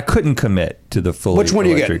couldn't commit to the full. Which one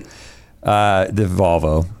electric. Are you getting? The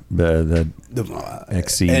Volvo, the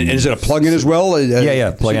XC. And is it a plug-in as well?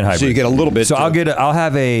 Yeah, plug-in hybrid. So you get a little bit. So I'll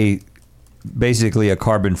have basically a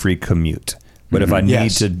carbon-free commute. But if I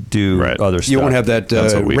need to do other stuff, you won't have that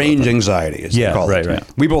range anxiety, as they call it. Right.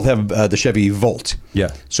 We both have the Chevy Volt.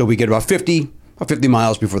 Yeah. So we get about 50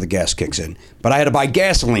 miles before the gas kicks in. But I had to buy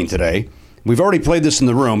gasoline today. We've already played this in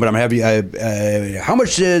the room, but I'm happy. How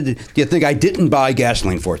much do you think I didn't buy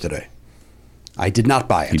gasoline for today? I did not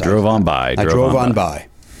buy it. You drove on by. I drove on by.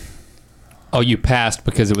 Oh, you passed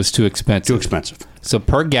because it was too expensive. Too expensive. So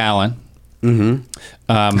per gallon.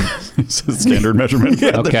 Standard measurement.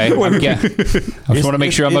 Okay. I just want to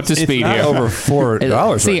make sure I'm up to speed here. Over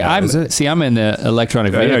 $4. See, I'm in the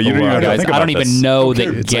electronic vehicle you don't world, even guys. I don't even know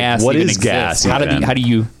that gas. What even is gas? exists. How do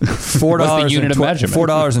you? What's the unit of measurement?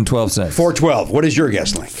 $4.12. $4.12. What is your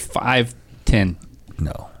gas link? $5.10.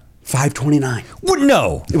 No. $5.29. What?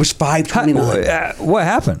 No. It was $5.29. What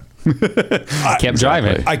happened? I kept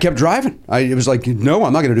driving. I kept driving. It was like, no,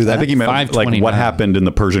 I'm not going to do that. I think he meant like what happened in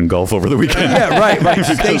the Persian Gulf over the weekend. Yeah, right.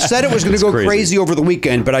 They said it was going to go crazy over the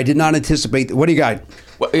weekend, but I did not anticipate. What do you got?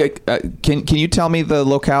 Can you tell me the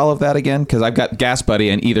locale of that again? Because I've got Gas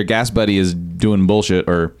Buddy, and either Gas Buddy is doing bullshit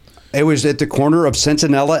or it was at the corner of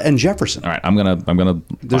Centinela and Jefferson. All right, I'm gonna.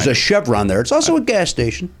 There's a Chevron there. It's also a gas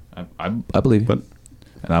station. I believe you.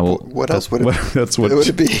 And I will. What else would it? That's what would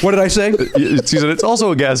it be? What did I say? It's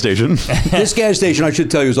also a gas station. This gas station, I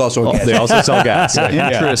should tell you, is also a gas They station. also sell gas.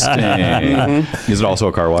 Interesting. Is it also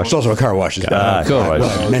a car wash? It's also a car wash. Cool.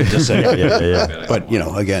 Well, I meant to say. Yeah. But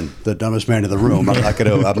again, the dumbest man in the room. I'm not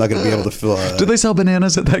gonna be able to fill. Did they sell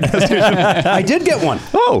bananas at that gas station? I did get one.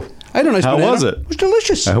 Oh. I had a nice banana. How was it? It was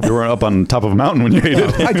delicious. I hope you weren't up on top of a mountain when you ate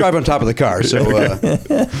it. I drive on top of the car, so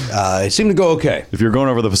it seemed to go okay. If you're going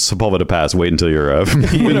over the Sepulveda Pass, wait until you're in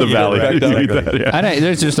the valley. I know,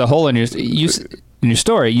 there's just a hole in your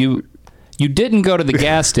story. You didn't go to the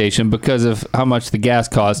gas station because of how much the gas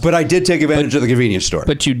cost. But I did take advantage of the convenience store.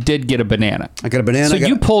 But you did get a banana. I got a banana. So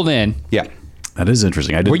you pulled in. Yeah. That is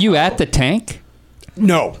interesting. Were you at the tank?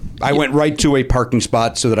 No, I went right to a parking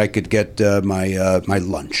spot so that I could get my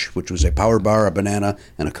lunch, which was a power bar, a banana,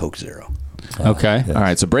 and a Coke Zero. Okay. All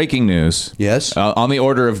right. So breaking news. Yes. On the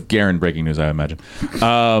order of Garen breaking news, I imagine.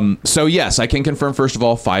 So yes, I can confirm. First of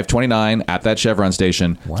all, 529 at that Chevron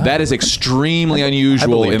station. Wow. That is extremely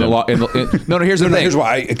unusual. Here's the thing. Here's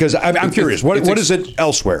why. Because I'm curious. What is it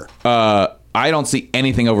elsewhere? I don't see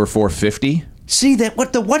anything over 450. See that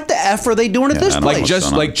what the F are they doing at this place?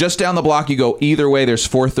 Just down the block, you go either way. There's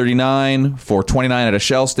 439, 429 at a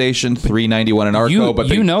Shell station, 391 in Arco. But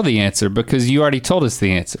you know the answer because you already told us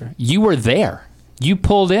the answer. You were there. You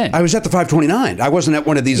pulled in. I was at the 529. I wasn't at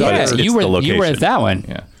one of these other. You were at that one.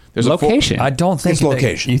 Yeah. There's location. I don't think it's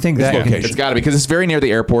location. You think that location? It's got to be because it's very near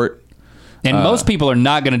the airport. And most people are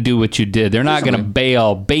not going to do what you did. They're not going to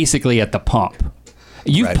bail basically at the pump.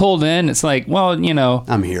 You pulled in. It's like, well,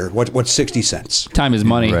 I'm here. What's 60 cents? Time is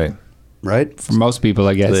money. Right? For most people,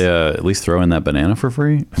 I guess. They at least throw in that banana for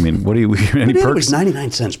free? I mean, what do you... Any perks? perks? It was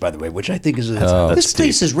 99 cents, by the way, which I think is... this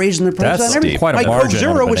place is raising their price on everything. Quite a my margin Coke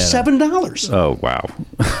Zero on a was $7. Oh, wow.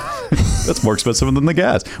 That's more expensive than the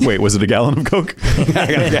gas. Wait, was it a gallon of Coke?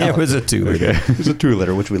 It was a 2 liter. It's a 2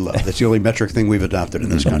 liter, which we love. That's the only metric thing we've adopted in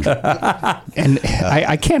this country. And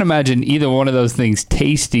I can't imagine either one of those things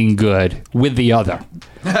tasting good with the other.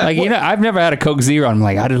 Like, I've never had a Coke Zero. I'm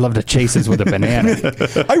like, I'd love to chase this with a banana.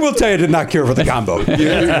 I will tell you, I did not care for the combo.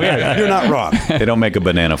 You're not wrong. They don't make a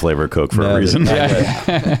banana flavored Coke for a reason.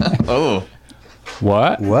 Oh.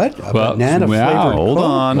 What? A banana flavored Hold Coke?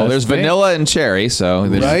 on. Well, there's vanilla and cherry, so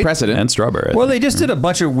there's Right. precedent. And strawberry. Well, they just did a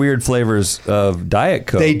bunch of weird flavors of Diet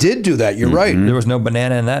Coke. They did do that. You're right. There was no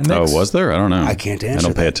banana in that mix. Oh, was there? I don't know. I can't answer I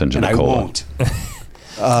don't pay that, attention and to cola.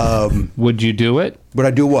 I won't. Would you do it? Would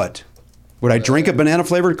I do what? Would I drink a banana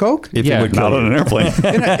flavored Coke? If Yeah. it would Not kill on you. an airplane.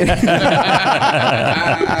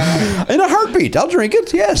 In a heartbeat, I'll drink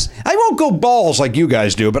it. Yes, I won't go balls like you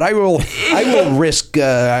guys do, but I will. I will risk.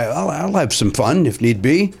 I'll have some fun if need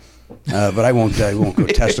be, but I won't. I won't go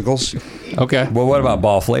testicles. Okay. Well, what about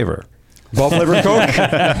ball flavor? Ball flavored Coke.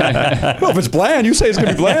 Well, if it's bland, you say it's going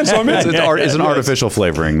to be bland, so I'm in. It's an artificial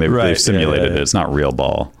flavoring. They've Right. simulated Yeah. it. It's not real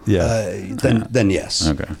ball. Yeah. Then yes.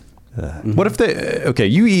 Okay. What if they? Okay,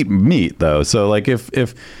 you eat meat though. So like,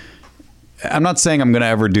 if I'm not saying I'm going to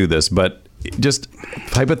ever do this, but just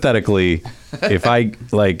hypothetically, if I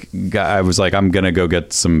was like, I'm going to go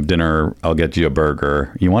get some dinner. I'll get you a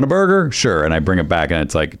burger. You want a burger? Sure. And I bring it back, and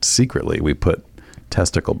it's like secretly we put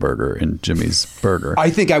testicle burger in Jimmy's burger. I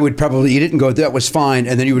think I would probably eat it and go, that was fine.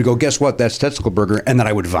 And then you would go, guess what? That's testicle burger. And then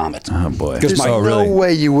I would vomit. Oh boy. Because There's no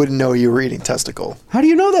way you wouldn't know you were eating testicle. How do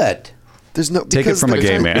you know that? There's no Take it because from a there's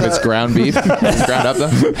gay man. If it's ground beef, it's ground up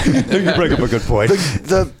though. You bring up a good point.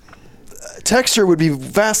 the texture would be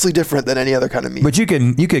vastly different than any other kind of meat. But you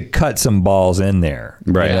could cut some balls in there.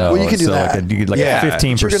 Right. Well, you can do that. You could like Yeah. a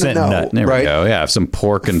 15% You're gonna know. nut. There Right. we go. Yeah, some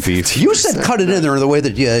pork and beef. You said cut it in there in the way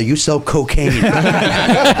that you sell cocaine.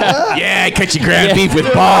 Yeah, I cut your ground beef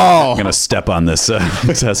with ball. I'm gonna step on this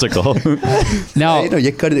testicle. Now,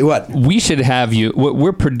 you cut it, what? we should have you.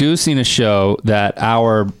 We're producing a show that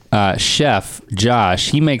our chef Josh,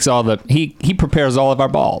 he makes all the he prepares all of our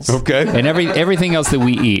balls. Okay. And everything else that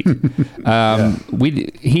we eat.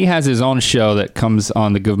 He has his own show that comes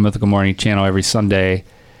on the Good Mythical Morning channel every Sunday,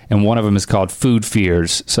 and one of them is called Food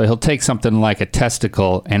Fears. So he'll take something like a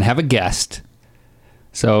testicle and have a guest.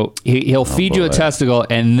 So he'll feed you a boy. testicle,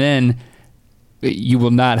 and then you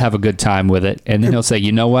will not have a good time with it. And then he'll say,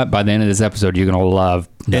 you know what? By the end of this episode, you're going to love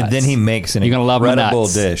nuts. And then he makes an You're gonna love incredible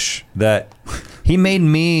nuts. dish that he made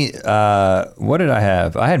me. What did I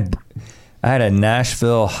have? I had a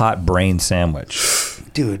Nashville hot brain sandwich.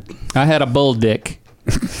 Dude. I had a bull dick.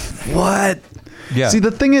 What? Yeah. See,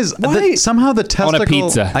 the thing is, Why? somehow the testicle.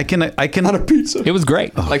 pizza. I can. On a pizza. It was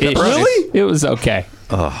great. Like It- pepperoni? Really? It was okay.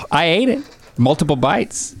 I ate it. Multiple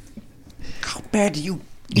bites. How bad do you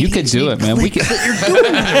You could do it, man. We could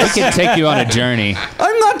take you on a journey.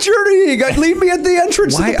 I'm not journeying. Leave me at the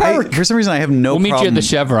entrance to Why? the park. For some reason, I have no. We'll meet you at the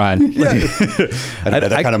Chevron. I don't have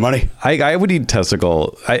that kind of money. I would eat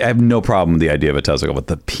testicle. I have no problem with the idea of a testicle, but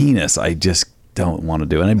the penis, I just don't want to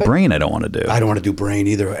do, and brain, I don't want to do. I don't want to do brain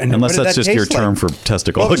either. And Unless what did that's that just your taste like? term for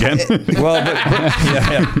testicle again. Well,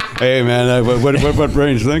 yeah. Hey, man, what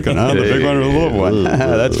brain's thinking, huh? The big one or the little one?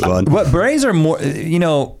 That's fun. But brains are more,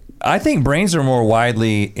 I think brains are more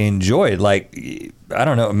widely enjoyed. Like, I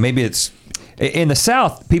don't know, maybe it's in the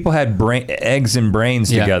South, people had eggs and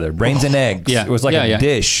brains Yeah. together, brains and eggs. Yeah. It was like Yeah, a yeah.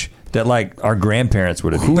 dish that like our grandparents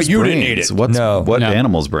would have eaten. But you didn't eat it. What No.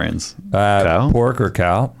 animal's brains? Cow? Pork or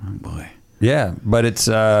cow. Oh, boy. Yeah, but it's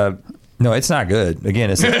no, it's not good. Again,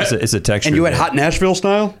 it's a texture. And you had thing. hot Nashville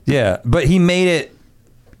style? Yeah, but he made it.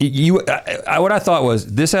 What I thought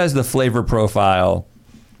was this has the flavor profile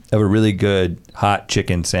of a really good hot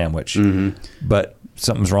chicken sandwich, but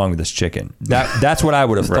something's wrong with this chicken. That's what I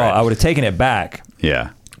would have thought. Right. I would have taken it back, Yeah.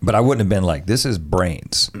 but I wouldn't have been like, this is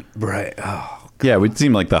brains. Right. Oh. Yeah, it would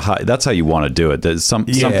seem like that's how you want to do it. There's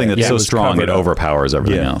something that's yeah, so it was strong it covered up. overpowers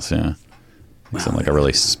everything Yeah. else. Yeah. Something like a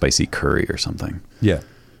really spicy curry or something. Yeah.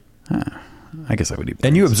 I guess I would eat.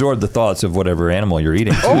 And you brains. absorb the thoughts of whatever animal you're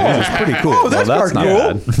eating. Oh, it's pretty cool. Oh, Well, that's not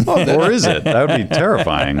cool. bad. Or is it? That would be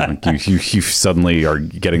terrifying. Like you suddenly are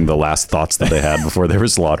getting the last thoughts that they had before they were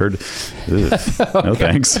slaughtered. Ugh. No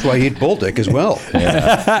thanks. That's why you eat bull dick as well.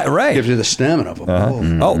 Right. Gives you the stamina of a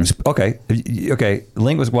bull. Oh, okay. Okay.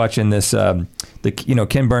 Link was watching this. Ken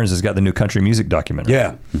Burns has got the new country music documentary.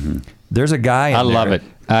 Yeah. There's a guy. In I love there. it.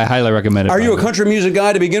 I highly recommend it. Are you a by the way. country music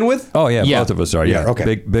guy to begin with? Oh yeah, Yeah. both of us are. Yeah. Yeah,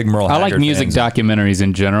 okay. Big Merle. I like Haggard music fans. documentaries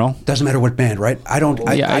in general. Doesn't matter what band, right? I don't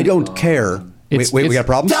care. It's- Wait, we it's- got a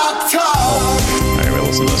problem? Talk, talk, All right, we'll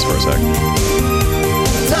listen to this for a second.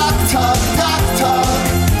 talk, talk, talk, talk.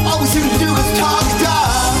 All we seem to do is talk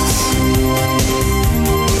ducks.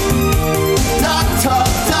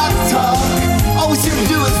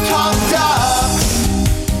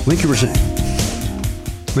 Link, you were saying.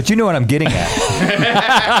 But you know what I'm getting at.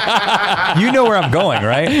 You know where I'm going,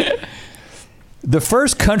 right? The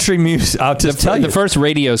first country music, I'll just tell you. The first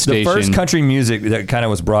radio station. The first country music that kind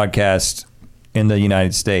of was broadcast in the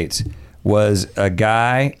United States was a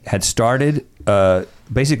guy had started,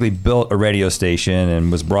 basically built a radio station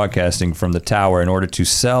and was broadcasting from the tower in order to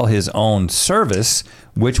sell his own service,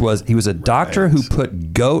 which was, he was a doctor who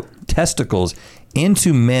put goat testicles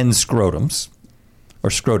into men's scrotums, or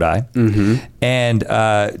scroti, and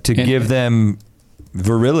to give them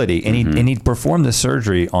virility. And he performed the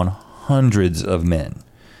surgery on hundreds of men.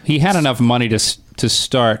 He had enough money to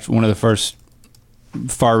start one of the first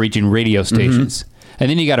far-reaching radio stations. And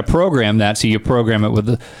then you got to program that, so you program it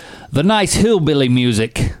with the nice hillbilly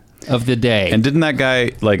music of the day. And didn't that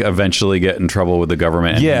guy like eventually get in trouble with the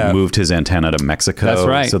government and moved his antenna to Mexico? That's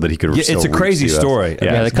right. So that he could still it's a reach crazy the US? story.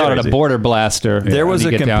 Yeah, they called it a border blaster. There was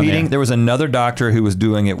when you get down there was another doctor who was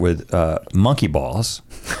doing it with monkey balls,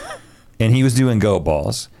 and he was doing goat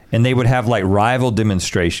balls. And they would have like rival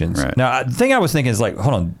demonstrations. Right. Now, the thing I was thinking is like,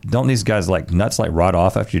 hold on, don't these guys like nuts like rot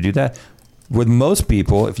off after you do that? With most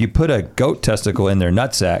people, if you put a goat testicle in their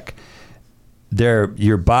nutsack,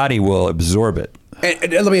 your body will absorb it.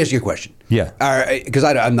 And let me ask you a question. Yeah. Because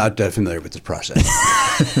I'm not familiar with this process.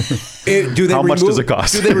 How much does it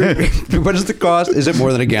cost? What is the cost? Is it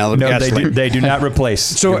more than a gallon of No, gasoline? they do not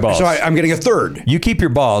replace your balls. So I'm getting a third. You keep your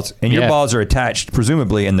balls, and your balls are attached,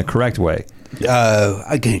 presumably, in the correct way.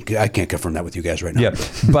 I can't confirm that with you guys right now. Yeah,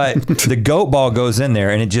 but the goat ball goes in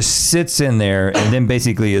there, and it just sits in there, and then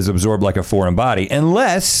basically is absorbed like a foreign body.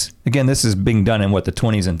 Unless, again, this is being done in the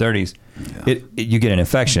 20s and 30s, you get an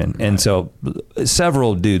infection, and so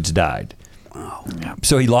several dudes died. Wow.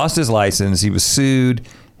 So he lost his license. He was sued.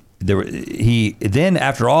 Then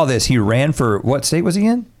after all this, he ran for what state was he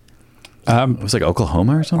in? It was like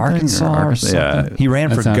Oklahoma or something? Arkansas or something. Yeah. He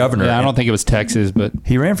ran for governor. Yeah, I don't think it was Texas, but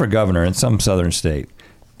he ran for governor in some southern state,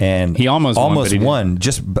 and he almost won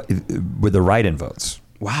just with the write-in votes.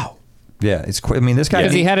 Wow. Yeah, it's. I mean, this guy.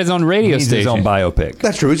 Because he had his own radio needs station. his own biopic.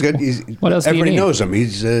 That's true. He's good. What else do you Everybody need? knows him.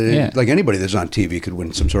 He's like anybody that's on TV could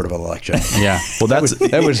win some sort of election. Yeah. Well, that was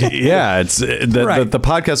yeah. It's the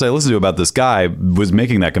podcast I listened to about this guy was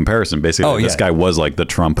making that comparison. Basically, this guy was like the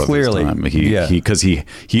Trump of his time. Because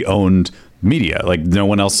he owned media. Like no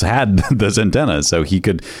one else had those antennas, so he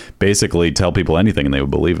could basically tell people anything and they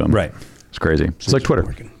would believe him. Right. It's crazy. It's like Twitter.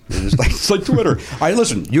 It's like Twitter. All right,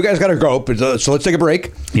 listen, you guys got to go, so let's take a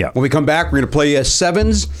break. Yeah. When we come back, we're going to play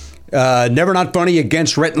Sevens, Never Not Funny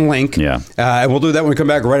against Rhett and Link. Yeah. And we'll do that when we come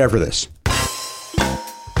back right after this.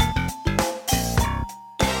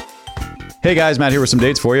 Hey guys, Matt here with some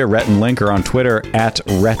dates for you. Rhett and Link are on Twitter at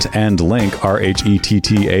Rhett and Link,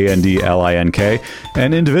 RhettandLink,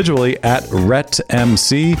 and individually at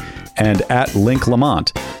RhettMC and at Link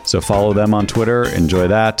Lamont. So follow them on Twitter. Enjoy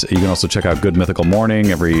that. You can also check out Good Mythical Morning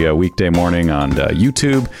every weekday morning on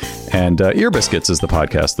YouTube. And Ear Biscuits is the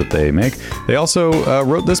podcast that they make. They also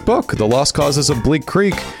wrote this book, The Lost Causes of Bleak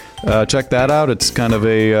Creek. Check that out. It's kind of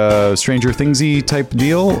a Stranger Thingsy type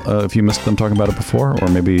deal. If you missed them talking about it before, or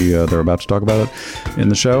maybe they're about to talk about it in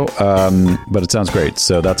the show. But it sounds great.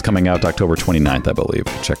 So that's coming out October 29th, I believe.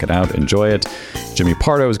 Check it out. Enjoy it. Jimmy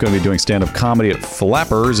Pardo is going to be doing stand-up comedy at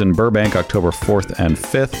Flappers in Burbank, October 4th and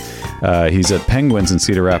 5th. He's at Penguins in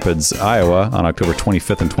Cedar Rapids, Iowa on October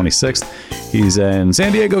 25th and 26th. He's in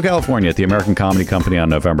San Diego, California at the American Comedy Company on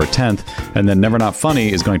November 10th. And then Never Not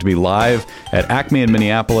Funny is going to be live at Acme in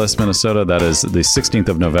Minneapolis, Minnesota. That is the 16th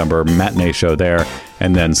of November, matinee show there.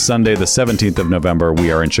 And then Sunday, the 17th of November,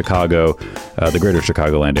 we are in Chicago, the greater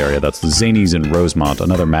Chicagoland area. That's the Zanies in Rosemont,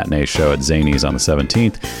 another matinee show at Zanies on the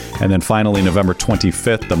 17th. And then finally, November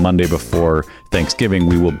 25th, the Monday before Thanksgiving,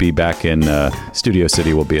 we will be back in Studio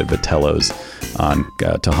City. We'll be at Vitello's on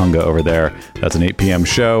Tahunga over there. That's an 8 p.m.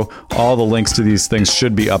 show. All the links to these things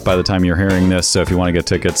should be up by the time you're hearing this. So if you want to get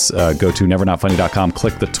tickets, go to nevernotfunny.com,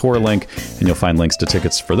 click the tour link, and you'll find links to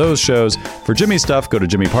tickets for those shows. For Jimmy's stuff, go to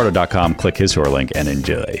jimmypardo.com, click his tour link, and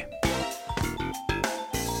enjoy.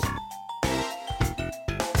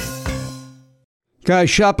 Guys,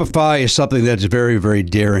 Shopify is something that's very, very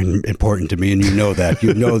dear and important to me, and you know that.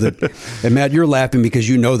 You know that. And Matt, you're laughing because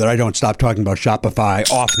you know that I don't stop talking about Shopify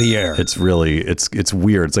off the air. It's really, it's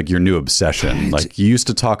weird. It's like your new obsession. Like you used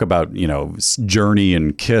to talk about, Journey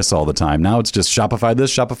and Kiss all the time. Now it's just Shopify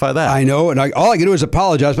this, Shopify that. I know, and all I can do is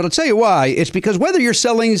apologize, but I'll tell you why. It's because whether you're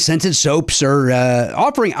selling scented soaps or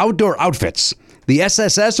offering outdoor outfits, the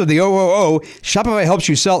SSS or the OOO, Shopify helps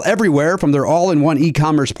you sell everywhere from their all-in-one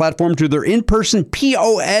e-commerce platform to their in-person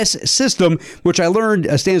POS system, which I learned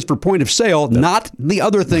stands for point of sale, not the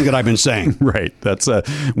other thing that I've been saying. Right. That's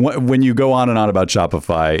when you go on and on about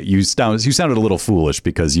Shopify, you sounded a little foolish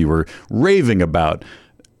because you were raving about,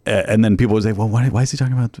 and then people would say, well, why is he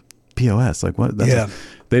talking about POS? Like what?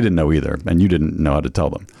 They didn't know either, and you didn't know how to tell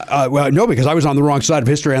them. Well, no, because I was on the wrong side of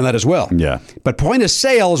history on that as well. Yeah. But point of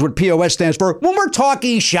sale is what POS stands for when we're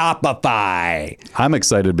talking Shopify. I'm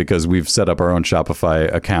excited because we've set up our own Shopify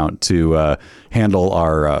account to handle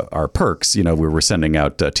our perks. You know, we were sending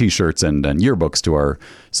out T-shirts and yearbooks to our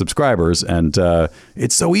subscribers, and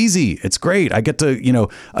it's so easy. It's great. I get to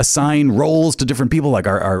assign roles to different people. Like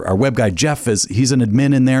our web guy Jeff he's an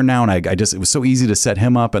admin in there now, and it was so easy to set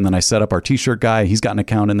him up. And then I set up our T-shirt guy. He's got an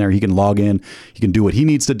account in there. He can log in. He can do what he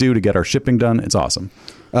needs to do to get our shipping done. It's awesome.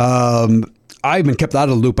 I've been kept out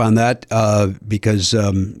of the loop on that because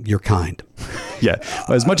you're kind. Yeah.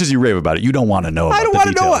 As much as you rave about it, you don't want to know about the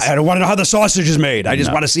details. I don't want to know how the sausage is made. I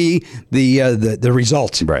just want to see the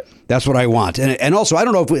result. Right. That's what I want. And also, I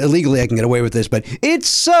don't know if illegally I can get away with this, but it's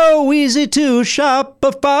so easy to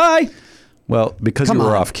Shopify. Well, because you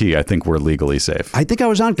were off key, I think we're legally safe. I think I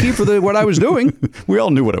was on key for what I was doing. We all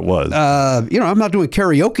knew what it was. I'm not doing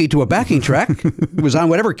karaoke to a backing track. It was on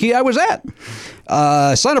whatever key I was at.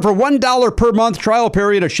 Sign up for $1 per month trial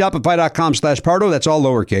period at Shopify.com/Pardo. That's all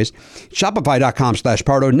lowercase.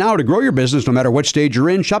 Shopify.com/Pardo. Now to grow your business no matter what stage you're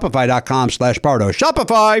in. Shopify.com/Pardo.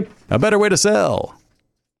 Shopify. A better way to sell.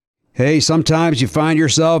 Hey, sometimes you find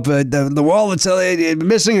yourself the wallet's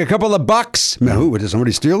missing a couple of bucks. Did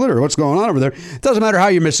somebody steal it or what's going on over there? It doesn't matter how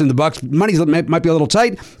you're missing the bucks. Money might be a little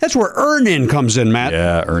tight. That's where Earn-In comes in, Matt.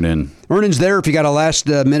 Yeah, Earn-In. Earn-In's there if you got a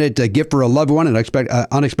last-minute gift for a loved one, an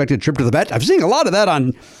unexpected trip to the vet. I've seen a lot of that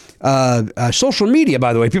on social media,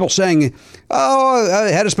 by the way. People saying,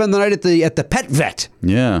 I had to spend the night at the pet vet.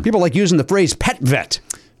 Yeah. People like using the phrase pet vet.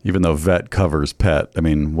 Even though vet covers pet. I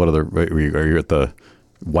mean, are you at the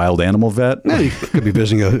wild animal vet? Yeah, you could be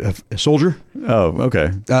visiting a soldier. Oh,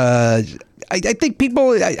 okay. I think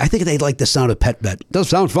people, I think they like the sound of pet vet. It does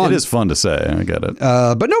sound fun. It is fun to say. I get it.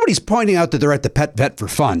 But nobody's pointing out that they're at the pet vet for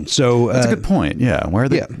fun. So that's a good point. Yeah. Why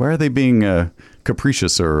are they being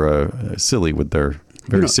capricious or silly with their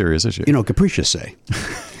very serious issue? Capricious say.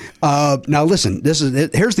 Now listen,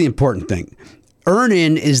 here's the important thing.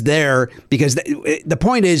 Earn-In is there because the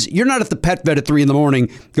point is you're not at the pet vet at 3 a.m.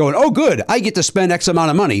 going, oh, good, I get to spend X amount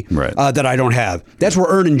of money that I don't have. That's where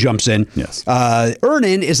Earn-In jumps in. Yes.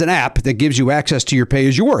 Earn-In is an app that gives you access to your pay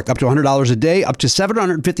as you work, up to $100 a day, up to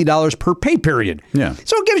 $750 per pay period. Yeah.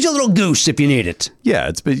 So it gives you a little goose if you need it.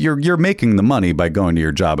 Yeah, you're making the money by going to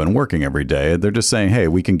your job and working every day. They're just saying, hey,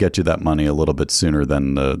 we can get you that money a little bit sooner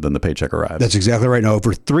than the paycheck arrives. That's exactly right. Now,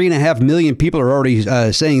 over 3.5 million people are already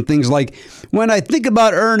saying things like, when I think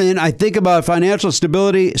about Earn-In, I think about financial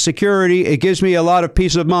stability, security. It gives me a lot of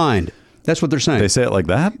peace of mind. That's what they're saying. They say it like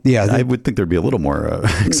that? Yeah. I would think there'd be a little more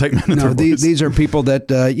excitement in their voice. These are people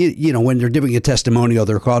that, when they're giving a testimonial,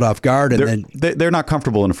 they're caught off guard. And they're not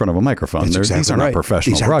comfortable in front of a microphone. These are not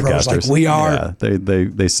professional these broadcasters. Like we are. Yeah,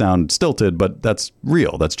 they sound stilted, but that's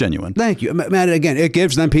real. That's genuine. Thank you. Matt, again, it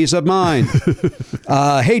gives them peace of mind.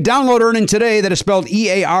 Hey, download Earn-In today. That is spelled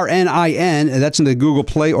EARNIN. That's in the Google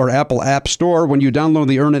Play or Apple App Store. When you download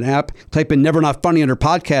the Earn-In app, type in Never Not Funny under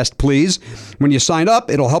podcast, please. When you sign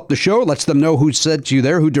up, it'll help the show. Lets them know who sent you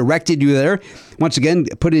there, who directed you there. Once again,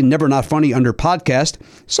 put in Never Not Funny under podcast.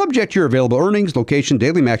 Subject to your available earnings, location,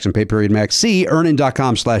 daily max, and pay period max. See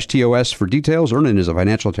earnin.com/TOS for details. Earn-In is a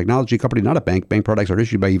financial technology company, not a bank. Bank products are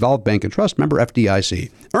issued by Evolve Bank and Trust, member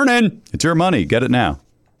FDIC. Earn-In. It's your money. Get it now.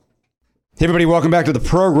 Hey, everybody, welcome back to the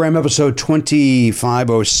program, episode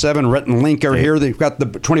 2507. Rhett and Link are here. They've got the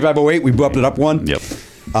 2508. We bumped it up one. Yep.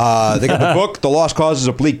 They got the book, The Lost Causes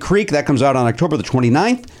of Bleak Creek. That comes out on October the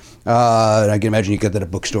 29th. I can imagine you get that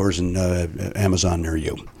at bookstores and Amazon near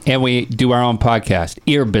you. And we do our own podcast,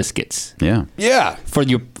 Ear Biscuits. Yeah. Yeah. For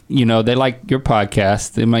you, they like your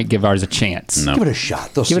podcast. They might give ours a chance. No. Give it a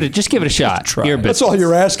shot. Just give it a shot. Try. Ear Biscuits. That's all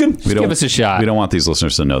you're asking? Give us a shot. We don't want these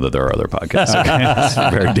listeners to know that there are other podcasts. Okay? It's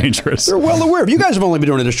very dangerous. They're well aware. You guys have only been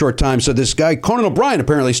doing it a short time, so this guy, Conan O'Brien,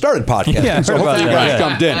 apparently started podcasting. Yeah, so hopefully you guys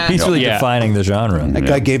jumped in. He's really defining the genre. That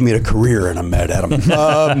guy gave me a career, and I'm mad at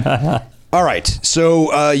him. All right,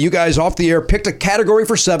 so you guys off the air picked a category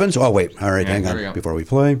for sevens. Oh, wait. All right, hang on before we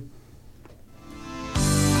play. Before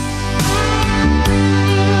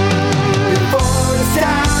it's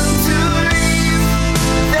time to leave,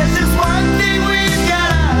 there's just one thing we've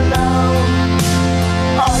gotta know.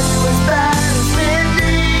 Are you as bad as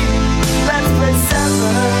Mindy? Let's play sevens.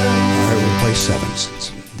 All right, we'll play sevens.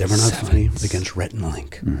 They're not funny against Rhett and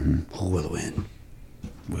Link. Who will win?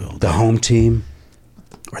 The home team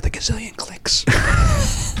or the gazillion clicks?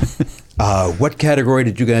 What category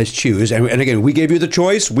did you guys choose? And again, we gave you the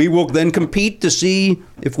choice. We will then compete to see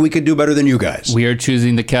if we could do better than you guys. We are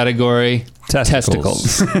choosing the category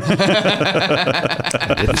testicles.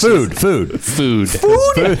 Food.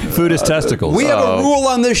 Food is testicles. We have a rule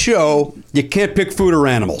on this show. You can't pick food or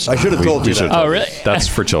animals. I should have told you that. Oh, really? That's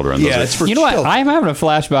for children. Yeah, it's for You know what? children. I'm having a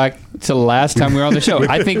flashback to the last time we were on the show.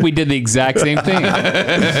 I think we did the exact same thing.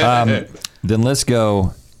 Then let's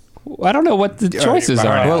go. I don't know what the choices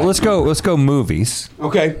are. Well, let's go movies.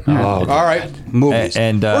 Okay. All right. Movies.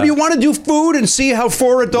 And or do you want to do food and see how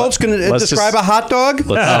 4 adults can describe a hot dog?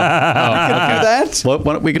 Let's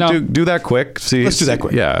That? we can do that quick. See, Let's do that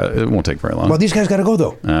quick. Yeah, it won't take very long. Well, these guys got to go,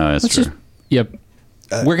 though. That's true. Yep.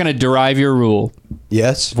 We're going to derive your rule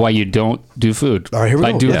Yes. of why you don't do food. All right, here we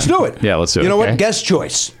go. Let's do it. Yeah, let's do it. You know Okay. what? Guest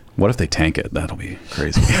choice. What if they tank it? That'll be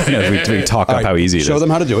crazy. we talk All up right, how easy it is. Show them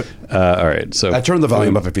how to do it. All right. So I turn the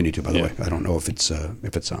volume up if you need to, by the Yeah. way. I don't know if it's on.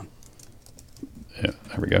 Yeah,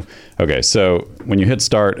 there we go. Okay, so when you hit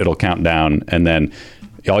start, it'll count down, and then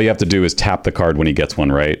all you have to do is tap the card when he gets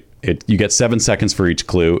one right. You get 7 seconds for each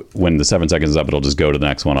clue. When the 7 seconds is up, it'll just go to the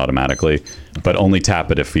next one automatically. But only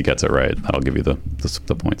tap it if he gets it right. That'll give you the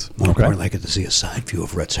points. Okay. I'd like it to see a side view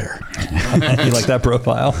of Rhett's hair. You like that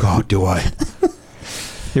profile? Oh, do I?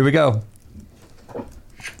 Here we go.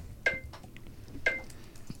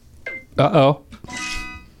 Uh-oh.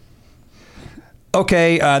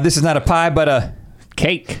 Okay, this is not a pie, but a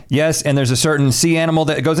Cake. yes, and there's a certain sea animal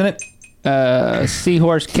that goes in it.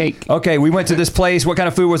 Seahorse cake. Okay, we went to this place. What kind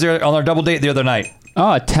of food was there on our double date the other night?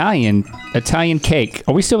 Oh, Italian cake.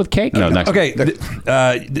 Are we still with cake? No, next. Okay,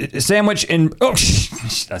 sandwich in. Oh, I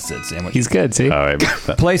said sandwich. He's good, see? All right.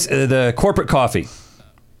 Place the corporate coffee.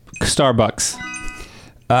 Starbucks.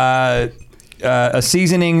 A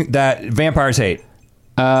seasoning that vampires hate.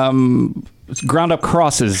 Ground up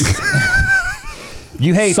crosses.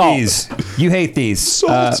 You hate Salt. these. You hate these.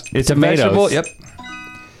 It's Tomatoes. a vegetable. Yep.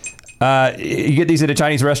 You get these at a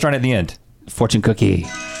Chinese restaurant at the end. Fortune cookie.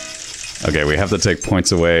 Okay, we have to take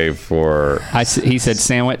points away for He said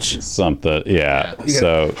sandwich. something. Yeah.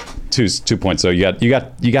 So 2 points. So you got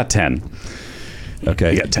 10.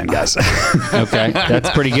 Okay. You got 10 guys. Okay,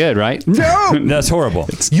 that's pretty good, right? No! That's horrible.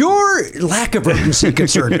 Your lack of urgency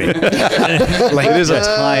concerned me. It is a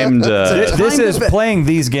timed. This is playing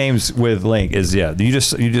these games with Link. You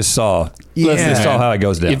just saw. Yeah. You just saw how it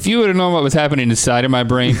goes down. If you would have known what was happening inside of my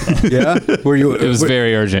brain, Yeah? Were you? it was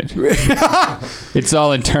very urgent. It's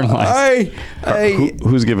all internalized.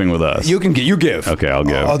 Who's giving with us? You give. Okay, I'll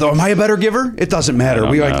give. Although, am I a better giver? It doesn't matter.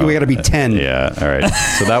 We got to be 10. Yeah. All right.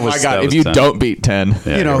 So that was. My God, that if was you 10. don't beat 10.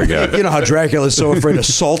 Yeah, You know, here we go. you know how Dracula's so afraid of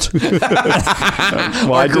salt. Well,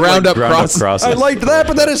 I did ground up crosses. I liked that,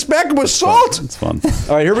 but then his spec was salt. It's fun.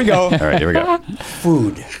 All right, here we go. All right, here we go.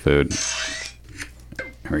 Food. Here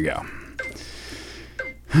we go.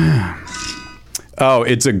 Oh,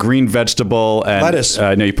 it's a green vegetable and Lettuce.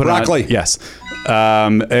 No, you put Broccoli. it on. Yes.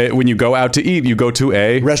 When you go out to eat, you go to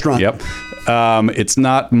a Restaurant. Yep. It's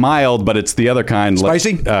not mild, but it's the other kind.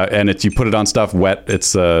 Spicy? And you put it on stuff wet.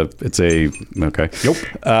 It's a okay. Yep.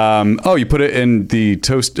 You put it in the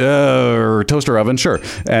toaster oven, sure,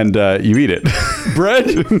 and you eat it.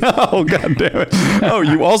 Bread? No, god damn it. Oh,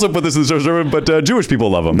 you also put this in the toaster oven, but Jewish people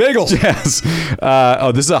love them. Bagels. Yes.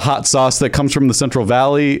 This is a hot sauce that comes from the Central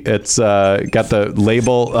Valley. It's got the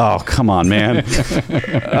label. Oh, come on, man.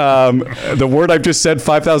 The word I've just said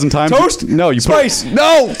 5,000 times. Toast? No, you Spice?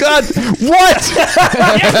 No, God. What?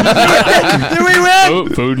 Did we win? Oh,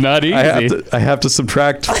 food not easy. I have to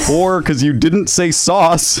subtract 4 because you didn't say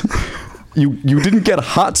sauce. You didn't get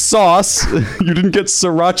hot sauce. You didn't get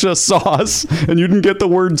sriracha sauce, and you didn't get the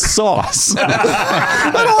word sauce.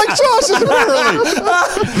 I don't like sauces,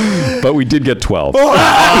 apparently. But we did get 12.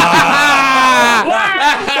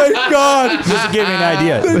 Thank God. Just to give you an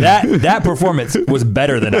idea, that performance was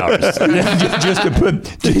better than ours. just to put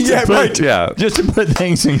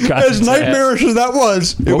things in context. As nightmarish as that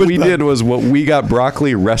was, What we did was we got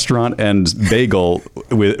broccoli, restaurant, and bagel.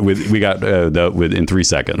 We got in 3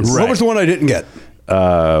 seconds. What was the one I didn't get?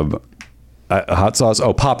 Hot sauce.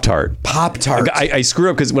 Oh, Pop-Tart. Pop-Tart. I screwed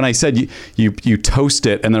up because when I said you toast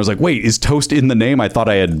it, and I was like, wait, is toast in the name? I thought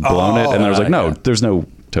I had blown it, and I was like, no, there's no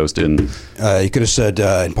toast in. You could have said,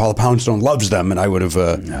 and Paula Poundstone loves them, and I would have.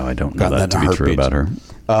 No, I don't know that to be true about her.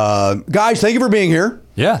 Guys, thank you for being here.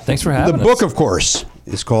 Yeah, thanks for having The us. book, of course,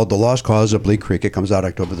 is called The Lost Cause of Bleak Creek. It comes out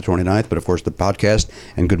October the 29th, but of course the podcast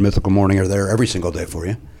and Good Mythical Morning are there every single day for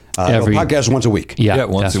you. podcast once a week. Yeah,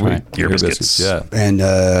 once that's a week. right. Ear biscuits. Yeah. And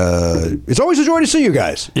it's always a joy to see you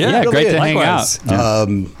guys. Yeah, Yeah, It really great is. to hang Likewise.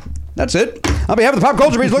 out. That's it. On behalf of the Pop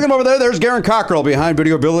Culture Beast, looking over there's Garen Cockrell behind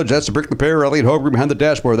Video Village. That's the Brick the Pair. Elliot Hogan behind the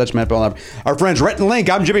dashboard. That's Matt Bell. Our friends Rhett and Link.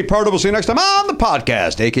 I'm Jimmy Pardo. We'll see you next time on the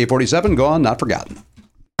podcast. AK-47, gone, not forgotten.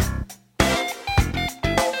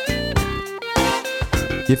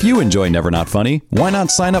 If you enjoy Never Not Funny, why not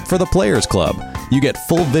sign up for the Players Club? You get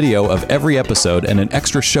full video of every episode and an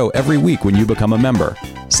extra show every week when you become a member.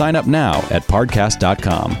 Sign up now at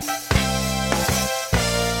podcast.com.